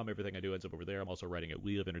 thecodeofzeke.com. Everything I do ends up over there. I'm also writing at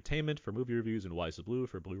Wheel of Entertainment for movie reviews and Wise of Blue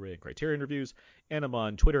for Blu-ray and Criterion reviews. And I'm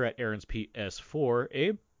on Twitter at AaronsPS4.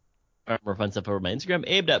 Abe? More fun stuff over my Instagram,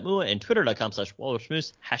 abe.mua, and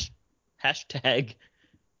twitter.com/WalrusMoose, hashtag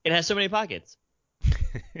It has so many pockets.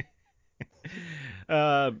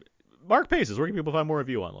 Mark Paces, where can people find more of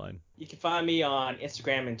you online? You can find me on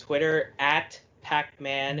Instagram and Twitter at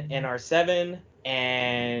PacManNR7,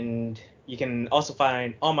 and you can also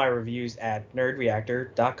find all my reviews at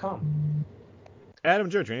nerdreactor.com. Adam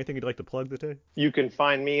Jones, anything you'd like to plug today? You can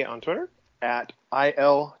find me on Twitter at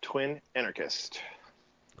ILTwinAnarchist.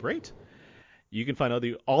 Great. You can find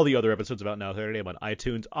all the other episodes about Now Saturday on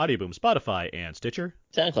iTunes, Audioboom, Spotify, and Stitcher.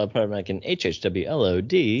 SoundCloud, Podomatic, and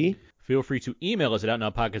HHWLOD. Feel free to email us at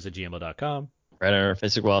outnowpodcast@gmail.com. Right on our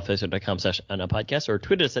Facebook wall, facebook.com/outnowpodcast, or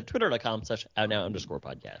tweet us at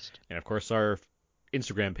twitter.com/outnow_podcast. And, of course, our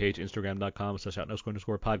Instagram page,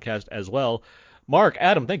 instagram.com/outnow_podcast as well. Mark,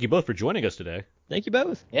 Adam, thank you both for joining us today. Thank you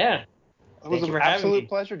both. Yeah. It was an absolute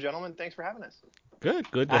pleasure, gentlemen. Thanks for having us.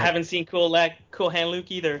 Good. I haven't seen Cool Hand Luke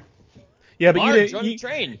either. Yeah, but Mark, you join the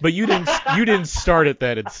train. But you didn't start it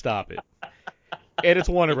then and stop it. And it's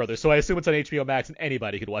Warner Brothers, so I assume it's on HBO Max and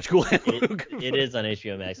anybody could watch Cool Hand Luke. It is on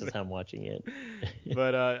HBO Max. That's how I'm watching it.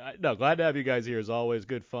 But no, glad to have you guys here as always.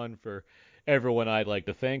 Good fun for everyone I'd like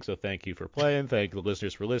to thank. So thank you for playing. Thank the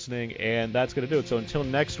listeners for listening. And that's going to do it. So until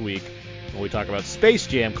next week, when we talk about Space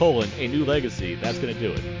Jam: A New Legacy, that's going to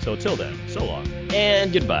do it. So until then, so long.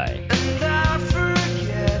 And goodbye. And I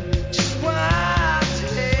forget just why.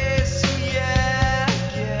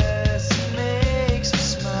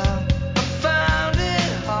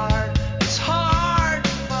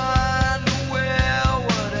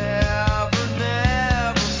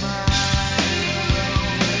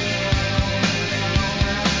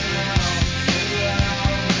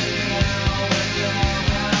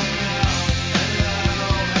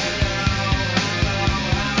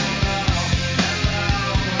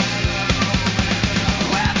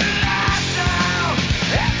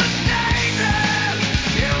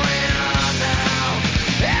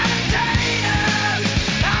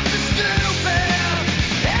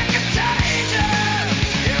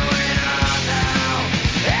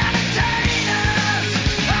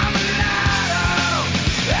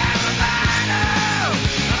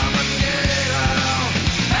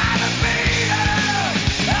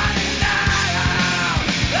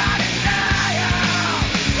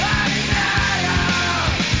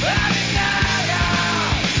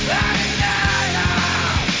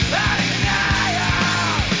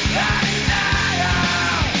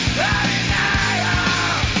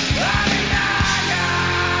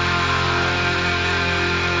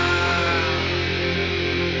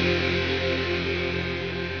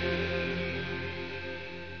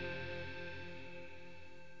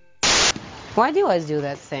 Why do you always do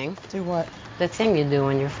that thing? Do what? The thing you do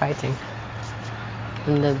when you're fighting.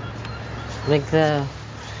 And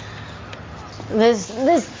this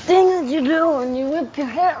thing that you do when you whip your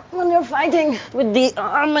hair when you're fighting with the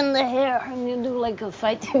arm and the hair, and you do like a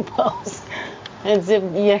fighting pose. It's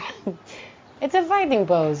a fighting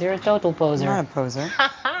pose. You're a total poser. I'm not a poser.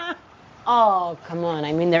 Oh, come on.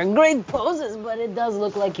 I mean, they're great poses, but it does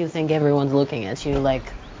look like you think everyone's looking at you like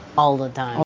all the time.